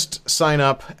can just sign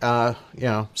up,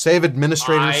 save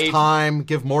administrators time,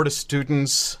 give more to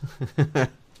students.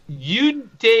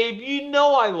 Dave, you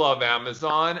know I love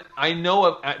Amazon. I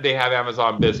know they have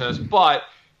Amazon Business, but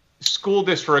school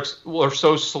districts are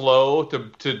so slow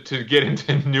to get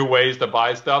into new ways to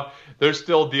buy stuff. They're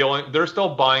still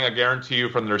buying, I guarantee you,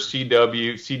 from their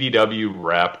CDW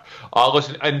rep.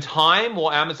 Listen, in time,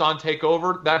 will Amazon take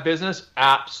over that business?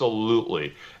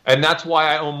 Absolutely. And that's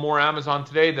why I own more Amazon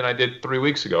today than I did 3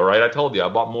 weeks ago, right? I told you I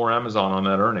bought more Amazon on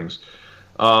that earnings.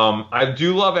 I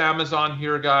do love Amazon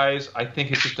here, guys. I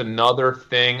think it's just another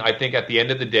thing. I think at the end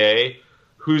of the day,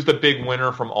 who's the big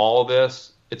winner from all of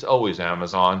this? It's always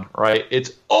Amazon, right?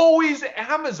 It's always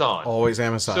Amazon. Always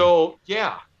Amazon. So,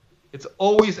 yeah, it's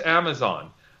always Amazon.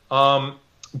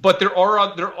 But there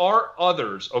are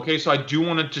others, okay? So I do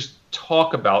want to just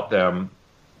talk about them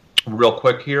real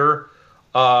quick here.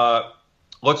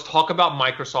 Let's talk about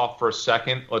Microsoft for a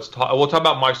second. We'll talk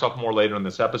about Microsoft more later in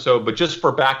this episode, but just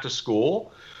for back to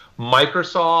school,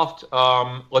 Microsoft,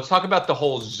 let's talk about the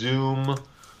whole Zoom,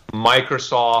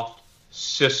 Microsoft,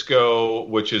 Cisco,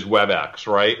 which is WebEx,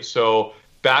 right? So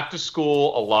back to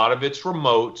school, a lot of it's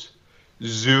remote.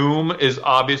 Zoom is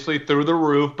obviously through the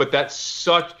roof, but that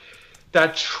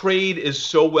trade is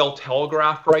so well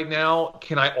telegraphed right now.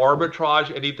 Can I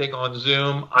arbitrage anything on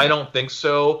Zoom? I don't think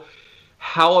so.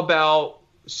 How about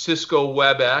Cisco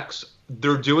WebEx?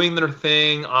 They're doing their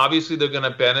thing. Obviously, they're going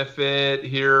to benefit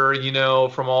here,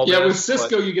 from all this. Yeah, with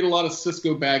Cisco, you get a lot of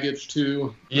Cisco baggage,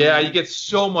 too. Yeah, you get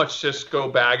so much Cisco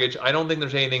baggage. I don't think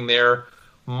there's anything there.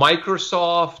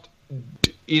 Microsoft,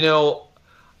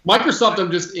 Microsoft,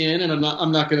 I'm just in, and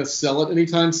I'm not going to sell it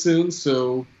anytime soon.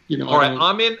 So, All right,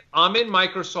 I'm in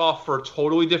Microsoft for a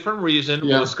totally different reason.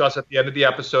 Yeah. We'll discuss at the end of the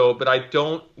episode, but I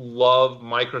don't love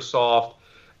Microsoft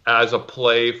as a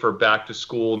play for back to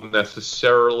school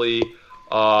necessarily.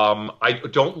 I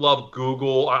don't love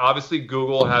Google. Obviously,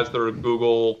 Google has their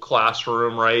Google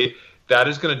Classroom, right? That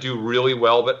is going to do really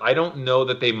well, but I don't know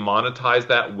that they monetize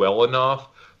that well enough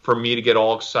for me to get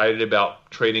all excited about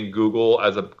trading Google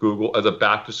as a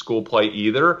back to school play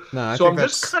either. No, so I'm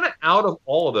just kind of out of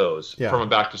all of those from a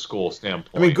back to school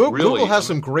standpoint. I mean, Google has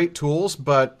some great tools,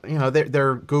 but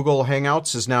their Google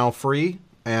Hangouts is now free.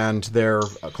 And their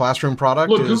classroom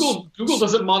product Google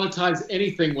doesn't monetize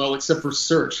anything well except for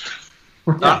search.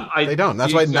 Yeah, they don't.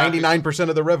 That's why exactly. 99%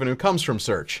 of the revenue comes from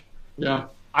search. Yeah.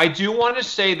 I do want to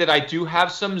say that I do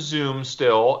have some Zoom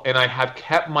still, and I have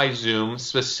kept my Zoom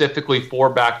specifically for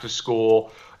back to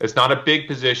school. It's not a big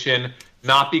position,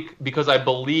 not because I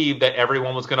believe that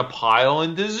everyone was going to pile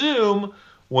into Zoom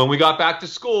when we got back to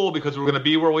school because we're going to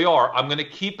be where we are. I'm going to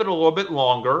keep it a little bit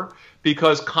longer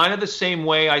because kind of the same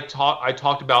way I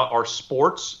talked about our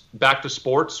sports, back to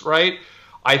sports, right?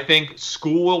 I think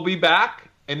school will be back,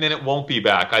 and then it won't be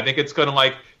back. I think it's going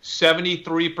to 73%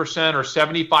 or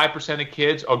 75% of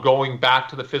kids are going back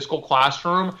to the physical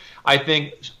classroom. I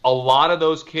think a lot of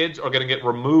those kids are going to get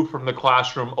removed from the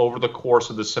classroom over the course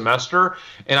of the semester,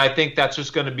 and I think that's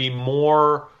just going to be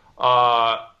more.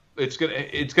 It's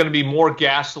going to be more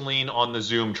gasoline on the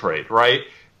Zoom trade, right?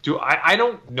 I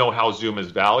don't know how Zoom is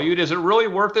valued. Is it really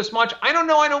worth this much? I don't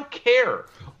know. I don't care.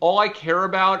 All I care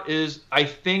about is I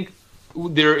think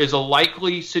there is a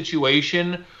likely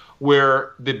situation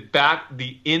where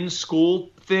the in-school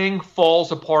thing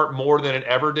falls apart more than it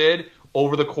ever did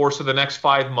over the course of the next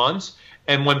 5 months.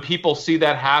 And when people see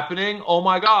that happening, oh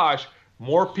my gosh,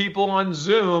 more people on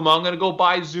Zoom, I'm going to go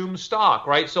buy Zoom stock,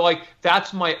 right? So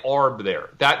that's my ARB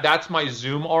there. That's my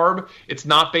Zoom ARB. It's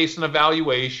not based on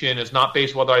evaluation. It's not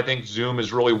based whether I think Zoom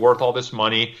is really worth all this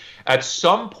money. At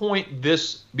some point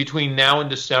between now and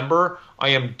December, I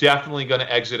am definitely going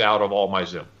to exit out of all my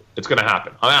Zoom. It's going to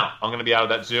happen. I'm out. I'm going to be out of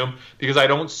that Zoom because I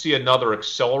don't see another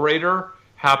accelerator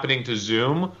happening to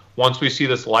Zoom once we see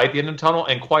this light at the end of the tunnel.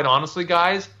 And quite honestly,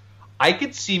 guys, I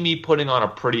could see me putting on a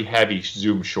pretty heavy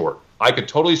Zoom short. I could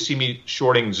totally see me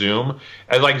shorting Zoom.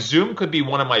 And Zoom could be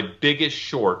one of my biggest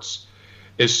shorts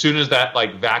as soon as that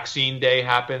vaccine day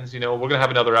happens. We're going to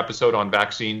have another episode on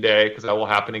vaccine day because that will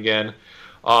happen again.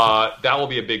 That will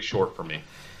be a big short for me.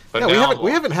 But yeah,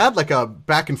 we haven't had a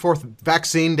back and forth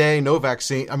vaccine day, no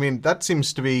vaccine. I mean, that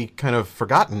seems to be kind of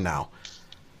forgotten now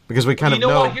because we kind of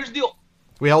know. What? Here's the deal.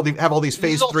 We have all these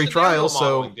phase 3 trials,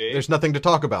 so there's nothing to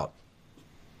talk about.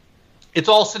 It's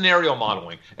all scenario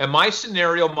modeling. And my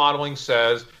scenario modeling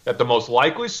says that the most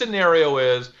likely scenario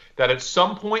is that at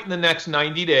some point in the next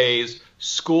 90 days,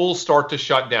 schools start to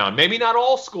shut down. Maybe not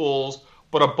all schools,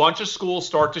 but a bunch of schools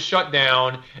start to shut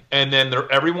down, and then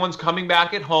everyone's coming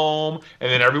back at home, and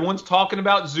then everyone's talking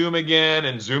about Zoom again,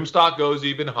 and Zoom stock goes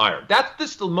even higher.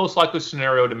 That's the most likely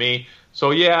scenario to me.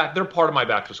 So, yeah, they're part of my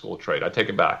back-to-school trade. I take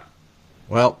it back.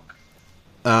 Well,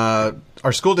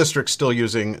 are school districts still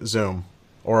using Zoom?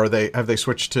 Or have they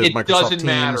switched to Microsoft Teams?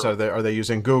 Matter. Are they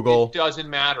using Google? It doesn't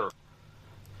matter.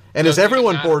 And is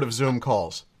everyone bored of Zoom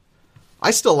calls?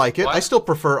 I still like it. What? I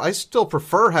still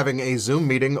prefer having a Zoom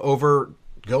meeting over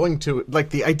going to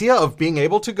the idea of being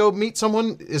able to go meet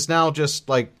someone is now just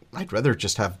I'd rather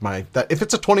just have if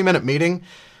it's a 20-minute meeting,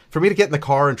 for me to get in the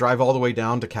car and drive all the way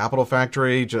down to Capital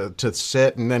Factory to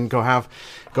sit and then go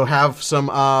have some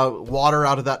water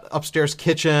out of that upstairs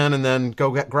kitchen and then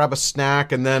go grab a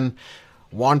snack and then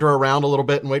wander around a little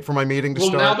bit and wait for my meeting to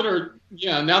start.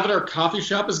 Now that our coffee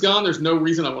shop is gone, there's no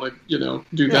reason I want to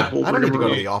do that whole. I don't need to go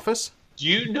to the office. Do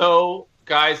you know,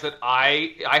 guys, that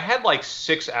I had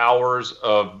 6 hours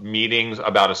of meetings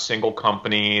about a single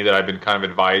company that I've been kind of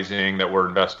advising that we're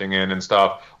investing in and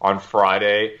stuff on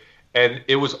Friday. And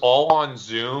it was all on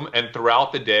Zoom, and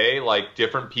throughout the day,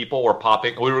 different people were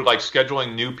popping. We were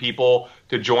scheduling new people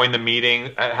to join the meeting.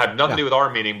 It had nothing to do with our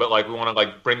meeting, but we want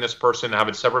to bring this person and have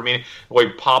a separate meeting.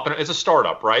 It's a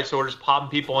startup, right? So we're just popping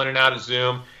people in and out of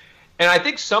Zoom. And I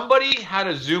think somebody had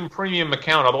a Zoom premium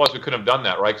account. Otherwise, we couldn't have done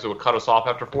that, right? Because it would cut us off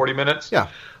after 40 minutes. Yeah.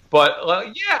 But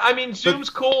Zoom's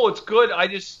cool. It's good. I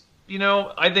just.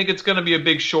 I think it's going to be a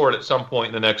big short at some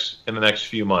point in the next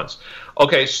few months.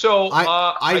 Okay, so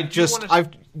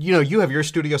you have your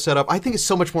studio set up. I think it's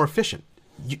so much more efficient.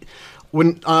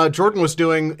 When Jordan was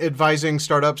doing advising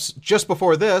startups just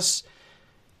before this,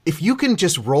 if you can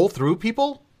just roll through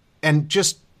people and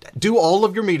just do all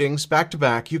of your meetings back to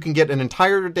back, you can get an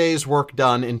entire day's work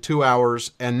done in 2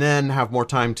 hours and then have more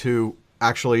time to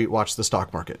actually watch the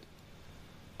stock market.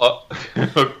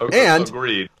 And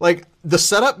agreed. The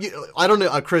setup, I don't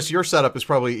know, Chris, your setup is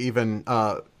probably even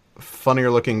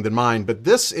funnier looking than mine, but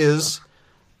this is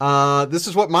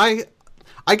what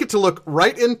I get to look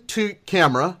right into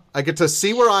camera. I get to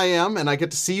see where I am, and I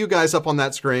get to see you guys up on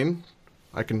that screen.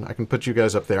 I can put you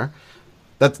guys up there.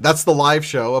 That's the live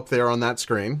show up there on that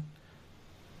screen.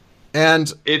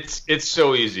 And it's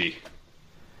so easy.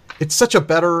 It's such a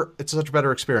better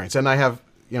experience. And I have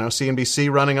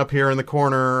CNBC running up here in the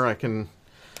corner.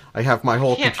 I have my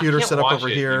whole computer set up over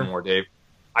here. Anymore, Dave.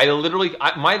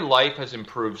 My life has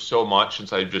improved so much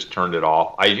since I just turned it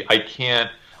off. I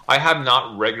have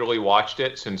not regularly watched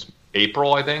it since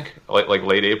April, I think, like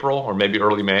late April or maybe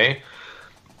early May.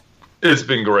 It's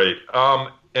been great.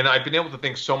 And I've been able to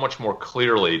think so much more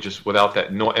clearly just without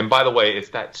that noise. And by the way, it's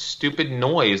that stupid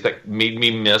noise that made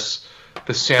me miss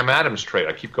the Sam Adams trade.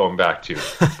 I keep going back to.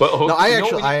 But no,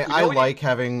 I like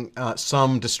having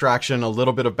some distraction, a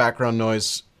little bit of background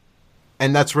noise,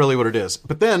 and that's really what it is.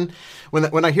 But then,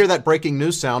 when I hear that breaking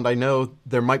news sound, I know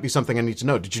there might be something I need to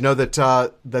know. Did you know that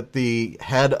that the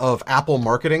head of Apple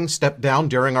marketing stepped down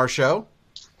during our show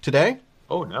today?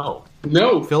 Oh no,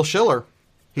 Phil Schiller,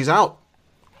 he's out,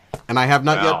 and I have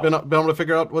not yet been able to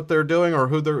figure out what they're doing or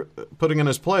who they're putting in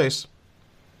his place.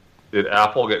 Did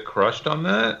Apple get crushed on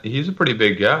that? He's a pretty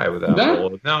big guy with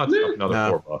Apple. Now it's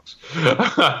another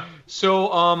 $4.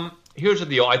 So here's the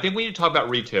deal. I think we need to talk about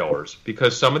retailers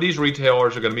because some of these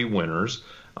retailers are going to be winners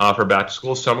for back to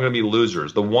school. Some are going to be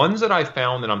losers. The ones that I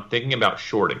found that I'm thinking about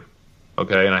shorting,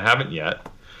 okay, and I haven't yet,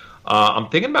 I'm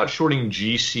thinking about shorting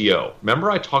GCO.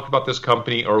 Remember I talked about this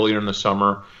company earlier in the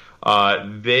summer?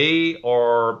 They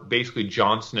are basically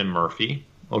Johnson & Murphy.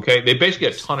 Okay, they basically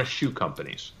a ton of shoe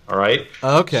companies. All right.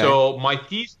 Okay. So my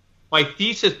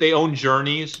thesis, they own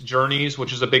Journeys,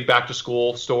 which is a big back to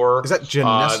school store. Is that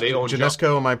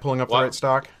Genesco? Am I pulling up the right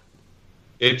stock?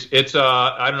 It's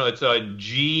I don't know. It's a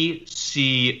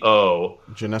GCO.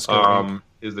 Genesco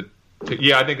is the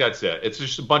yeah, I think that's it. It's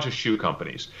just a bunch of shoe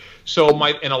companies. So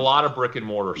and a lot of brick and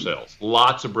mortar sales,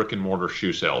 lots of brick and mortar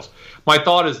shoe sales. My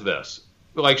thought is this: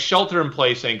 like shelter in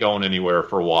place ain't going anywhere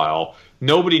for a while.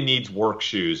 Nobody needs work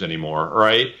shoes anymore,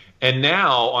 right? And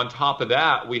now, on top of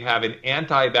that, we have an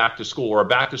anti-back to school or a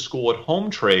back to school at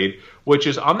home trade, which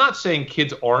is, I'm not saying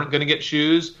kids aren't going to get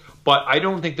shoes, but I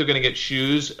don't think they're going to get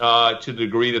shoes to the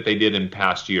degree that they did in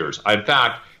past years. In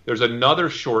fact, there's another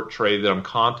short trade that I'm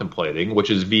contemplating, which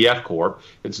is VF Corp.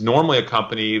 It's normally a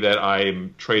company that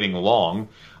I'm trading long,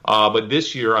 but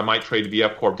this year I might trade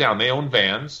VF Corp down. They own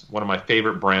Vans, one of my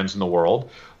favorite brands in the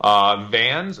world.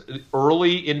 Vans,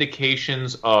 early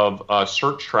indications of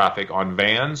search traffic on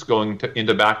Vans going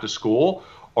into back to school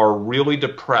are really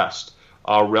depressed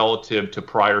relative to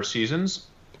prior seasons.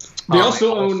 They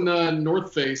also own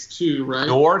North Face too, right?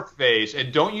 North Face,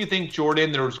 and don't you think,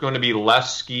 Jordan, there's going to be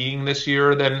less skiing this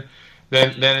year than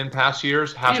in past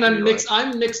years? And I'm mixed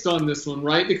on this one,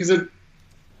 right? Because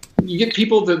you get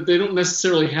people that they don't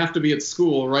necessarily have to be at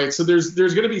school, right? So there's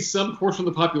going to be some portion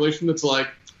of the population that's like,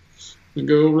 we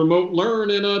go remote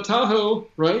learn in Tahoe,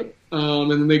 right?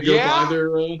 And then they go buy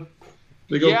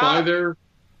their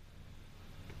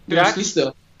ski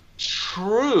stuff.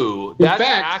 True. In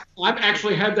fact, I've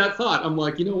actually had that thought. I'm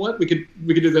like, you know what? We could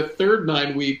do that third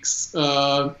 9 weeks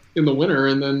in the winter,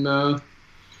 and then go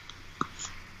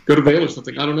to Vail or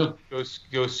something. I don't know. Go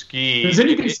ski. Because then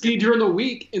you can ski during the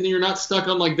week, and then you're not stuck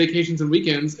on like vacations and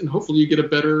weekends, and hopefully you get a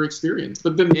better experience.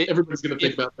 But then everybody's going to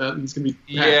think about that, and it's going to be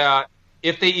packed. Yeah.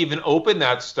 If they even open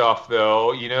that stuff,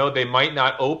 though, they might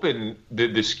not open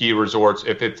the ski resorts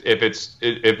if we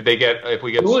get.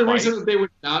 The only reason that they would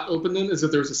not open them is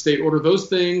if there's a state order. Those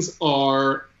things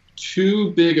are too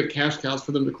big of cash cows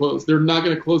for them to close. They're not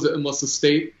going to close it unless the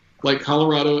state like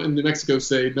Colorado and New Mexico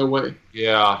say no way.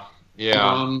 Yeah,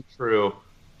 true.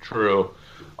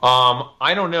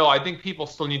 I don't know. I think people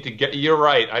still need to get. You're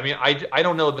right. I mean, I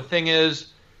don't know. The thing is.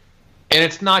 And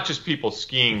it's not just people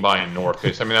skiing buying North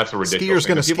Face. I mean, that's a ridiculous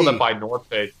thing. People that buy North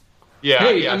Face. Yeah.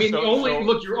 Hey, I mean,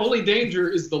 your only danger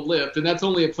is the lift, and that's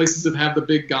only at places that have the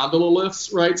big gondola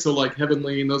lifts, right? So like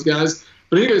Heavenly and those guys.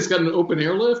 But anybody that's got an open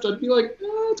air lift, I'd be like,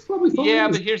 it's probably fine. Yeah,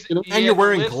 but and you're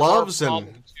wearing gloves and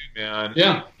too, man.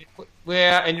 Yeah.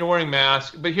 Yeah, and you're wearing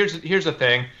masks. But here's the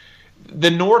thing.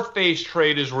 The North Face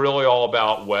trade is really all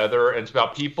about weather, and it's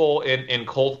about people in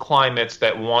cold climates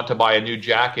that want to buy a new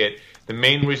jacket. The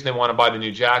main reason they want to buy the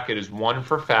new jacket is, one,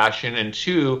 for fashion, and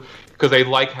two, because they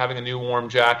like having a new warm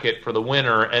jacket for the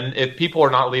winter. And if people are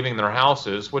not leaving their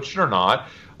houses, which they're not,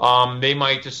 they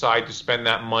might decide to spend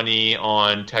that money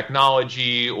on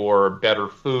technology or better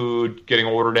food getting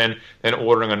ordered in than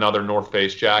ordering another North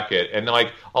Face jacket. And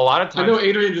like a lot of times, I know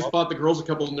Adrian just bought the girls a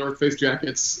couple of North Face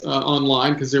jackets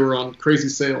online because they were on crazy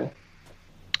sale.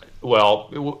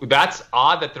 Well, that's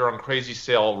odd that they're on crazy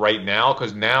sale right now,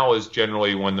 because now is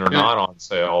generally when they're not on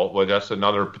sale. Well, that's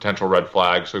another potential red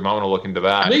flag, so we might want to look into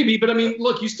that. Maybe, but I mean,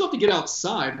 look, you still have to get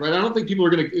outside, right? I don't think people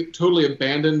are going to totally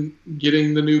abandon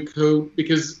getting the new coat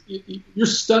because you're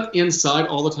stuck inside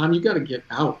all the time. You got to get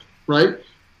out, right?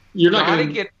 You're not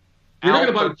going to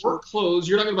buy work clothes.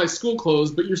 You're not going to buy school clothes,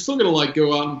 but you're still going to like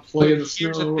go out and play in the snow.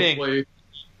 Here's the thing.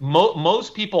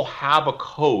 Most people have a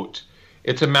coat.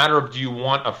 It's a matter of, do you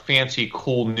want a fancy,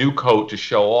 cool new coat to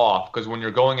show off? Because when you're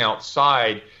going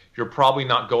outside, you're probably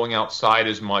not going outside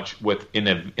as much with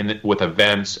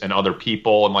events and other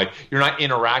people, and like you're not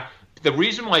the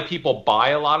reason why people buy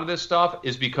a lot of this stuff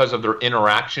is because of their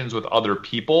interactions with other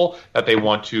people, that they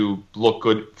want to look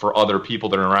good for other people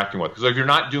they're interacting with. Because if you're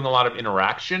not doing a lot of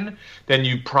interaction, then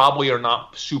you probably are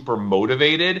not super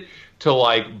motivated to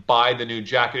like buy the new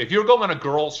jacket. If you're going on a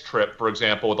girls trip, for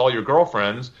example, with all your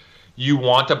girlfriends, you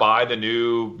want to buy the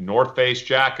new North Face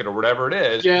jacket or whatever it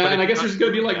is. Yeah, and I guess there's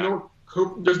going to be like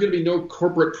there's going to be no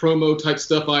corporate promo type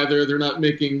stuff either. They're not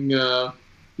making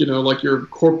like your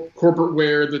corporate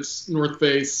wear that's North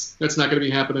Face. That's not going to be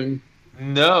happening.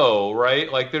 No,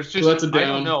 right? Like there's just, so that's a down. I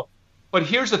don't know. But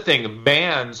here's the thing.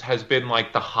 Vans has been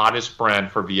like the hottest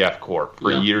brand for VF Corp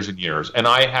for years and years.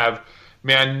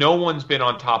 And no one's been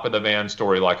on top of the Vans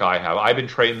story like I have. I've been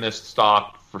trading this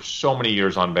stock for so many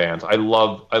years on Vans. I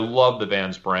love the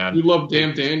Vans brand. You love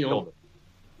Damn Daniel.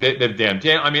 Damn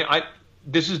Daniel. I mean,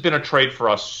 this has been a trade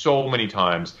for us so many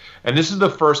times, and this is the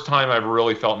first time I've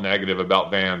really felt negative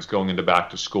about Vans going into back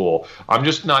to school. I'm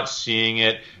just not seeing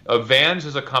it. Vans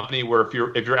is a company where if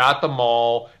you're at the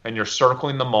mall and you're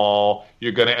circling the mall,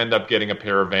 you're going to end up getting a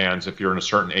pair of Vans if you're in a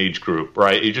certain age group,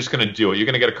 right? You're just going to do it. You're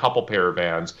going to get a couple pair of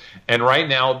Vans. And right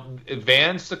now,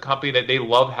 Vans is a company that they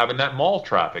love having that mall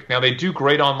traffic. Now, they do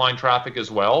great online traffic as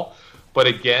well, but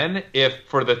again, if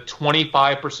for the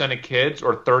 25% of kids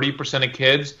or 30% of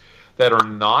kids that are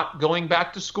not going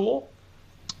back to school,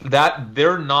 that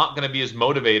they're not going to be as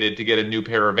motivated to get a new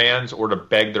pair of Vans or to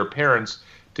beg their parents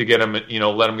to get them,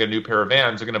 let them get a new pair of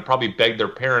Vans. They're going to probably beg their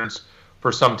parents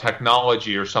for some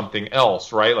technology or something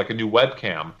else, right? Like a new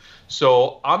webcam.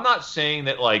 So I'm not saying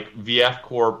that like VF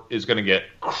Corp is going to get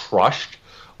crushed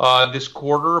this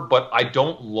quarter, but I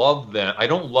don't love them. I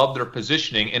don't love their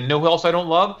positioning. And know who else I don't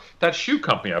love? That shoe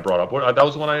company I brought up. That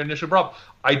was the one I initially brought up.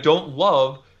 I don't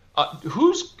love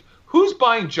who's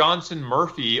buying Johnson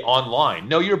Murphy online?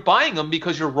 No, you're buying them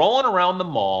because you're rolling around the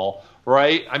mall,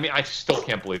 right? I mean, I still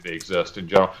can't believe they exist in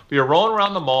general. But you're rolling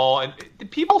around the mall, and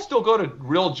people still go to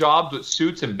real jobs with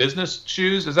suits and business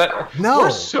shoes. Is that no?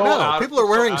 People are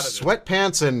wearing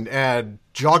sweatpants and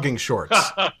jogging shorts.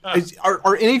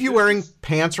 Are any of you wearing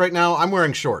pants right now? I'm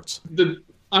wearing shorts.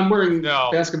 I'm wearing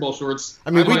basketball shorts. I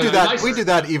mean, we do that. We do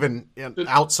that even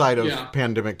outside of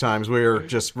pandemic times. We're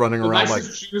just running around like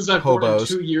shoes I've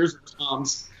hobos. Worn in 2 years are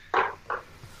Toms.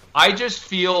 I just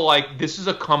feel like this is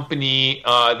a company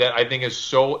that I think is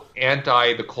so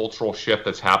anti the cultural shift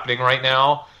that's happening right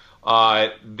now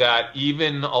that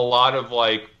even a lot of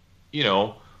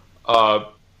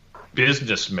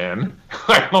businessmen.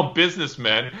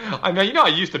 I mean, I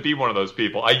used to be one of those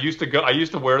people. I used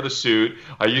to wear the suit.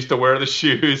 I used to wear the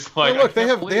shoes. Like, look, they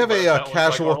have a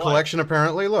casual collection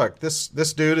apparently. Look, this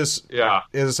dude is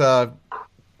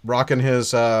rocking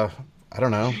his I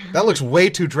don't know. That looks way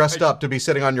too dressed up to be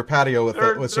sitting on your patio with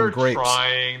some grapes.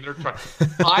 They're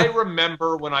trying. I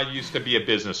remember when I used to be a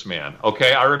businessman.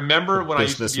 Okay, I remember when I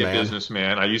used to be a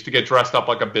businessman. I used to get dressed up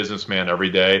like a businessman every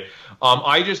day.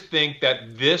 I just think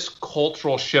that this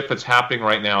cultural shift that's happening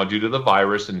right now due to the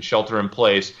virus and shelter in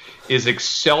place is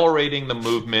accelerating the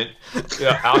movement.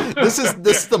 This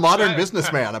is the modern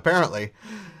businessman, apparently.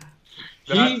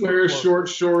 He wears short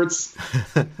shorts.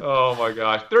 Oh my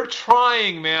gosh, they're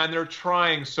trying, man. They're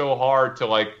trying so hard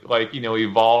to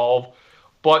evolve.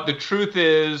 But the truth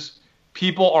is,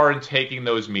 people aren't taking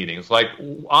those meetings. Like,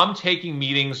 I'm taking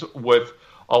meetings with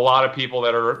a lot of people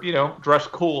that are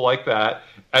dressed cool like that,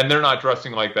 and they're not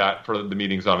dressing like that for the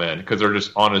meetings I'm in because they're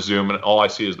just on a Zoom and all I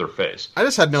see is their face. I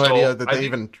just had no idea that they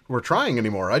even were trying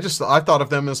anymore. I thought of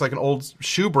them as like an old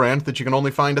shoe brand that you can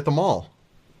only find at the mall.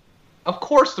 Of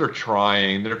course they're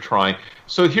trying. They're trying.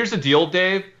 So here's the deal,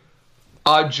 Dave.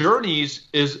 Journeys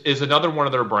is another one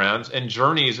of their brands, and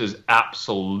Journeys is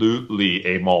absolutely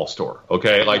a mall store.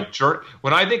 Okay, like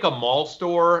when I think a mall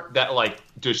store that like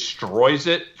destroys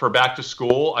it for back to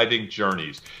school, I think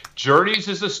Journeys. Journeys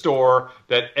is a store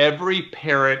that every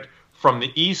parent from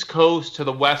the East Coast to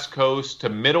the West Coast to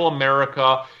Middle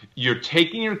America, you're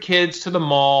taking your kids to the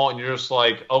mall and you're just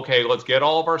like, okay, let's get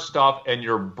all of our stuff. And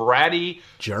your bratty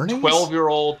 12-year-old,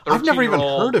 13-year-old. I've never even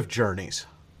heard of Journeys.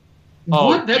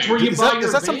 What? That's where you buy your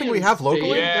Is that something we have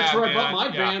locally? Yeah, that's where I bought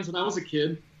my Vans when I was a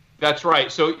kid. That's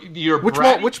right. So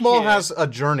which mall has a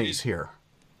Journeys here?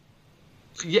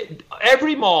 Yeah,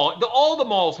 every mall, all the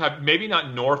malls have, maybe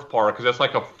not North Park because that's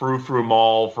like a frou-frou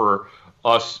mall for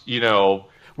us,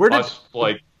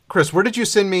 Chris, where did you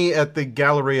send me at the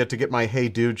Galleria to get my Hey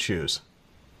Dude shoes?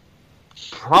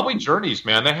 Probably Journeys,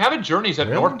 man. They have a Journeys at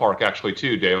North Park, actually,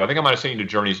 too, Dave. I think I might have sent you to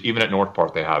Journeys. Even at North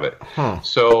Park, they have it. Huh.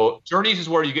 So Journeys is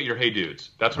where you get your Hey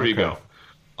Dudes. That's where you go.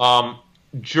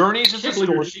 Journeys is a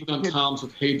store. On Tom's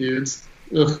with Hey Dudes.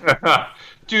 Ugh.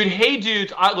 Dude, Hey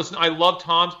Dudes, listen, I love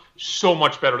Toms so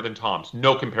much better than Toms.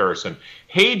 No comparison.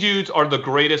 Hey Dudes are the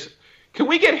greatest. Can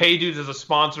we get Hey Dudes as a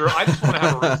sponsor? I just want to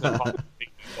have a reason to talk about Hey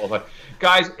Dudes all the time.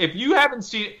 Guys, if you haven't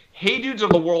seen Hey Dudes are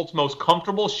the world's most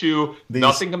comfortable shoe.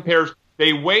 Nothing compares.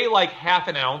 They weigh like half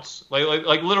an ounce.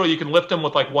 Like literally you can lift them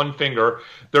with like one finger.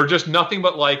 They're just nothing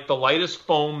but like the lightest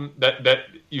foam that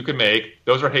you can make.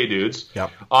 Those are Hey Dudes.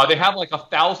 Yep. They have like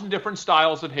 1,000 different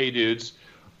styles of Hey Dudes.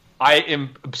 I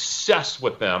am obsessed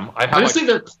with them. I just think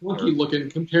they're clunky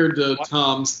looking compared to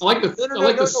Toms. I like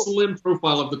the slim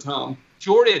profile of the Tom.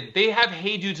 Jordan, they have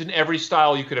Hey Dudes in every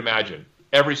style you could imagine.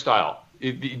 Every style.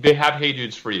 They have Hey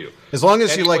Dudes for you. As long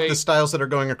as you like the styles that are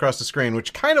going across the screen,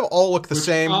 which kind of all look the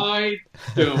same. I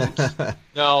don't.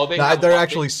 No, they're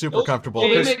actually super comfortable.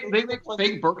 They make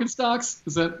fake Birkenstocks?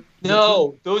 Is that?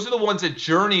 No, those are the ones that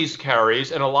Journeys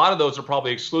carries, and a lot of those are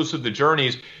probably exclusive to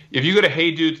Journeys. If you go to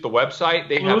Hey Dudes, the website,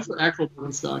 they have those are actual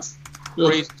Birkenstocks.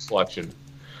 Crazy selection.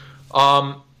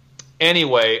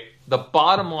 Anyway, the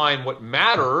bottom line, what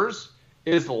matters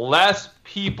is less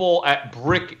people at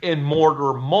brick and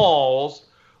mortar malls,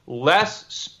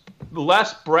 less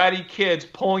bratty kids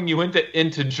pulling you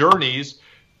into Journeys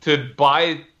to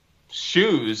buy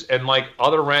shoes and like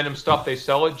other random stuff they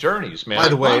sell at Journeys, man. By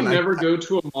the way, if I never go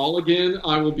to a mall again,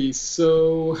 I will be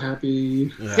so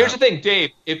happy. Yeah. Here's the thing,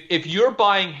 Dave. If you're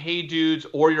buying Hey Dudes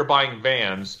or you're buying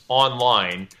Vans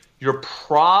online, you're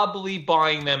probably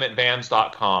buying them at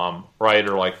Vans.com, right?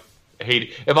 Or like,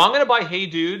 if I'm going to buy Hey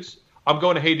Dudes, I'm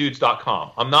going to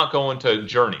HeyDudes.com. I'm not going to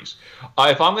Journeys.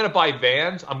 If I'm going to buy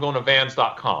Vans, I'm going to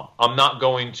Vans.com. I'm not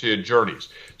going to Journeys.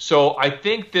 So I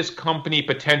think this company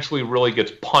potentially really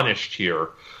gets punished here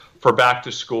for back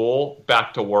to school,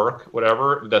 back to work,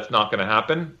 whatever. That's not going to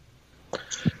happen.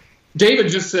 David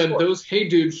just said those Hey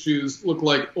Dude shoes look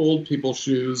like old people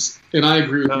shoes, and I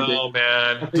agree with you, David. Oh,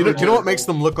 man. Do you know what makes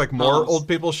them look like more old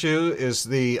people shoe is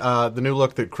the new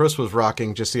look that Chris was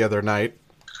rocking just the other night.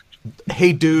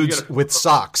 Hey Dudes with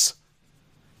socks.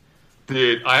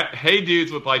 Dude, Hey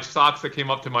Dudes with like socks that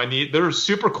came up to my knee. They're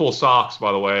super cool socks,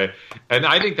 by the way, and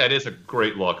I think that is a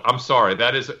great look. I'm sorry,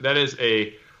 that's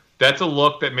a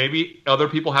look that maybe other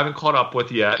people haven't caught up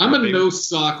with yet. I'm a no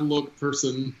sock look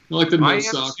person. I like the no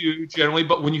sock. I am too, generally,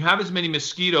 but when you have as many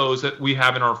mosquitoes that we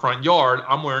have in our front yard,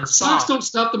 I'm wearing socks. Socks don't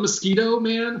stop the mosquito,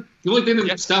 man. The only thing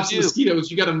that stops the mosquito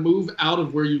is you got to move out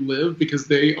of where you live because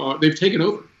they've taken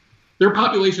over. Their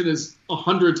population is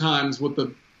 100 times what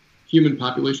the human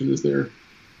population is there.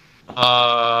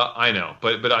 I know,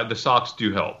 but the socks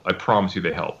do help. I promise you,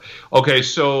 they help. Okay,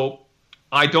 so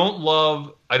I don't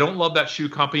love that shoe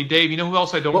company. Dave, you know who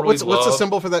else I don't really love? What's the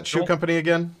symbol for that shoe company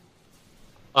again?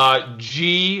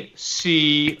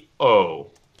 GCO.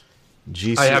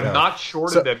 GCO. I have not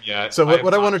shorted them yet. So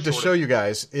what I wanted to show you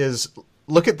guys is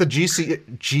look at the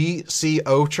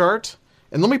GCO chart,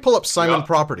 and let me pull up Simon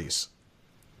Properties.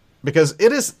 Because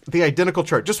it is the identical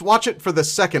chart. Just watch it for the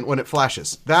second when it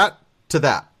flashes. That to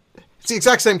that. It's the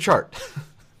exact same chart.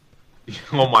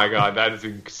 Oh my God, that is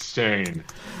insane.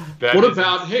 What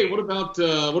about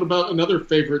another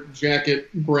favorite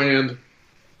jacket brand?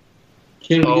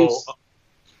 Canada Goose.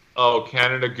 Oh,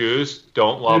 Canada Goose.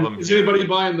 Don't love them. Is anybody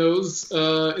buying those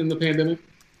in the pandemic?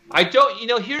 I don't.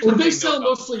 Here's the thing. They sell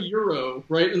mostly Euro,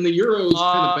 right? And the Euro's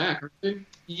kind of back, aren't they?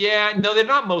 Yeah, no, they're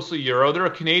not mostly Euro. They're a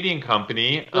Canadian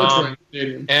company. That's right,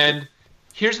 Canadian. And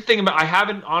here's the thing about I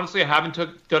haven't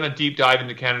done a deep dive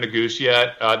into Canada Goose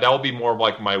yet. That will be more of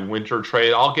like my winter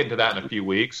trade. I'll get into that in a few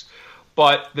weeks.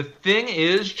 But the thing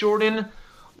is, Jordan,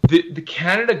 the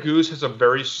Canada Goose has a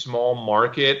very small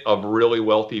market of really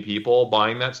wealthy people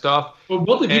buying that stuff. But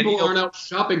wealthy people aren't out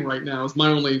shopping right now. Is my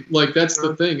only that's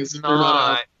the thing. Is they're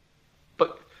not out.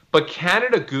 But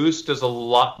Canada Goose does a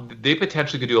lot. They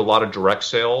potentially could do a lot of direct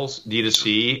sales,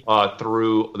 D2C,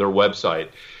 through their website.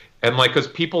 And because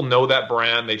people know that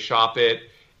brand, they shop it.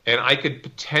 And I could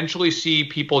potentially see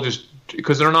people just,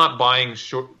 because they're not buying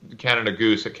Canada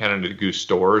Goose at Canada Goose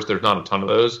stores. There's not a ton of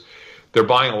those. They're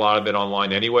buying a lot of it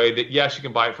online anyway. Yes, you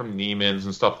can buy it from Neiman's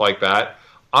and stuff like that.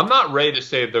 I'm not ready to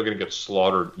say that they're going to get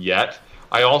slaughtered yet.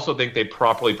 I also think they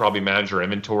probably manage their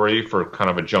inventory for kind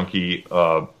of a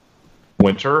junky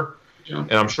winter,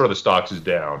 and I'm sure the stocks is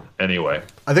down anyway.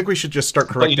 I think we should just start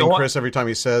correcting Chris every time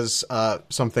he says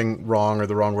something wrong or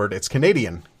the wrong word. It's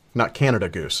Canadian, not Canada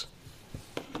Goose.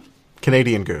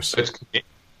 Canadian Goose. It's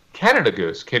Canada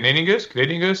Goose. Canadian Goose?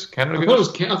 Canadian Goose? Canada Goose?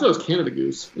 I thought it was Canada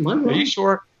Goose. Am I wrong? Are you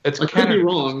sure? I could be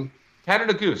wrong.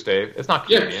 Canada Goose, Dave. It's not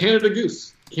Yeah, Canadian. Canada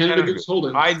Goose. Canada Goose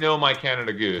Holdings. I know my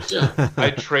Canada Goose. Yeah. I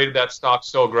traded that stock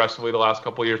so aggressively the last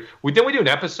couple of years. We do an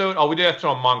episode. Oh, we did an episode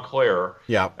on Montclair.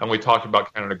 Yeah. And we talked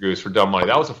about Canada Goose for dumb money.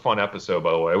 That was a fun episode,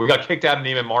 by the way. We got kicked out of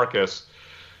Neiman Marcus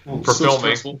for so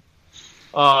filming. stressful.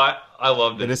 I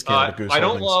loved it. It is Canada Goose I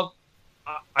don't Holdings.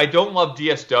 love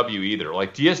DSW either.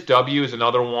 Like DSW is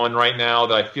another one right now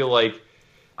that I feel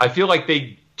like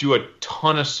they do a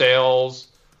ton of sales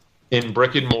in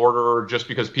brick and mortar just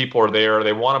because people are there.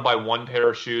 They want to buy one pair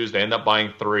of shoes. They end up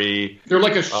buying 3. They're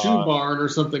like a shoe barn or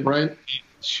something, right?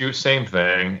 Same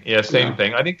thing. Yeah, same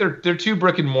thing. I think they're too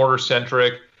brick and mortar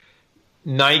centric.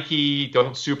 Nike,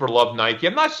 don't super love Nike.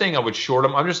 I'm not saying I would short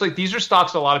them. I'm just like, these are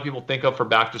stocks a lot of people think of for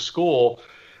back to school.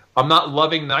 I'm not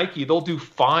loving Nike. They'll do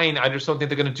fine. I just don't think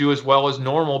they're going to do as well as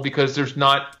normal because there's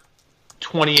not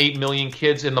 28 million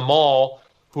kids in the mall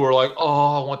who are like,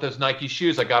 oh, I want those Nike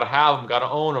shoes. I got to have them, got to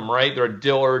own them, right? They're at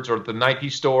Dillard's or at the Nike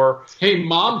store. Hey,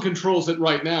 mom controls it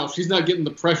right now. She's not getting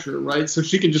the pressure, right? So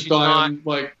she can just buy them,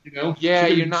 like, you know. Yeah,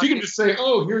 she can just say,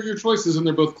 oh, here are your choices, and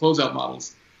they're both closeout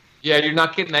models. Yeah, you're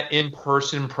not getting that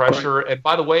in-person pressure. Right. And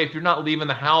by the way, if you're not leaving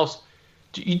the house,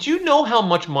 do you know how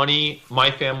much money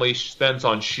my family spends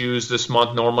on shoes this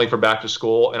month normally for back to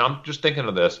school? And I'm just thinking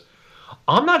of this.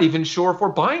 I'm not even sure if we're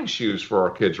buying shoes for our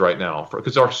kids right now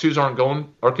because our kids aren't going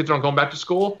back to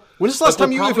school. When is the last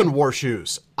time you even wore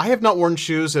shoes? I have not worn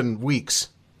shoes in weeks.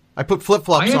 I put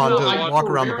flip-flops on to walk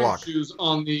around the block. I wore shoes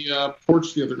on the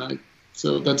porch the other night,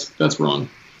 so that's wrong.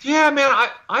 Yeah, man,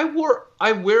 I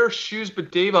wear shoes,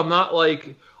 but Dave, I'm not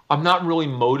really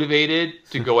motivated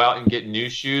to go out and get new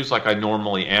shoes like I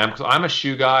normally am because I'm a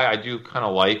shoe guy. I do kind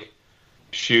of like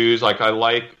shoes, I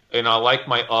like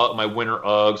my winter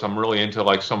Uggs. I'm really into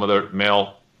like some of the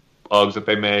male Uggs that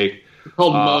they make. They're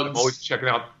called mugs. I'm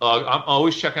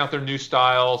always checking out their new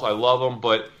styles. I love them,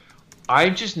 but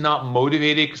I'm just not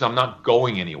motivated because I'm not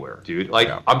going anywhere, dude.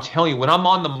 I'm telling you, when I'm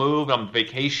on the move, I'm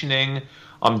vacationing.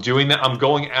 I'm doing that. I'm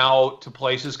going out to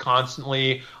places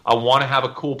constantly. I want to have a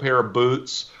cool pair of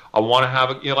boots. I want to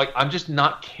have I'm just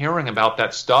not caring about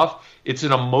that stuff. It's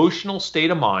an emotional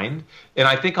state of mind, and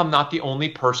I think I'm not the only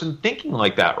person thinking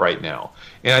like that right now.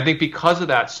 And I think because of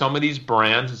that, some of these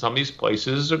brands and some of these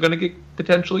places are going to get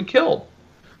potentially killed.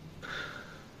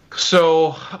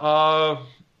 So,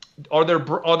 are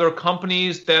there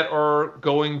companies that are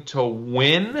going to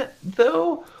win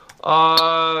though?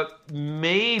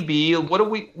 Maybe. What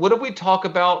do we talk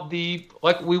about?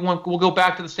 We'll go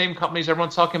back to the same companies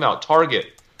everyone's talking about.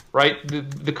 Target, right?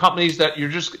 The companies that you're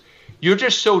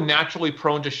just so naturally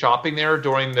prone to shopping there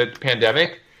during the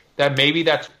pandemic that maybe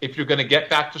that's if you're going to get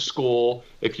back to school,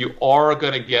 if you are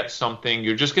going to get something,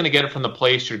 you're just going to get it from the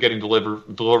place you're getting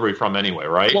delivery from anyway,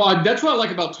 right? Well, that's what I like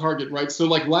about Target, right? So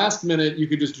like last minute, you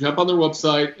could just jump on their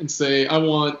website and say, I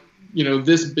want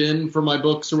this bin for my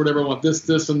books or whatever. I want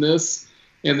this, and this.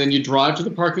 And then you drive to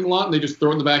the parking lot and they just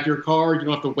throw it in the back of your car. You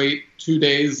don't have to wait 2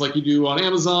 days like you do on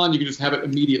Amazon. You can just have it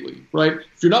immediately, right?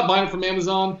 If you're not buying it from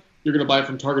Amazon, you're going to buy it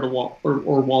from Target or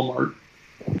Walmart.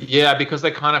 Yeah, because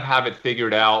they kind of have it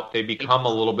figured out. They become a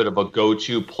little bit of a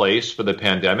go-to place for the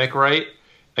pandemic, right?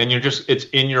 And it's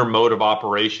in your mode of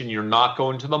operation. You're not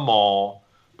going to the mall,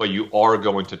 but you are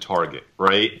going to Target,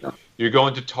 right? Yeah. You're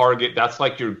going to Target. That's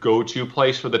like your go-to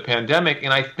place for the pandemic.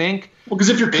 And I think... Well, because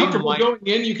if you're comfortable going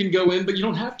in, you can go in, but you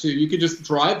don't have to. You could just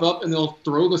drive up and they'll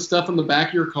throw the stuff in the back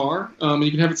of your car, and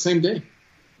you can have it same day.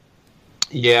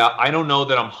 Yeah, I don't know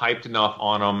that I'm hyped enough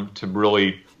on them to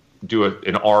really do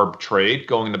an arb trade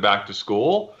going into back to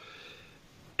school.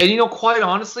 And, quite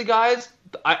honestly, guys,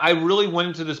 I really went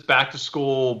into this back to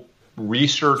school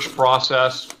research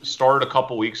process, started a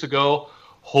couple weeks ago,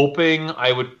 hoping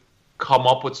I would come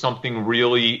up with something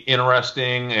really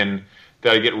interesting and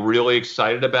that I get really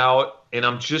excited about. And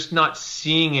I'm just not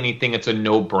seeing anything. It's a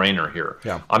no-brainer here.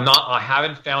 Yeah. I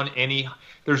haven't found any.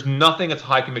 There's nothing that's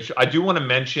high conviction. I do want to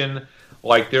mention,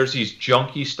 there's these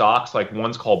junky stocks,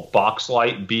 one's called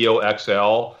Boxlight,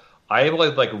 BOXL. I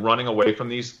like running away from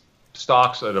these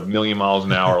stocks at 1,000,000 miles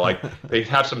an hour. They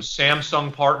have some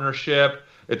Samsung partnership.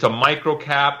 It's a micro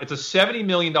cap. It's a $70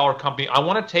 million company. I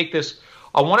want to take this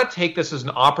as an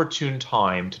opportune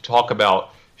time to talk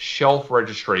about shelf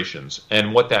registrations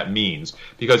and what that means,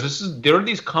 because there are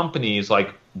these companies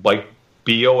like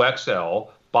BOXL,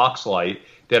 Boxlight,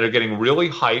 that are getting really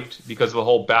hyped because of the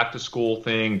whole back to school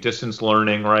thing, distance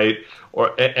learning, right?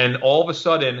 And all of a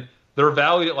sudden they're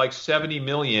valued at $70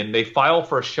 million. They file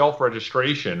for a shelf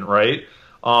registration, right?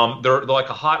 They're like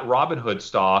a hot Robinhood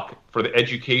stock for the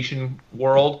education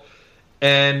world.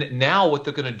 And now what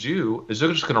they're going to do is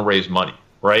they're just going to raise money,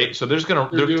 right? So they're going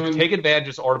to take advantage of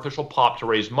this artificial pop to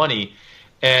raise money.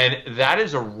 And that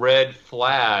is a red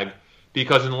flag,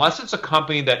 because unless it's a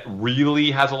company that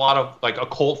really has a lot of like a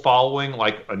cult following,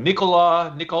 like a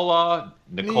Nikola, I still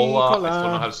don't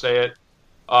know how to say it.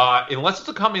 Unless it's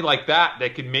a company like that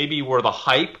can maybe, where the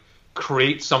hype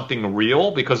creates something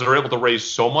real, because they're able to raise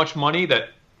so much money that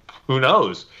who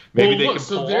knows, maybe they can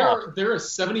pull off. They're a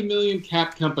 70 million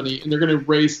cap company, and they're going to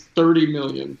raise 30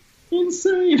 million.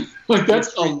 Insane! Like,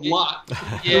 that's a lot.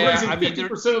 Yeah, they're raising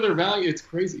 50% of their value. It's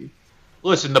crazy.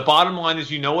 Listen, the bottom line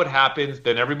is, you know what happens.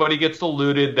 Then everybody gets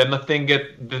diluted. Then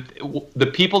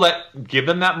the people that give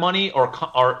them that money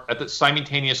are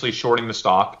simultaneously shorting the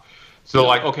stock. So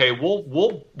like, okay,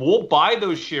 we'll buy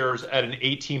those shares at an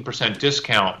 18%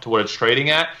 discount to what it's trading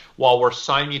at, while we're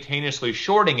simultaneously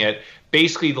shorting it,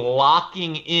 basically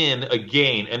locking in a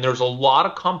gain. And there's a lot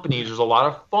of companies, there's a lot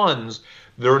of funds,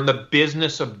 they're in the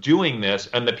business of doing this,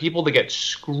 and the people that get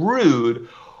screwed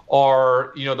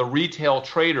are, the retail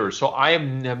traders. So I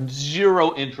have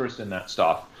zero interest in that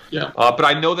stuff. Yeah. But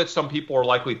I know that some people are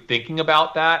likely thinking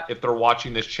about that if they're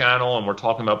watching this channel and we're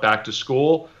talking about back to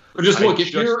school. Or just look,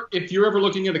 if you're ever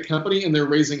looking at a company and they're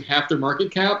raising half their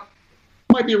market cap,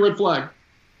 might be a red flag.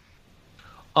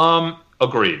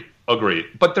 Agreed.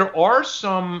 But there are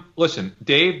some. Listen,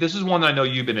 Dave, this is one I know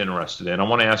you've been interested in. I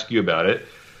want to ask you about it.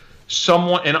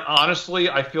 And honestly,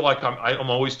 I feel like I'm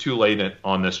always too late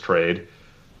on this trade.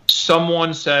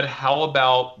 Someone said, "How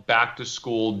about back to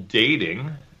school dating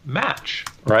Match?"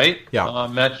 Right? Yeah.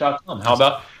 Match.com. How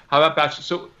about back?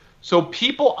 So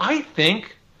people, I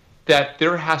think that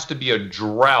there has to be a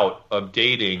drought of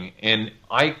dating, and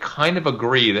I kind of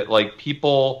agree that like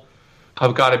people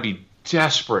have got to be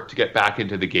desperate to get back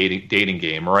into the dating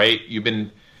game, right? You've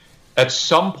been at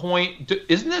some point.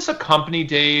 Isn't this a company,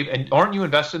 Dave? And aren't you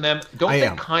invested in them? Don't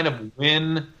they kind of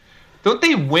win? Don't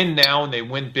they win now and they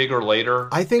win bigger later?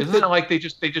 I think isn't it like they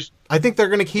just? I think they're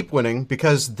going to keep winning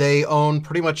because they own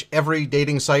pretty much every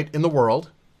dating site in the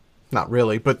world. Not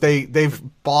really, but they've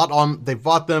bought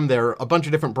them. They're a bunch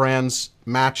of different brands.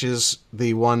 Match is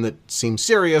the one that seems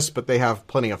serious, but they have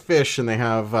plenty of fish, and they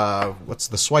have what's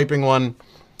the swiping one?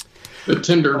 The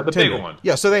Tinder. The big one.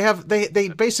 Yeah, so they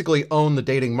basically own the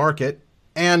dating market.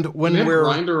 And when we're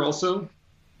Grindr also.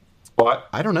 What?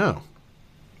 I don't know.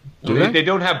 They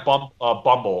don't have Bumble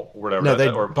or whatever.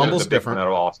 No, Bumble's different. Out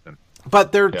of Austin.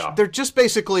 But they're just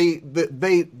basically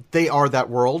they are that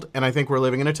world, and I think we're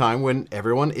living in a time when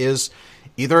everyone is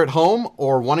either at home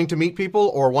or wanting to meet people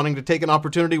or wanting to take an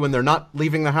opportunity when they're not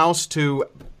leaving the house to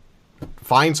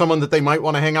find someone that they might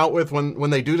want to hang out with when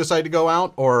they do decide to go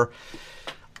out. Or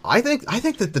I think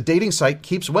that the dating site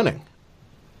keeps winning.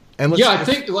 And I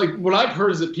think like what I've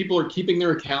heard is that people are keeping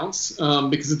their accounts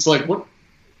because it's like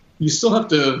you still have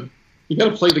to. You got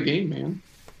to play the game, man.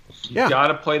 You got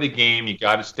to play the game. You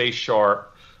got to stay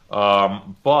sharp.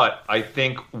 But I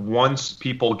think once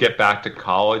people get back to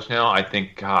college now, I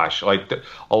think, gosh, like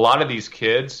a lot of these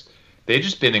kids, they've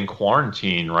just been in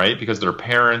quarantine, right? Because their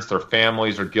parents, their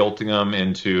families are guilting them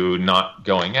into not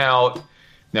going out.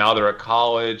 Now they're at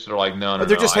college. They're like, no.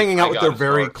 They're just hanging out with their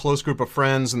very close group of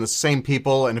friends and the same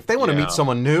people. And if they want to meet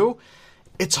someone new,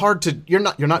 it's hard to. You're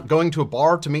not going to a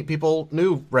bar to meet people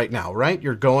new right now, right?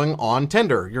 You're going on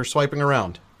Tinder. You're swiping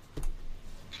around.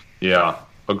 Yeah,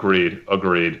 agreed.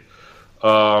 Man,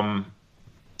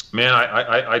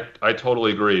 I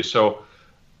totally agree. So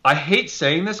I hate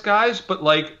saying this, guys, but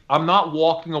like I'm not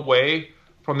walking away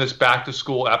from this back to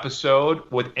school episode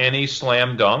with any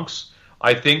slam dunks.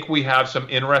 I think we have some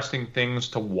interesting things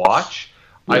to watch.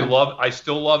 Yeah. I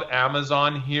still love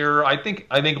Amazon here. I think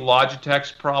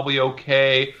Logitech's probably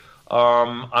okay.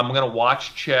 I'm going to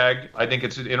watch Chegg. I think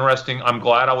it's interesting. I'm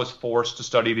glad I was forced to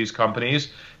study these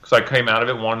companies because I came out of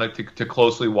it wanting to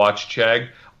closely watch Chegg.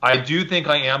 I do think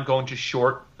I am going to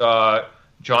short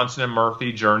Johnson &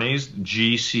 Murphy Journeys,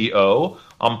 GCO.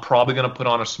 I'm probably going to put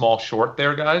on a small short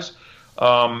there, guys.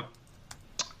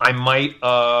 I might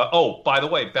by the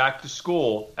way, back to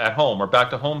school at home or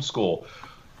back to homeschool.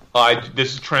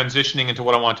 This is transitioning into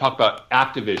what I want to talk about,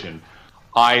 Activision.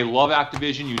 I love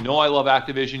Activision. You know I love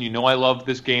Activision. You know I love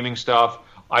this gaming stuff.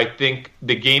 I think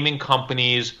the gaming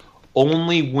companies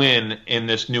only win in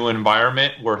this new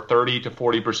environment where 30 to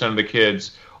 40% of the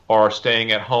kids are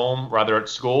staying at home rather at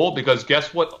school, because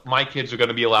guess what my kids are going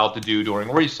to be allowed to do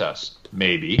during recess?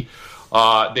 Maybe.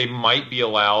 They might be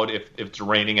allowed if it's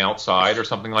raining outside or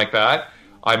something like that.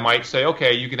 I might say,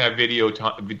 okay, you can have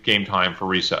game time for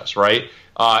recess, right?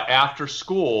 After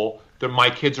school,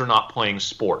 my kids are not playing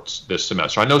sports this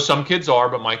semester. I know some kids are,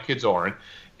 but my kids aren't.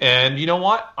 And you know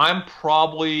what? I'm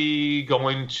probably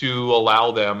going to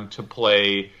allow them to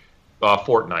play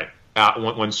Fortnite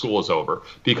when school is over,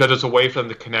 because it's a way for them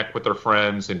to connect with their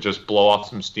friends and just blow off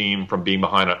some steam from being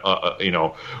behind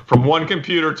from one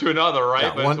computer to another, right?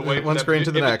 Yeah, but it's a way one screen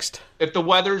to the next. If the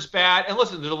weather's bad, and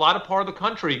listen, there's a lot of part of the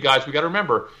country, guys, we got to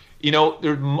remember,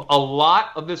 there's a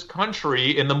lot of this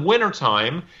country in the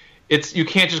wintertime, you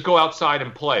can't just go outside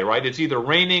and play, right? It's either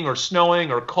raining or snowing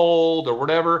or cold or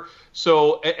whatever.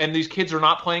 So, and these kids are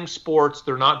not playing sports.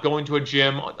 They're not going to a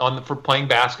gym for playing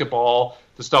basketball,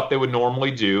 the stuff they would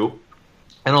normally do.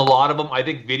 And a lot of them, I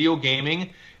think video gaming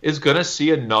is going to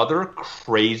see another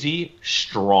crazy,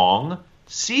 strong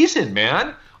season,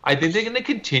 man. I think they're going to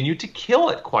continue to kill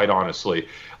it, quite honestly.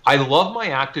 I love my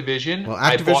Activision. Well,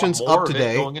 Activision's up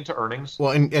today. Going into earnings.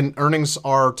 Well, and earnings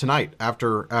are tonight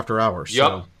after hours. Yep.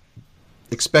 So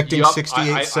expecting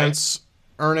 68 cents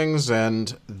earnings,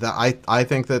 and I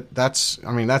think that's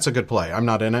a good play. I'm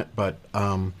not in it, but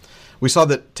we saw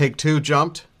that Take-Two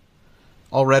jumped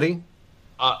already.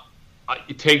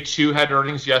 Take-Two had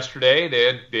earnings yesterday.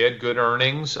 They had good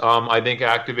earnings. I think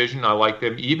Activision, I like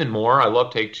them even more. I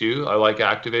love Take-Two. I like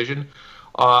Activision.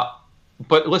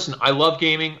 But listen, I love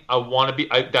gaming. I want to be.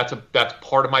 That's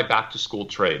part of my back-to-school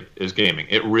trade is gaming.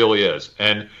 It really is.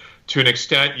 And to an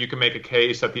extent, you can make a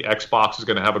case that the Xbox is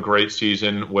going to have a great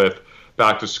season with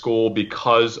back-to-school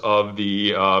because of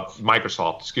the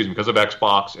Microsoft. Because of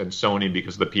Xbox, and Sony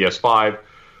because of the PS5.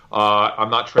 I'm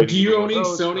not trading. Do you own any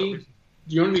Sony?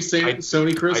 Do you own any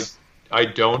Sony, Chris? I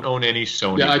don't own any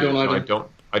Sony. Yeah, I don't either.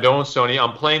 I don't own Sony.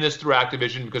 I'm playing this through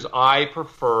Activision because I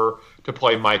prefer to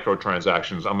play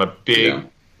microtransactions. I'm a big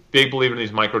believer in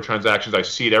these microtransactions. I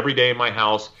see it every day in my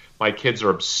house. My kids are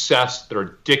obsessed. They're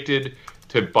addicted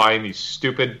to buying these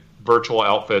stupid virtual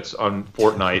outfits on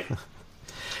Fortnite.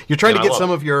 You're trying to get some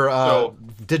of your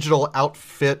digital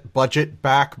outfit budget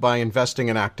back by investing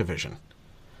in Activision.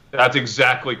 That's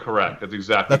exactly correct.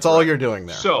 That's all you're doing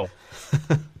there. So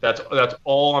that's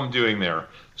all I'm doing there.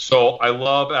 So I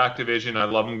love Activision. I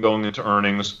love them going into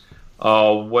earnings.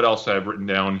 What else have I written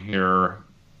down here?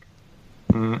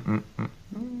 Oh,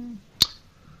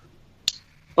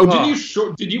 were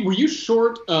you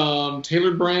short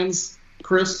Tailored Brands,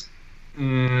 Chris?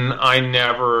 I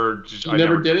never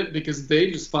did it because they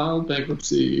just filed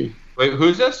bankruptcy. Wait,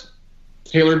 who's this?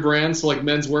 Tailored Brands, so like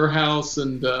Men's Warehouse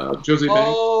and Jose Bank.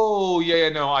 Oh, yeah,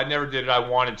 no, I never did it. I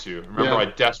wanted to. Remember, I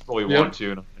desperately wanted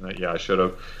to. And I should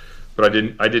have, but I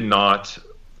didn't. I did not.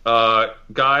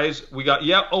 Guys, we got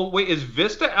Oh, wait, is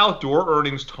Vista Outdoor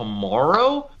earnings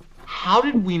tomorrow? How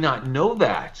did we not know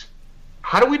that?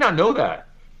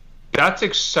 That's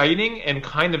exciting and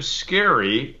kind of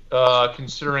scary,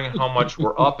 considering how much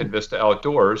we're up in Vista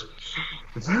Outdoors.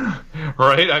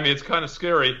 Right? I mean, it's kind of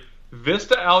scary.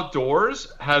 Vista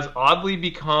Outdoors has oddly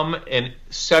become a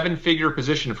 7-figure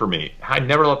position for me. I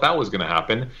never thought that was going to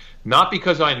happen. Not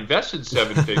because I invested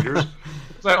 7 figures,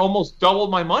 because I almost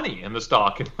doubled my money in the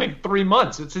stock in like 3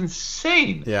 months. It's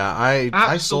insane. Yeah,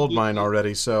 I sold mine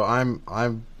already, so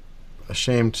I'm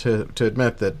ashamed to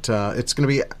admit that it's going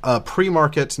to be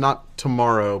pre-market, not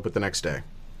tomorrow, but the next day.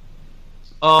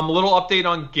 A little update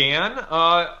on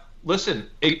GAN. Listen,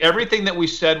 everything that we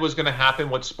said was going to happen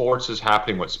with sports is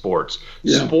happening with sports.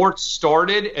 Yeah. Sports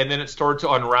started, and then it started to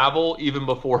unravel even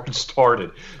before it started.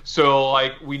 So,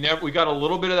 like, we got a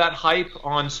little bit of that hype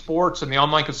on sports, and the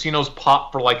online casinos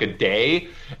popped for like a day,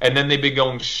 and then they've been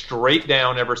going straight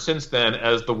down ever since then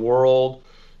as the world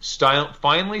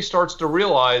finally starts to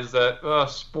realize that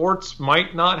sports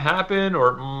might not happen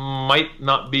or might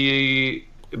not be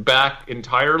back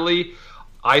entirely.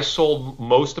 I sold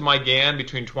most of my GAN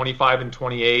between 25 and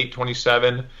 28,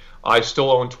 27. I still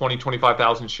own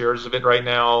 25,000 shares of it right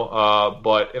now, I'm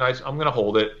going to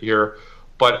hold it here.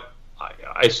 But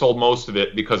I sold most of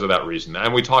it because of that reason.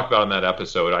 And we talked about in that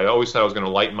episode. I always said I was going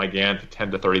to lighten my GAN to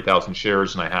 10 to 30,000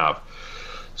 shares, and I have.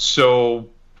 So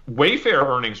Wayfair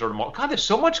earnings are tomorrow. God, there's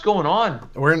so much going on.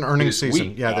 We're in earnings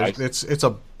season. It's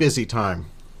a busy time.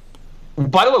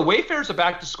 By the way, Wayfair's a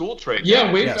back-to-school trade.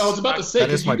 Yeah, Wayfair. Yes. I was about to say,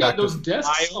 because you got those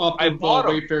desks I bought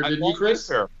Wayfair, didn't you, Chris?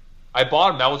 Wayfair. I bought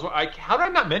them. That was how did I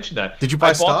not mention that? Did you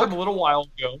buy stock? I bought them a little while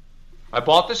ago. I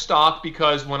bought the stock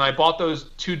because when I bought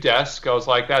those 2 desks, I was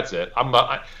like, that's it.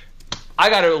 I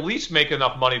got to at least make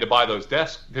enough money to buy those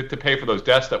desks, to pay for those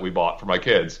desks that we bought for my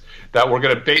kids, that we're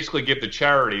going to basically give to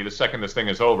charity the second this thing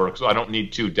is over, because I don't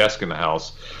need 2 desks in the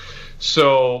house.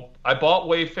 So I bought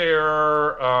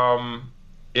Wayfair.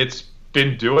 It's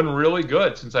been doing really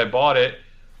good since I bought it.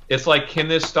 It's like, can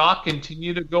this stock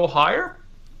continue to go higher?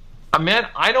 Man,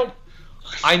 I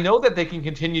know that they can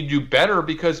continue to do better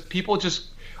because people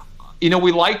just,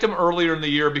 we liked them earlier in the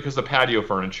year because of patio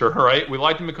furniture, right? We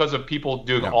liked them because of people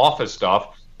doing office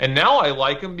stuff. And now I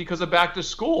like them because of back to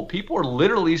school. People are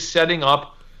literally setting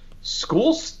up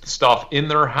school stuff in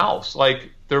their house.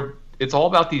 Like it's all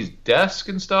about these desks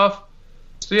and stuff.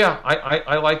 So yeah,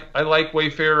 I like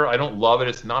Wayfair. I don't love it.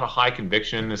 It's not a high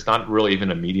conviction. It's not really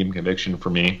even a medium conviction for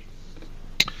me.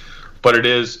 But it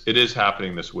is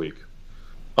happening this week.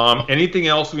 Anything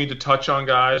else we need to touch on,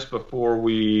 guys, before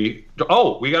we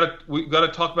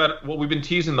gotta talk about what we've been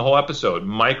teasing the whole episode: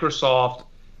 Microsoft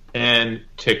and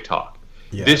TikTok.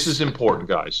 Yes. This is important,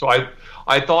 guys. So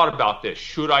I thought about this.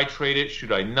 Should I trade it?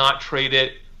 Should I not trade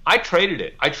it? I traded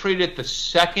it. I traded it the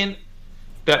second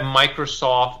that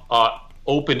Microsoft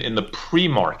opened in the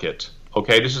pre-market.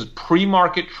 Okay, this is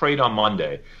pre-market trade on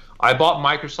Monday. I bought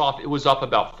Microsoft. It was up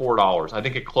about $4. I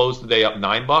think it closed the day up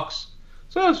 $9.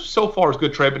 So far, it's a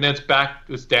good trade, but then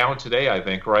it's down today, I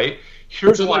think, right?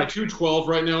 Here's like 212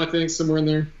 right now, I think, somewhere in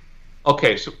there.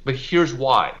 Okay, but here's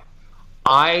why.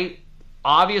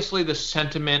 Obviously, the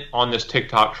sentiment on this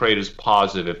TikTok trade is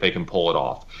positive if they can pull it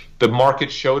off. The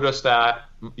market showed us that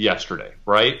yesterday,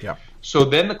 right? Yeah. So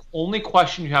then the only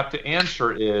question you have to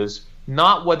answer is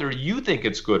not whether you think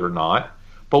it's good or not,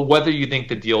 but whether you think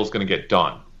the deal is going to get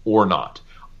done or not.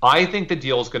 I think the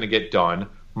deal is going to get done.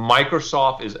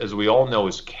 Microsoft is, as we all know,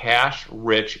 is cash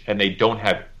rich, and they don't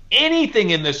have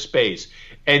anything in this space.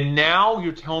 And now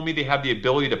you're telling me they have the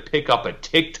ability to pick up a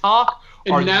TikTok?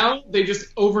 And now they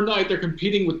just overnight they're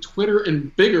competing with Twitter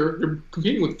and bigger. They're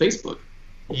competing with Facebook.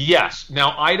 Yes.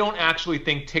 Now I don't actually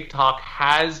think TikTok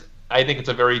has. I think it's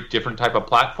a very different type of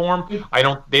platform.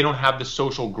 They don't have the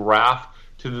social graph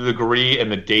to the degree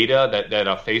and the data that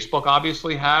Facebook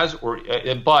obviously has.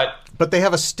 But they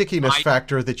have a stickiness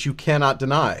factor that you cannot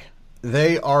deny.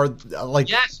 They are like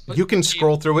you can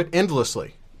scroll through it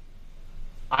endlessly.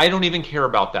 I don't even care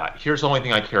about that. Here's the only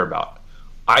thing I care about.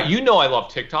 I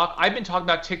love TikTok. I've been talking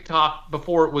about TikTok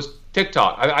before it was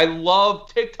TikTok. I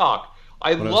love TikTok.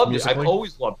 I loved it. I've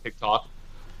always loved TikTok.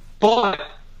 But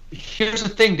here's the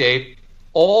thing, Dave.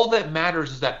 All that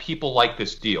matters is that people like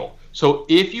this deal. So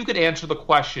if you could answer the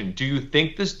question, do you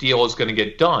think this deal is going to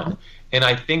get done? And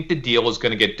I think the deal is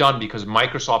going to get done because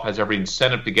Microsoft has every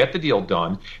incentive to get the deal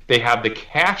done. They have the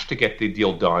cash to get the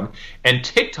deal done. And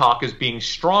TikTok is being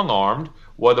strong-armed,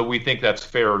 whether we think that's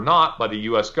fair or not, by the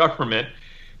U.S. government.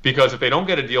 Because if they don't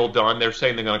get a deal done, they're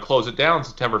saying they're going to close it down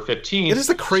September 15th. It is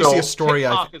the craziest story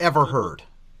I've ever heard.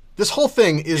 This whole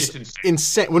thing is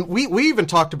insane. When we even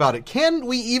talked about it, can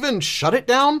we even shut it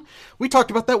down? We talked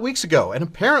about that weeks ago. And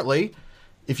apparently,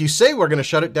 if you say we're going to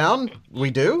shut it down, we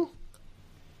do?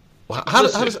 How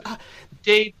does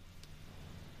Dave,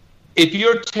 if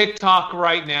you're TikTok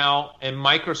right now and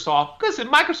Microsoft, because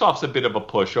Microsoft's a bit of a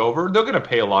pushover, they're going to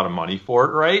pay a lot of money for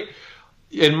it, right?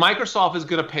 And Microsoft is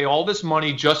going to pay all this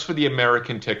money just for the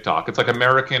American TikTok. It's like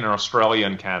American and Australia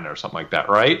and Canada or something like that,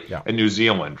 right? Yeah. And New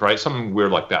Zealand, right? Something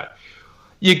weird like that.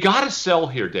 You got to sell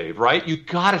here, Dave, right? You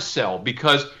got to sell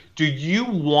because do you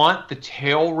want the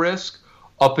tail risk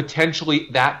of potentially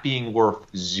that being worth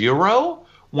zero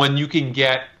when you can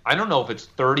get, I don't know if it's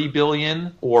 30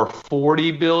 billion or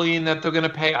 40 billion that they're going to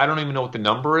pay. I don't even know what the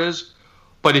number is.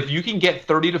 But if you can get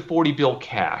 30 to 40 bill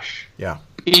cash. Yeah.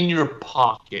 In your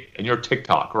pocket and your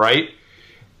TikTok, right?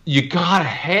 You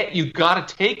gotta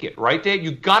take it, right, Dave?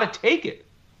 You gotta take it.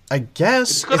 I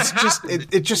guess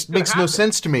it just makes no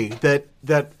sense to me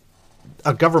that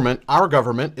our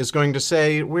government is going to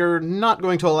say we're not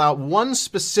going to allow one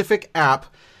specific app.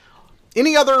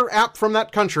 Any other app from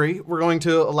that country, we're going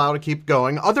to allow to keep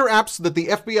going. Other apps that the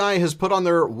FBI has put on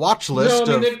their watch list.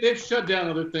 No, I mean, they've shut down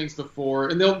other things before,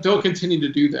 and they'll continue to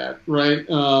do that, right?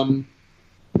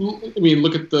 I mean,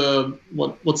 look at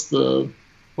what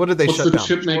did they shut down?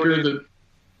 Chip maker?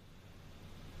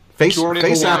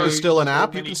 FaceApp is still an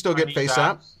app. You can still get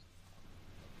FaceApp.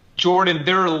 Jordan,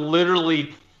 there are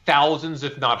literally thousands,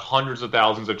 if not hundreds of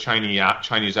thousands of Chinese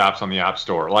apps on the App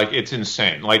Store. Like, it's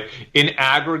insane. Like, in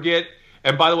aggregate.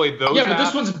 And by the way, those but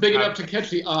this one's big enough to catch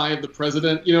the eye of the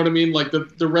president. You know what I mean? Like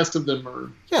the rest of them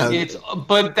are. Yeah,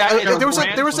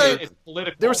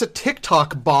 there was a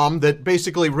TikTok bomb that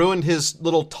basically ruined his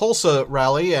little Tulsa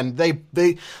rally, and they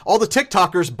all the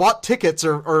TikTokers bought tickets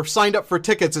or signed up for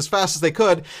tickets as fast as they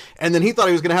could, and then he thought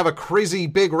he was going to have a crazy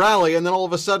big rally, and then all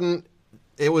of a sudden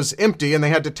it was empty, and they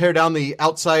had to tear down the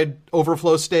outside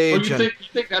overflow stage. Oh, you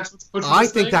think that's what's pushing I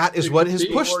this think thing? that is what has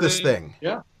pushed this thing.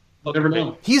 Yeah. I'll never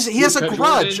know. He has a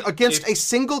grudge against a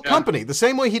single company, the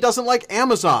same way he doesn't like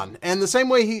Amazon, and the same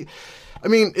way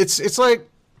it's like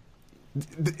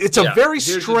it's a very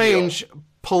strange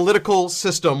political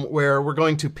system where we're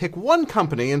going to pick one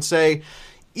company and say,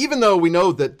 even though we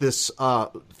know that this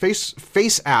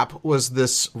Face app was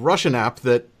this Russian app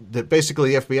that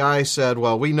basically the FBI said,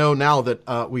 well, we know now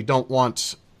that we don't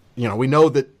want, we know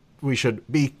that we should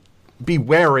be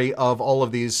wary of all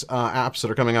of these apps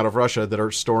that are coming out of Russia that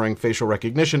are storing facial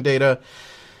recognition data.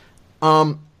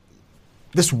 We're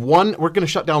going to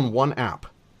shut down one app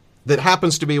that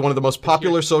happens to be one of the most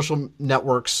popular social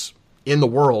networks in the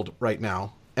world right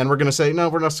now. And we're going to say, no,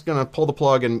 we're just going to pull the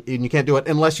plug and you can't do it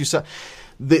unless you sell.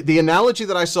 The analogy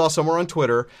that I saw somewhere on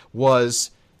Twitter was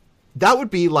that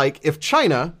would be like if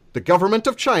China, the government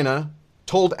of China,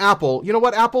 told Apple, you know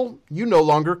what, Apple, you no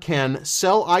longer can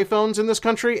sell iPhones in this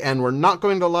country, and we're not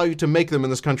going to allow you to make them in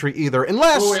this country either,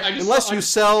 unless you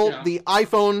sell the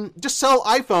iPhone, just sell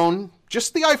iPhone,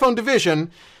 just the iPhone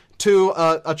division to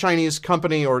a Chinese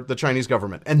company or the Chinese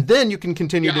government, and then you can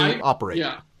continue to operate.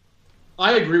 Yeah,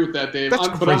 I agree with that, Dave.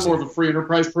 But I'm more of a free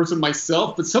enterprise person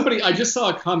myself. But I just saw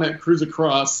a comment cruise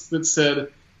across that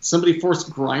said somebody forced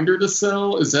Grindr to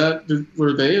sell.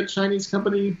 Were they a Chinese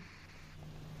company?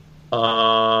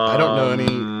 I don't know any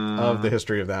of the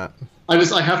history of that. I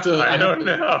don't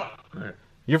know.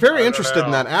 You're very interested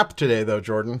in that app today, though,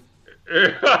 Jordan.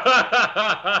 Is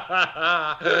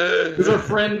our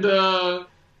friend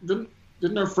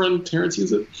didn't our friend Terrence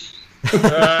use it? No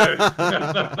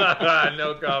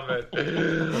comment.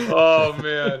 Oh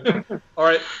man. All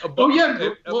right.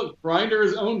 Look, Grindr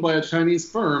is owned by a Chinese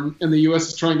firm, and the U.S.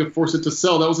 is trying to force it to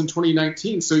sell. That was in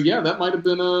 2019. So yeah, that might have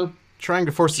been a. Trying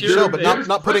to force it to sell, but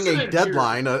not putting a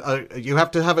deadline. You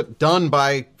have to have it done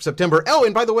by September. Oh,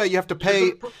 and by the way, you have to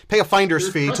pay a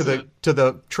finder's fee to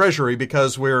the Treasury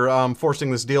because we're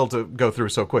forcing this deal to go through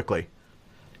so quickly.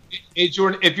 Hey,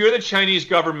 Jordan, if you're the Chinese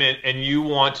government and you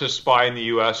want to spy in the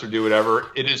U.S. or do whatever,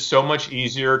 it is so much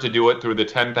easier to do it through the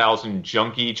 10,000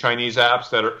 junky Chinese apps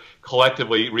that are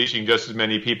collectively reaching just as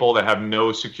many people that have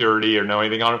no security or no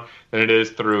anything on them than it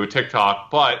is through TikTok.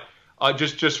 But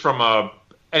just from a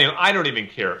anyway, I don't even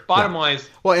care. Bottom line is...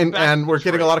 Well, and we're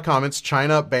getting a lot of comments.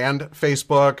 China banned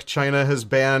Facebook. China has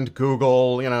banned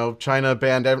Google. China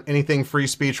banned anything free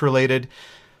speech related.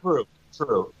 True.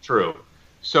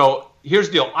 So here's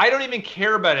the deal. I don't even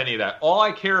care about any of that. All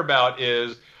I care about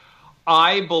is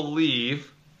I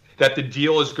believe that the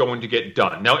deal is going to get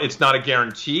done. Now, it's not a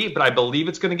guarantee, but I believe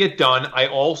it's going to get done. I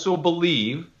also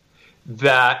believe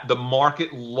that the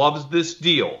market loves this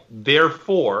deal.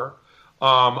 Therefore...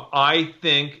 I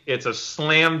think it's a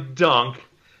slam dunk.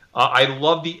 I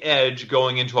love the edge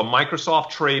going into a Microsoft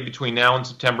trade between now and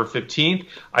September 15th.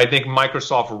 I think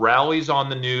Microsoft rallies on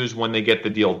the news when they get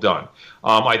the deal done.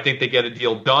 I think they get a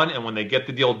deal done, and when they get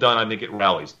the deal done, I think it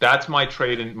rallies. That's my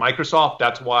trade in Microsoft.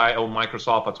 That's why I own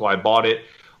Microsoft. That's why I bought it.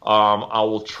 I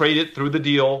will trade it through the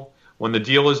deal. When the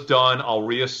deal is done, I'll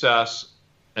reassess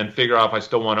and figure out if I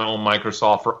still want to own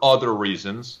Microsoft for other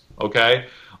reasons. Okay.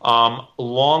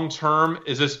 Long term,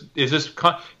 do we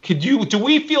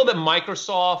feel that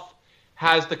Microsoft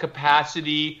has the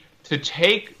capacity to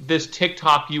take this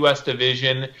TikTok US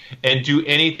division and do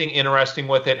anything interesting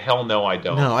with it? Hell no, I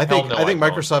don't. No, I think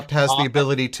Microsoft has the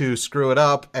ability to screw it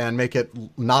up and make it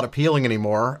not appealing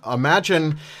anymore.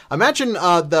 Imagine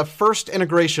the first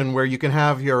integration where you can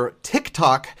have your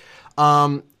TikTok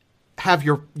have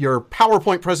your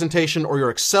PowerPoint presentation or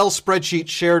your Excel spreadsheet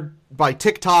shared by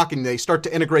TikTok, and they start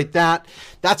to integrate that.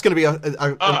 That's going to be an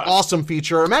awesome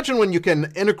feature. Imagine when you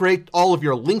can integrate all of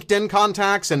your LinkedIn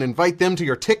contacts and invite them to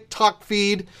your TikTok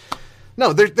feed.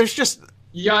 No, there's just...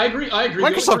 Yeah, I agree.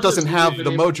 Microsoft doesn't have the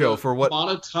mojo for what...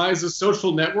 monetize a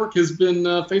social network has been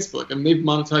Facebook. I mean, they've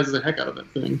monetized the heck out of that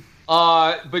thing.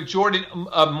 But Jordan,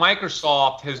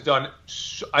 Microsoft has done...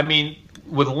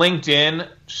 with LinkedIn,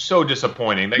 so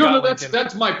disappointing.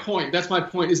 That's my point. That's my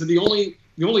point. Is that the only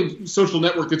social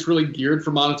network that's really geared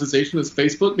for monetization is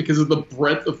Facebook because of the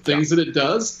breadth of things that it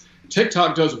does.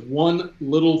 TikTok does one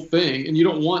little thing, and you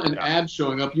don't want an ad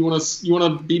showing up. You want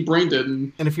to be brain dead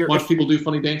and watch people do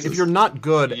funny dances. If you're not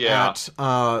good at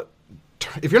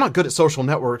social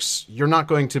networks, you're not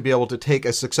going to be able to take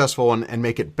a successful one and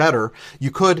make it better.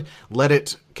 You could let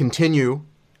it continue,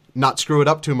 not screw it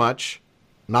up too much,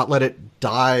 not let it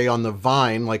die on the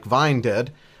vine like Vine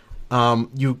did.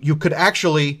 You could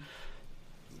actually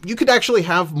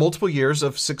have multiple years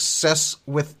of success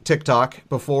with TikTok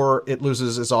before it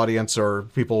loses its audience or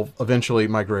people eventually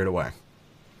migrate away.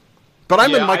 But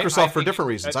I'm in Microsoft for different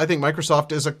reasons. I think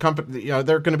Microsoft is a company,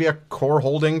 they're going to be a core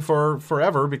holding for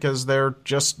forever because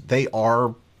they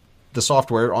are the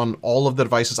software on all of the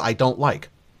devices I don't like.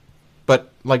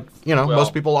 But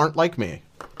most people aren't like me.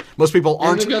 Most people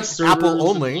aren't Apple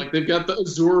only. Like they've got the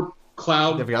Azure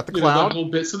cloud. They've got the that cloud. whole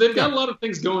bit. So they've got a lot of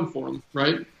things going for them,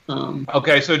 right?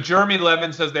 Okay, so Jeremy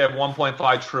Levin says they have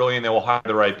 1.5 trillion. They will hire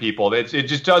the right people. It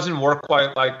just doesn't work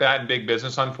quite like that in big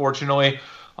business, unfortunately.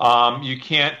 You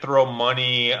can't throw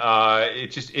money.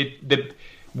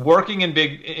 Working in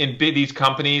these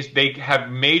companies, they have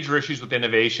major issues with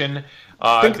innovation.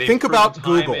 Think about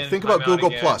Google. Think about Google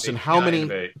Plus and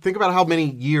think about how many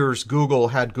years Google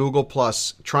had Google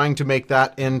Plus trying to make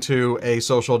that into a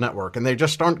social network, and they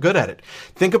just aren't good at it.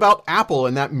 Think about Apple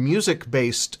and that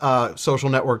music-based social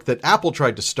network that Apple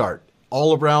tried to start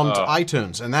all around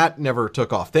iTunes, and that never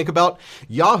took off. Think about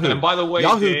Yahoo. And by the way,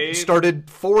 Yahoo Dave, started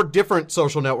 4 different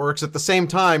social networks at the same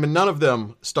time, and none of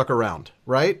them stuck around,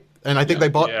 right? And I think they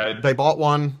bought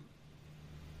one.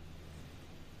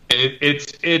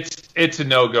 It's a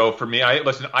no-go for me.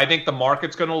 I think the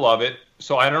market's going to love it,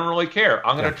 so I don't really care.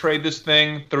 I'm going to trade this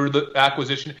thing through the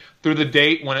acquisition, through the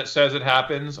date when it says it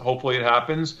happens. Hopefully it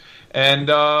happens, and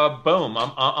boom,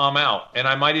 I'm out. And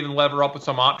I might even lever up with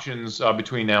some options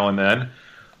between now and then.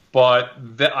 But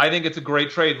I think it's a great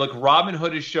trade. Look,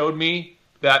 Robinhood has showed me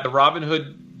that the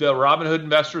Robinhood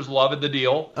investors loved the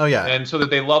deal. Oh yeah, and so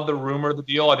that they love the rumor of the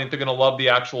deal. I think they're going to love the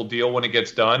actual deal when it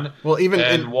gets done. Well,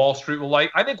 Wall Street will like.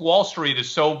 I think Wall Street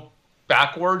is so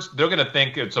backwards. They're going to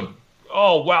think it's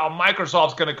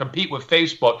Microsoft's going to compete with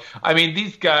Facebook. I mean,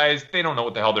 these guys, they don't know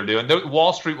what the hell they're doing.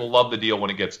 Wall Street will love the deal when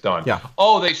it gets done. Yeah.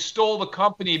 Oh, they stole the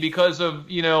company because of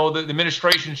the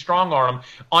administration strong arm them.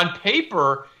 On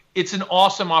paper, it's an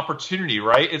awesome opportunity,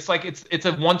 right? It's like it's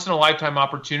a once in a lifetime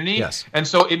opportunity. Yes. And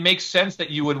so it makes sense that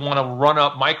you would want to run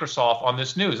up Microsoft on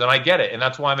this news, and I get it, and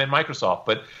that's why I'm in Microsoft.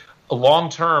 But long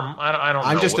term, I don't know.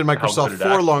 I'm just in Microsoft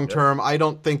for long term. I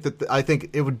don't think that I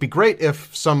think it would be great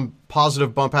if some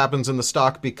positive bump happens in the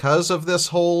stock because of this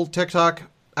whole TikTok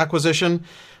acquisition,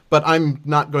 but I'm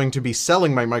not going to be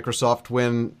selling my Microsoft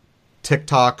when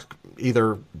TikTok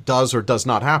either does or does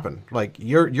not happen. Like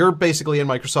you're basically in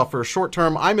Microsoft for a short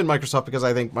term. I'm in Microsoft because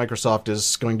I think Microsoft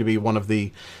is going to be one of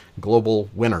the global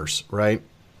winners, right?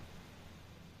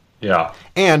 Yeah.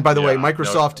 And by the way,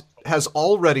 Microsoft has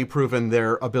already proven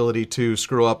their ability to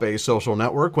screw up a social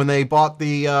network when they bought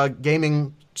the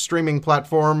gaming streaming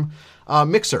platform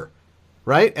Mixer,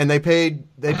 right? And they paid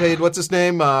what's his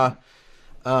name?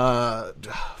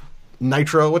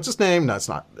 Nitro. What's his name? No, it's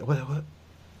not. What?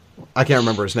 I can't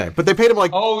remember his name, but they paid him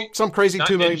some crazy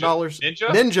 $2 million.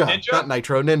 Ninja, not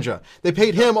Nitro, Ninja. They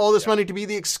paid him all this money to be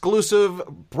the exclusive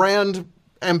brand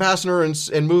ambassador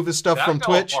and move his stuff from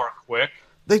Twitch. Quick.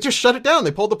 They just shut it down.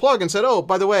 They pulled the plug and said, "Oh,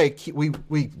 by the way,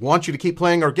 we want you to keep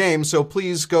playing our game, so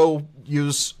please go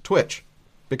use Twitch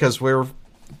because we're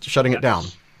shutting it down."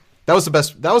 That was the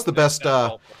best. That was the best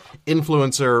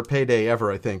influencer payday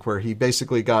ever, I think, where he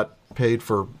basically got paid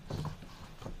for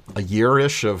a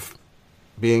year-ish of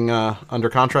being under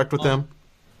contract with them.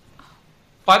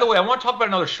 By the way, I want to talk about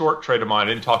another short trade of mine I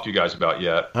didn't talk to you guys about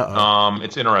yet.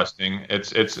 It's interesting.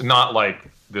 It's not like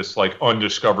this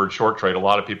undiscovered short trade a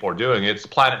lot of people are doing. It's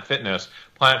Planet Fitness.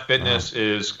 Planet Fitness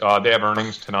is they have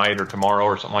earnings tonight or tomorrow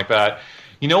or something like that.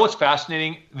 You know what's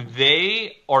fascinating?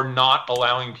 They are not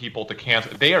allowing people to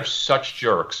cancel. They are such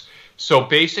jerks. So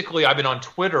basically, I've been on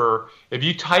Twitter. If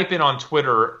you type in on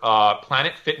Twitter,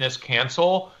 Planet Fitness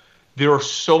cancel, there are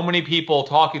so many people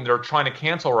talking that are trying to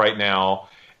cancel right now,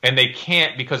 and they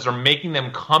can't because they're making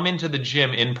them come into the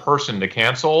gym in person to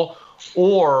cancel,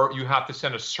 or you have to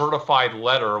send a certified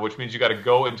letter, which means you got to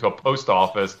go into a post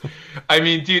office. I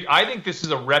mean, dude, I think this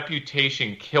is a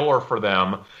reputation killer for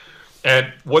them.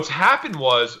 And what's happened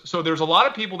was, so there's a lot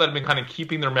of people that have been kind of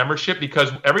keeping their membership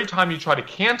because every time you try to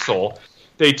cancel,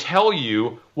 they tell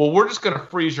you, well, we're just going to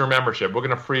freeze your membership. We're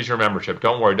going to freeze your membership.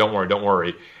 Don't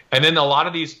worry. And then a lot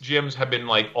of these gyms have been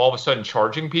all of a sudden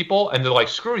charging people, and they're like,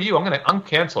 screw you, I'm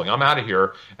canceling. I'm out of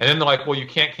here. And then they're like, well, you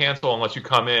can't cancel unless you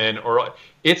come in. Or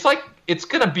it's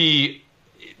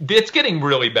getting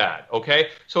really bad. Okay.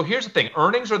 So here's the thing.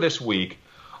 Earnings are this week.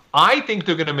 I think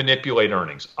they're going to manipulate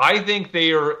earnings. I think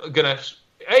they are going to,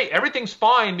 hey, everything's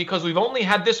fine because we've only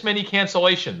had this many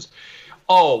cancellations.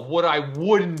 Oh, what I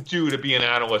wouldn't do to be an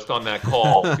analyst on that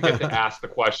call to get to ask the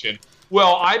question.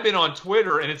 Well, I've been on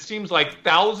Twitter, and it seems like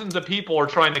thousands of people are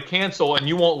trying to cancel, and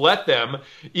you won't let them,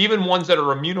 even ones that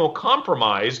are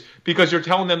immunocompromised, because you're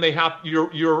telling them they have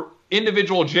your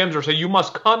individual gyms are saying you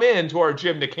must come into our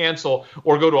gym to cancel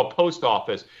or go to a post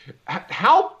office.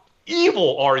 How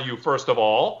evil are you, first of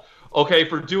all, okay,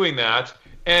 for doing that?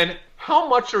 And how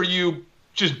much are you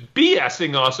just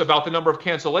BSing us about the number of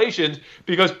cancellations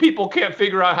because people can't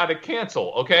figure out how to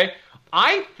cancel, okay?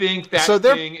 I think that so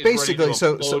they're thing is basically ready to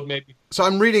implode, maybe. So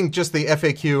I'm reading just the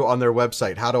FAQ on their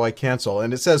website. How do I cancel?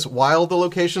 And it says, while the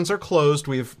locations are closed,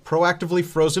 we've proactively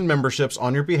frozen memberships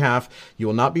on your behalf. You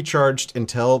will not be charged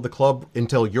until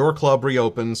your club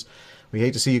reopens. We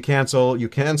hate to see you cancel. You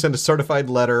can send a certified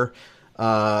letter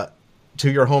to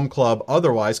your home club.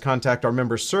 Otherwise, contact our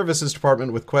member services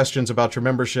department with questions about your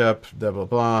membership. Blah blah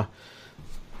blah.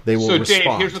 They will respond.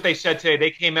 Dave, here's what they said today. They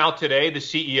came out today. The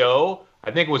CEO, I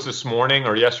think it was this morning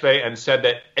or yesterday, and said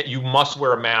that you must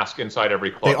wear a mask inside every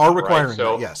club. They are requiring right?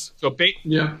 So, that, yes.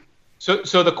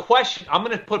 So the question, I'm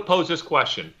going to pose this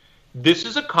question. This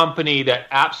is a company that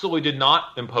absolutely did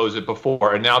not impose it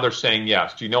before, and now they're saying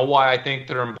yes. Do you know why I think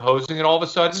they're imposing it all of a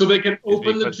sudden? So they can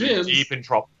open the gyms. They're deep in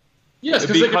trouble. Yes,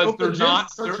 because they can open the gyms and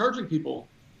start charging people.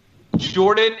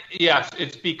 Jordan, yes,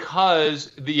 it's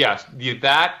because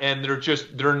that, and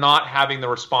they're not having the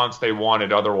response they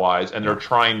wanted otherwise, and they're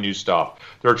trying new stuff.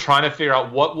 They're trying to figure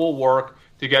out what will work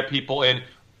to get people in.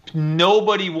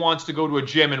 Nobody wants to go to a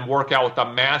gym and work out with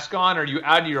a mask on. Are you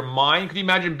out of your mind? Could you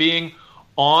imagine being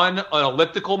on an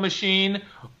elliptical machine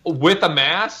with a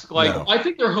mask? No. I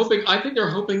think they're hoping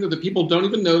that the people don't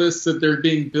even notice that they're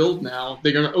being billed now.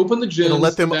 They're going to open the gyms. It'll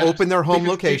let them open their home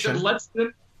location. It lets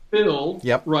them bill,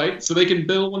 yep. Right? So they can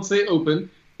bill once they open,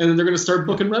 and then they're going to start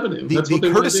booking revenue.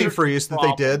 The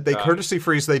courtesy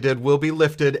freeze they did will be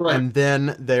lifted, right. And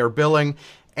then they are billing.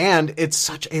 And it's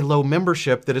such a low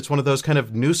membership that it's one of those kind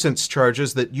of nuisance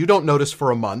charges that you don't notice for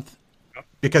a month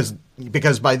because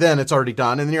by then it's already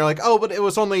done. And then you're like, oh, but it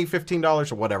was only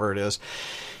 $15 or whatever it is.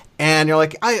 And you're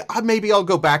like, maybe I'll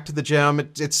go back to the gym.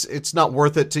 It's not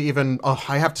worth it to even.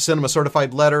 I have to send them a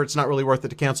certified letter. It's not really worth it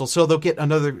to cancel. So they'll get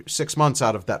another 6 months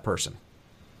out of that person.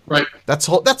 Right. That's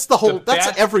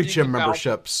every gym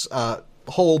membership's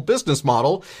whole business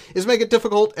model is make it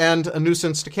difficult and a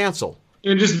nuisance to cancel.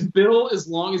 And just bill as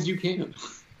long as you can.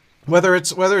 Whether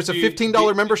it's a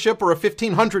 $15 membership or a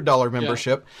 $1,500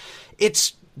 membership,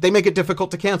 they make it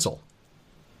difficult to cancel.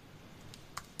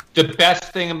 The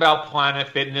best thing about Planet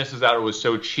Fitness is that it was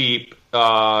so cheap.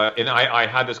 And I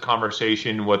had this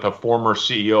conversation with a former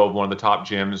CEO of one of the top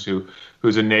gyms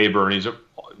who's a neighbor, and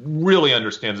really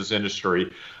understands this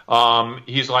industry.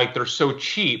 He's like, they're so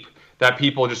cheap that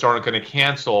people just aren't going to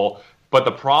cancel. But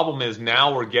the problem is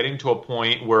now we're getting to a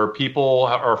point where people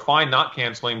are fine not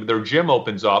canceling, but their gym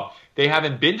opens up. They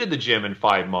haven't been to the gym in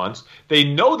 5 months. They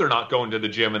know they're not going to the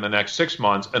gym in the next 6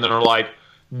 months, and then they're like,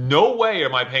 no way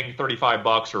am I paying $35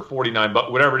 or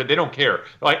 $49, whatever. They don't care. They're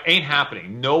like, ain't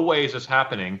happening. No way is this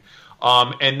happening.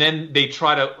 And then they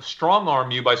try to strong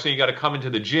arm you by saying you got to come into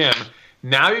the gym.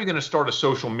 Now you're going to start a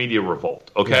social media revolt,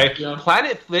 okay? Yeah.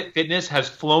 Planet Fitness has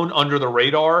flown under the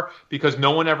radar because no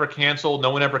one ever canceled.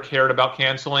 No one ever cared about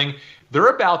canceling. They're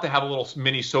about to have a little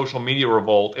mini social media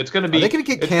revolt. It's going to be. Are they going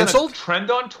to get canceled?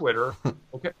 Trend on Twitter.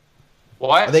 Okay.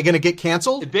 What? Are they going to get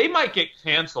canceled? They might get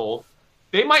canceled.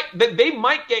 They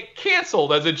might get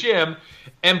canceled as a gym.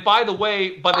 And by the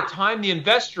way, by the time the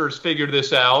investors figure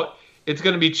this out, it's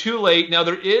going to be too late. Now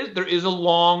there's a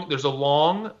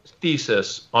long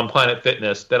thesis on Planet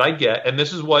Fitness that I get, and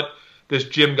this is what this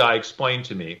gym guy explained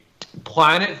to me.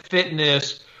 Planet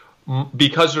Fitness,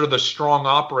 because they're the strong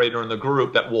operator in the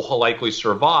group that will likely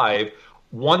survive,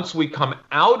 once we come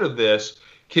out of this,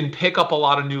 can pick up a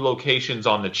lot of new locations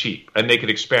on the cheap, and they could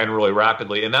expand really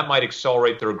rapidly, and that might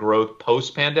accelerate their growth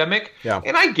post-pandemic. Yeah.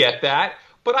 And I get that.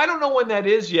 But I don't know when that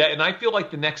is yet, and I feel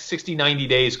like the next 60, 90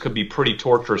 days could be pretty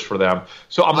torturous for them.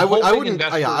 So I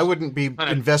wouldn't be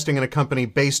investing in a company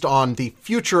based on the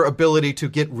future ability to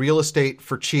get real estate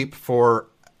for cheap for,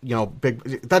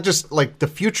 big. That just like the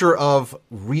future of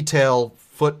retail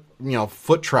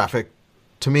foot traffic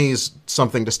to me is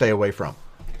something to stay away from.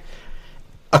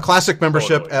 A classic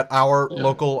membership at our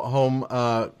local home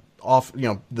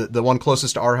the one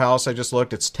closest to our house, I just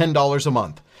looked, it's $10 a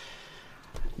month.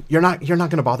 You're not going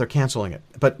to bother canceling it,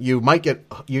 but you might get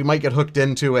hooked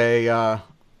into a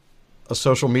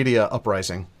social media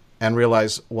uprising and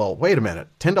realize, well, wait a minute,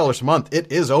 $10 a month,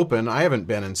 it is open. I haven't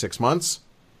been in 6 months.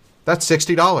 That's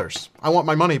 $60. I want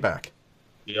my money back.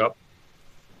 Yep,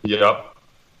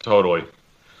 totally.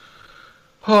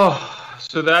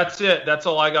 So that's it. That's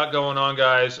all I got going on,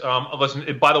 guys.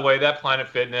 Listen, by the way, that Planet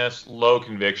Fitness, low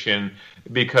conviction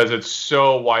because it's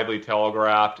so widely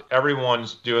telegraphed.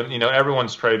 Everyone's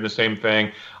everyone's trading the same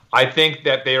thing. I think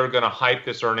that they are going to hype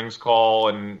this earnings call,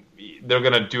 and they're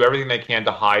going to do everything they can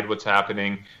to hide what's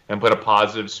happening and put a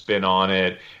positive spin on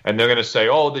it. And they're going to say,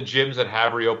 oh, the gyms that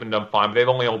have reopened up fine, but they've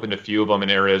only opened a few of them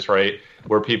in areas, right,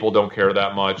 where people don't care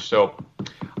that much. So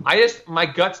my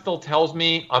gut still tells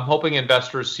me I'm hoping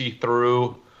investors see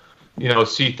through the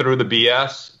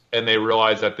BS and they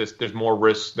realize that there's more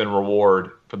risk than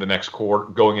reward for the next quarter,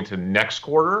 going into next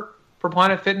quarter for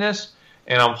Planet Fitness.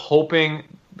 And I'm hoping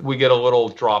we get a little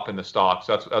drop in the stocks.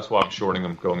 That's why I'm shorting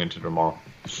them going into tomorrow.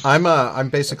 I'm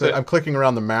clicking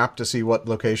around the map to see what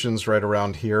locations right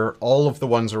around here. All of the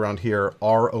ones around here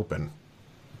are open.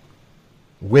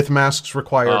 With masks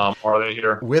required. Are they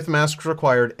here? With masks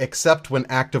required, except when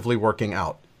actively working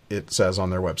out, it says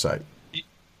on their website.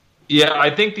 Yeah,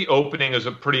 I think the opening is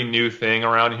a pretty new thing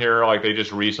around here. Like they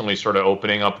just recently started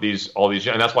opening up all these,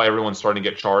 and that's why everyone's starting to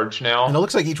get charged now. And it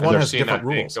looks like each one has different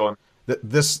rules.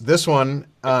 This one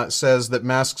says that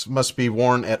masks must be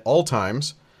worn at all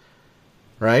times,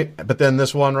 right? But then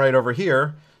this one right over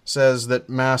here says that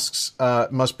masks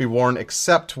must be worn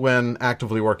except when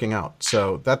actively working out.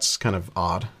 So that's kind of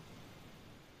odd.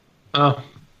 Oh,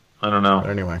 I don't know.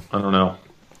 But anyway, I don't know.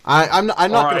 I'm not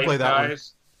going to play that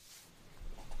guys.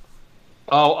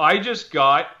 Oh,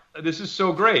 this is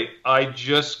so great. I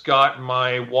just got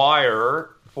my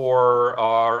wire for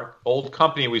our old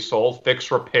company we sold,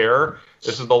 Fix Repair.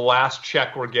 This is the last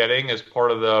check we're getting as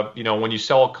part of when you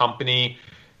sell a company,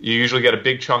 you usually get a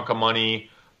big chunk of money,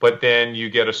 but then you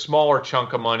get a smaller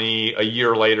chunk of money a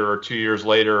year later or 2 years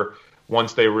later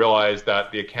once they realize that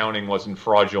the accounting wasn't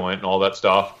fraudulent and all that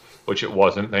stuff, which it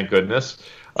wasn't, thank goodness.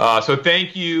 So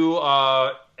thank you,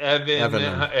 Evan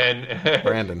and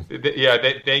Brandon.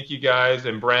 Thank you guys,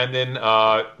 and Brandon.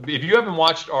 If you haven't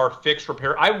watched our Fix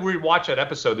Repair, I rewatched that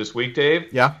episode this week,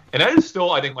 Dave. Yeah. And that is still,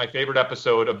 I think, my favorite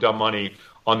episode of Dumb Money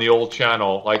on the old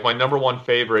channel. Like my number one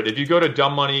favorite. If you go to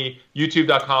Dumb Money,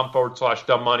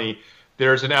 youtube.com/Dumb Money,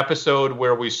 there's an episode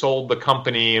where we sold the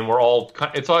company, and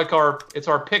it's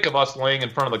our pic of us laying in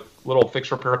front of the little Fix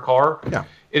Repair car. Yeah.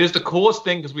 It is the coolest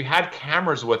thing because we had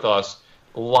cameras with us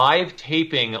live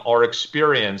taping our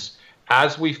experience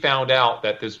as we found out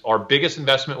that our biggest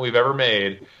investment we've ever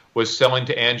made was selling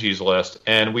to Angie's List.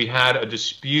 And we had a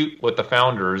dispute with the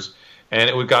founders, and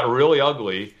it got really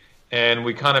ugly. And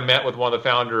we kind of met with one of the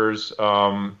founders,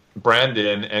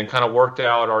 Brandon, and kind of worked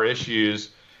out our issues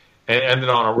and ended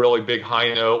on a really big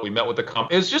high note. We met with the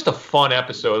company. It was just a fun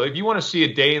episode. If you want to see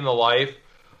a day in the life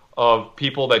of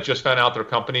people that just found out their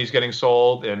company's getting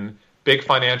sold and big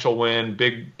financial win,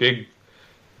 big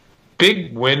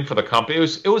win for the company.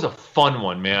 It was a fun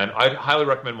one, man. I highly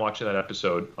recommend watching that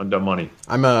episode on Dumb Money.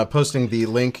 I'm posting the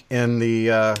link in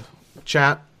the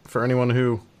chat for anyone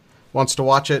who wants to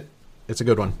watch it. It's a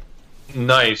good one.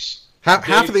 Nice.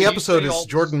 Half of the episode is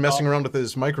Jordan messing around with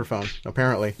his microphone,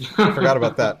 apparently. I forgot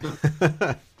about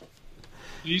that.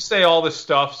 You say all this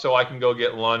stuff so I can go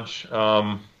get lunch.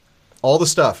 All the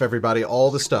stuff, everybody. All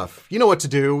the stuff. You know what to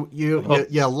do. You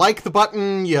like the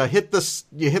button. You hit the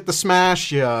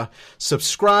smash. You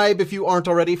subscribe if you aren't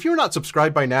already. If you're not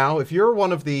subscribed by now, if you're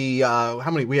one of the how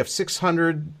many? We have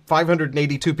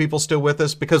 582 people still with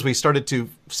us because we started to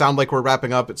sound like we're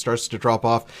wrapping up. It starts to drop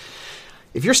off.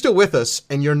 If you're still with us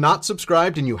and you're not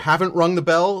subscribed and you haven't rung the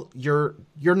bell, you're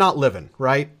not living,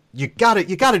 right? You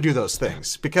gotta do those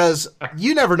things because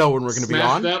you never know when we're going to be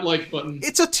on. Smash that like button.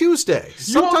 It's a Tuesday.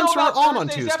 Sometimes we're on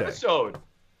Tuesday. Episode.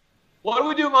 What are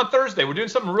we doing on Thursday? We're doing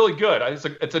something really good.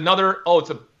 It's another.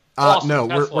 Awesome no,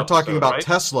 Tesla we're talking episode, about right?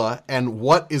 Tesla and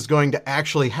what is going to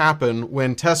actually happen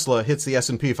when Tesla hits the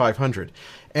S&P 500.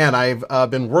 And I've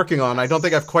been working on. I don't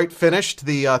think I've quite finished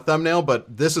the thumbnail,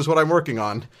 but this is what I'm working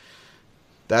on.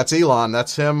 That's Elon.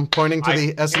 That's him pointing to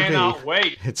the S&P. I cannot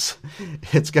wait. It's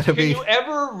going to be. Can you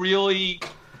ever really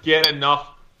get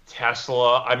enough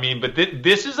Tesla? I mean, but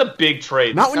this is a big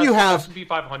trade. Not when you have S&P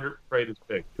 500 trade is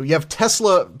big. You have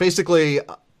Tesla. Basically,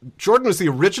 Jordan was the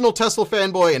original Tesla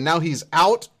fanboy, and now he's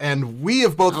out. And we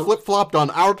have both flip-flopped on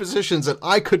our positions. And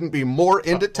I couldn't be more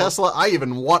into Tesla. I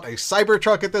even want a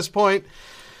Cybertruck at this point.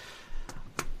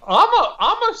 I'm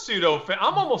a pseudo fan.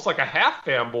 I'm almost like a half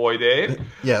fanboy, Dave.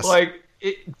 Yes.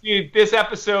 Dude, this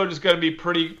episode is going to be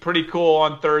pretty cool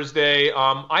on Thursday.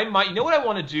 I might, you know what I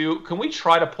want to do? Can we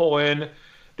try to pull in?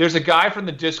 There's a guy from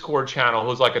the Discord channel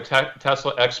who's like a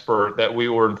Tesla expert that we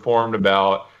were informed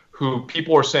about, who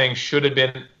people are saying should have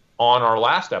been on our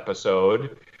last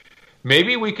episode.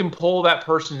 Maybe we can pull that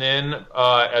person in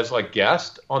as like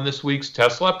guest on this week's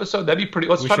Tesla episode. That'd be pretty.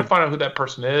 Let's try to find out who that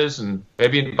person is and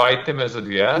maybe invite them as a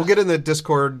guest. We'll get in the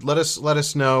Discord. Let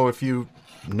us know if you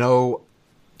know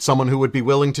someone who would be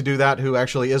willing to do that, who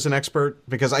actually is an expert,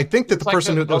 because I think that the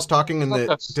person who was talking in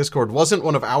the Discord wasn't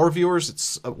one of our viewers.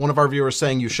 It's one of our viewers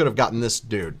saying you should have gotten this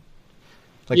dude.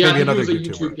 Maybe another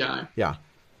YouTube guy. Yeah.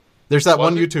 There's that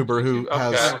one YouTuber who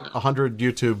has 100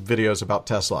 YouTube videos about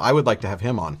Tesla. I would like to have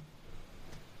him on.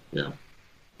 Yeah.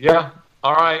 Yeah.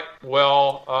 All right.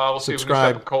 Well, we'll Subscribe, see if we can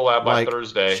set up a collab by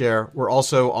Thursday. Share. We're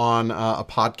also on a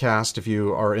podcast if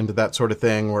you are into that sort of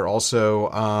thing. We're also,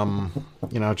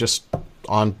 just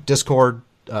on Discord,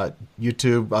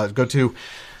 YouTube. Go to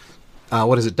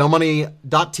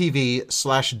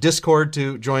dumbmoney.tv/Discord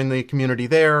to join the community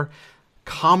there.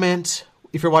 Comment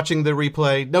if you're watching the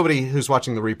replay. Nobody who's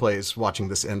watching the replay is watching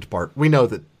this end part. We know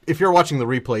that if you're watching the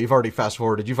replay, you've already fast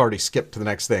forwarded, you've already skipped to the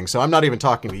next thing. So I'm not even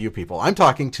talking to you people. I'm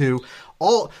talking to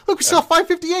all. Look, we saw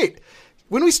 5:58.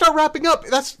 When we start wrapping up,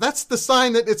 that's the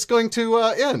sign that it's going to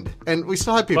end. And we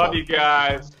still have people. Love you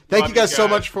guys. Thank you guys so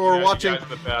much for watching. You guys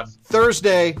are the best.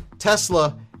 Thursday,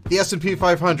 Tesla, the S&P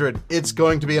 500. It's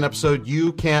going to be an episode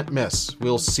you can't miss.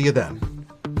 We'll see you then.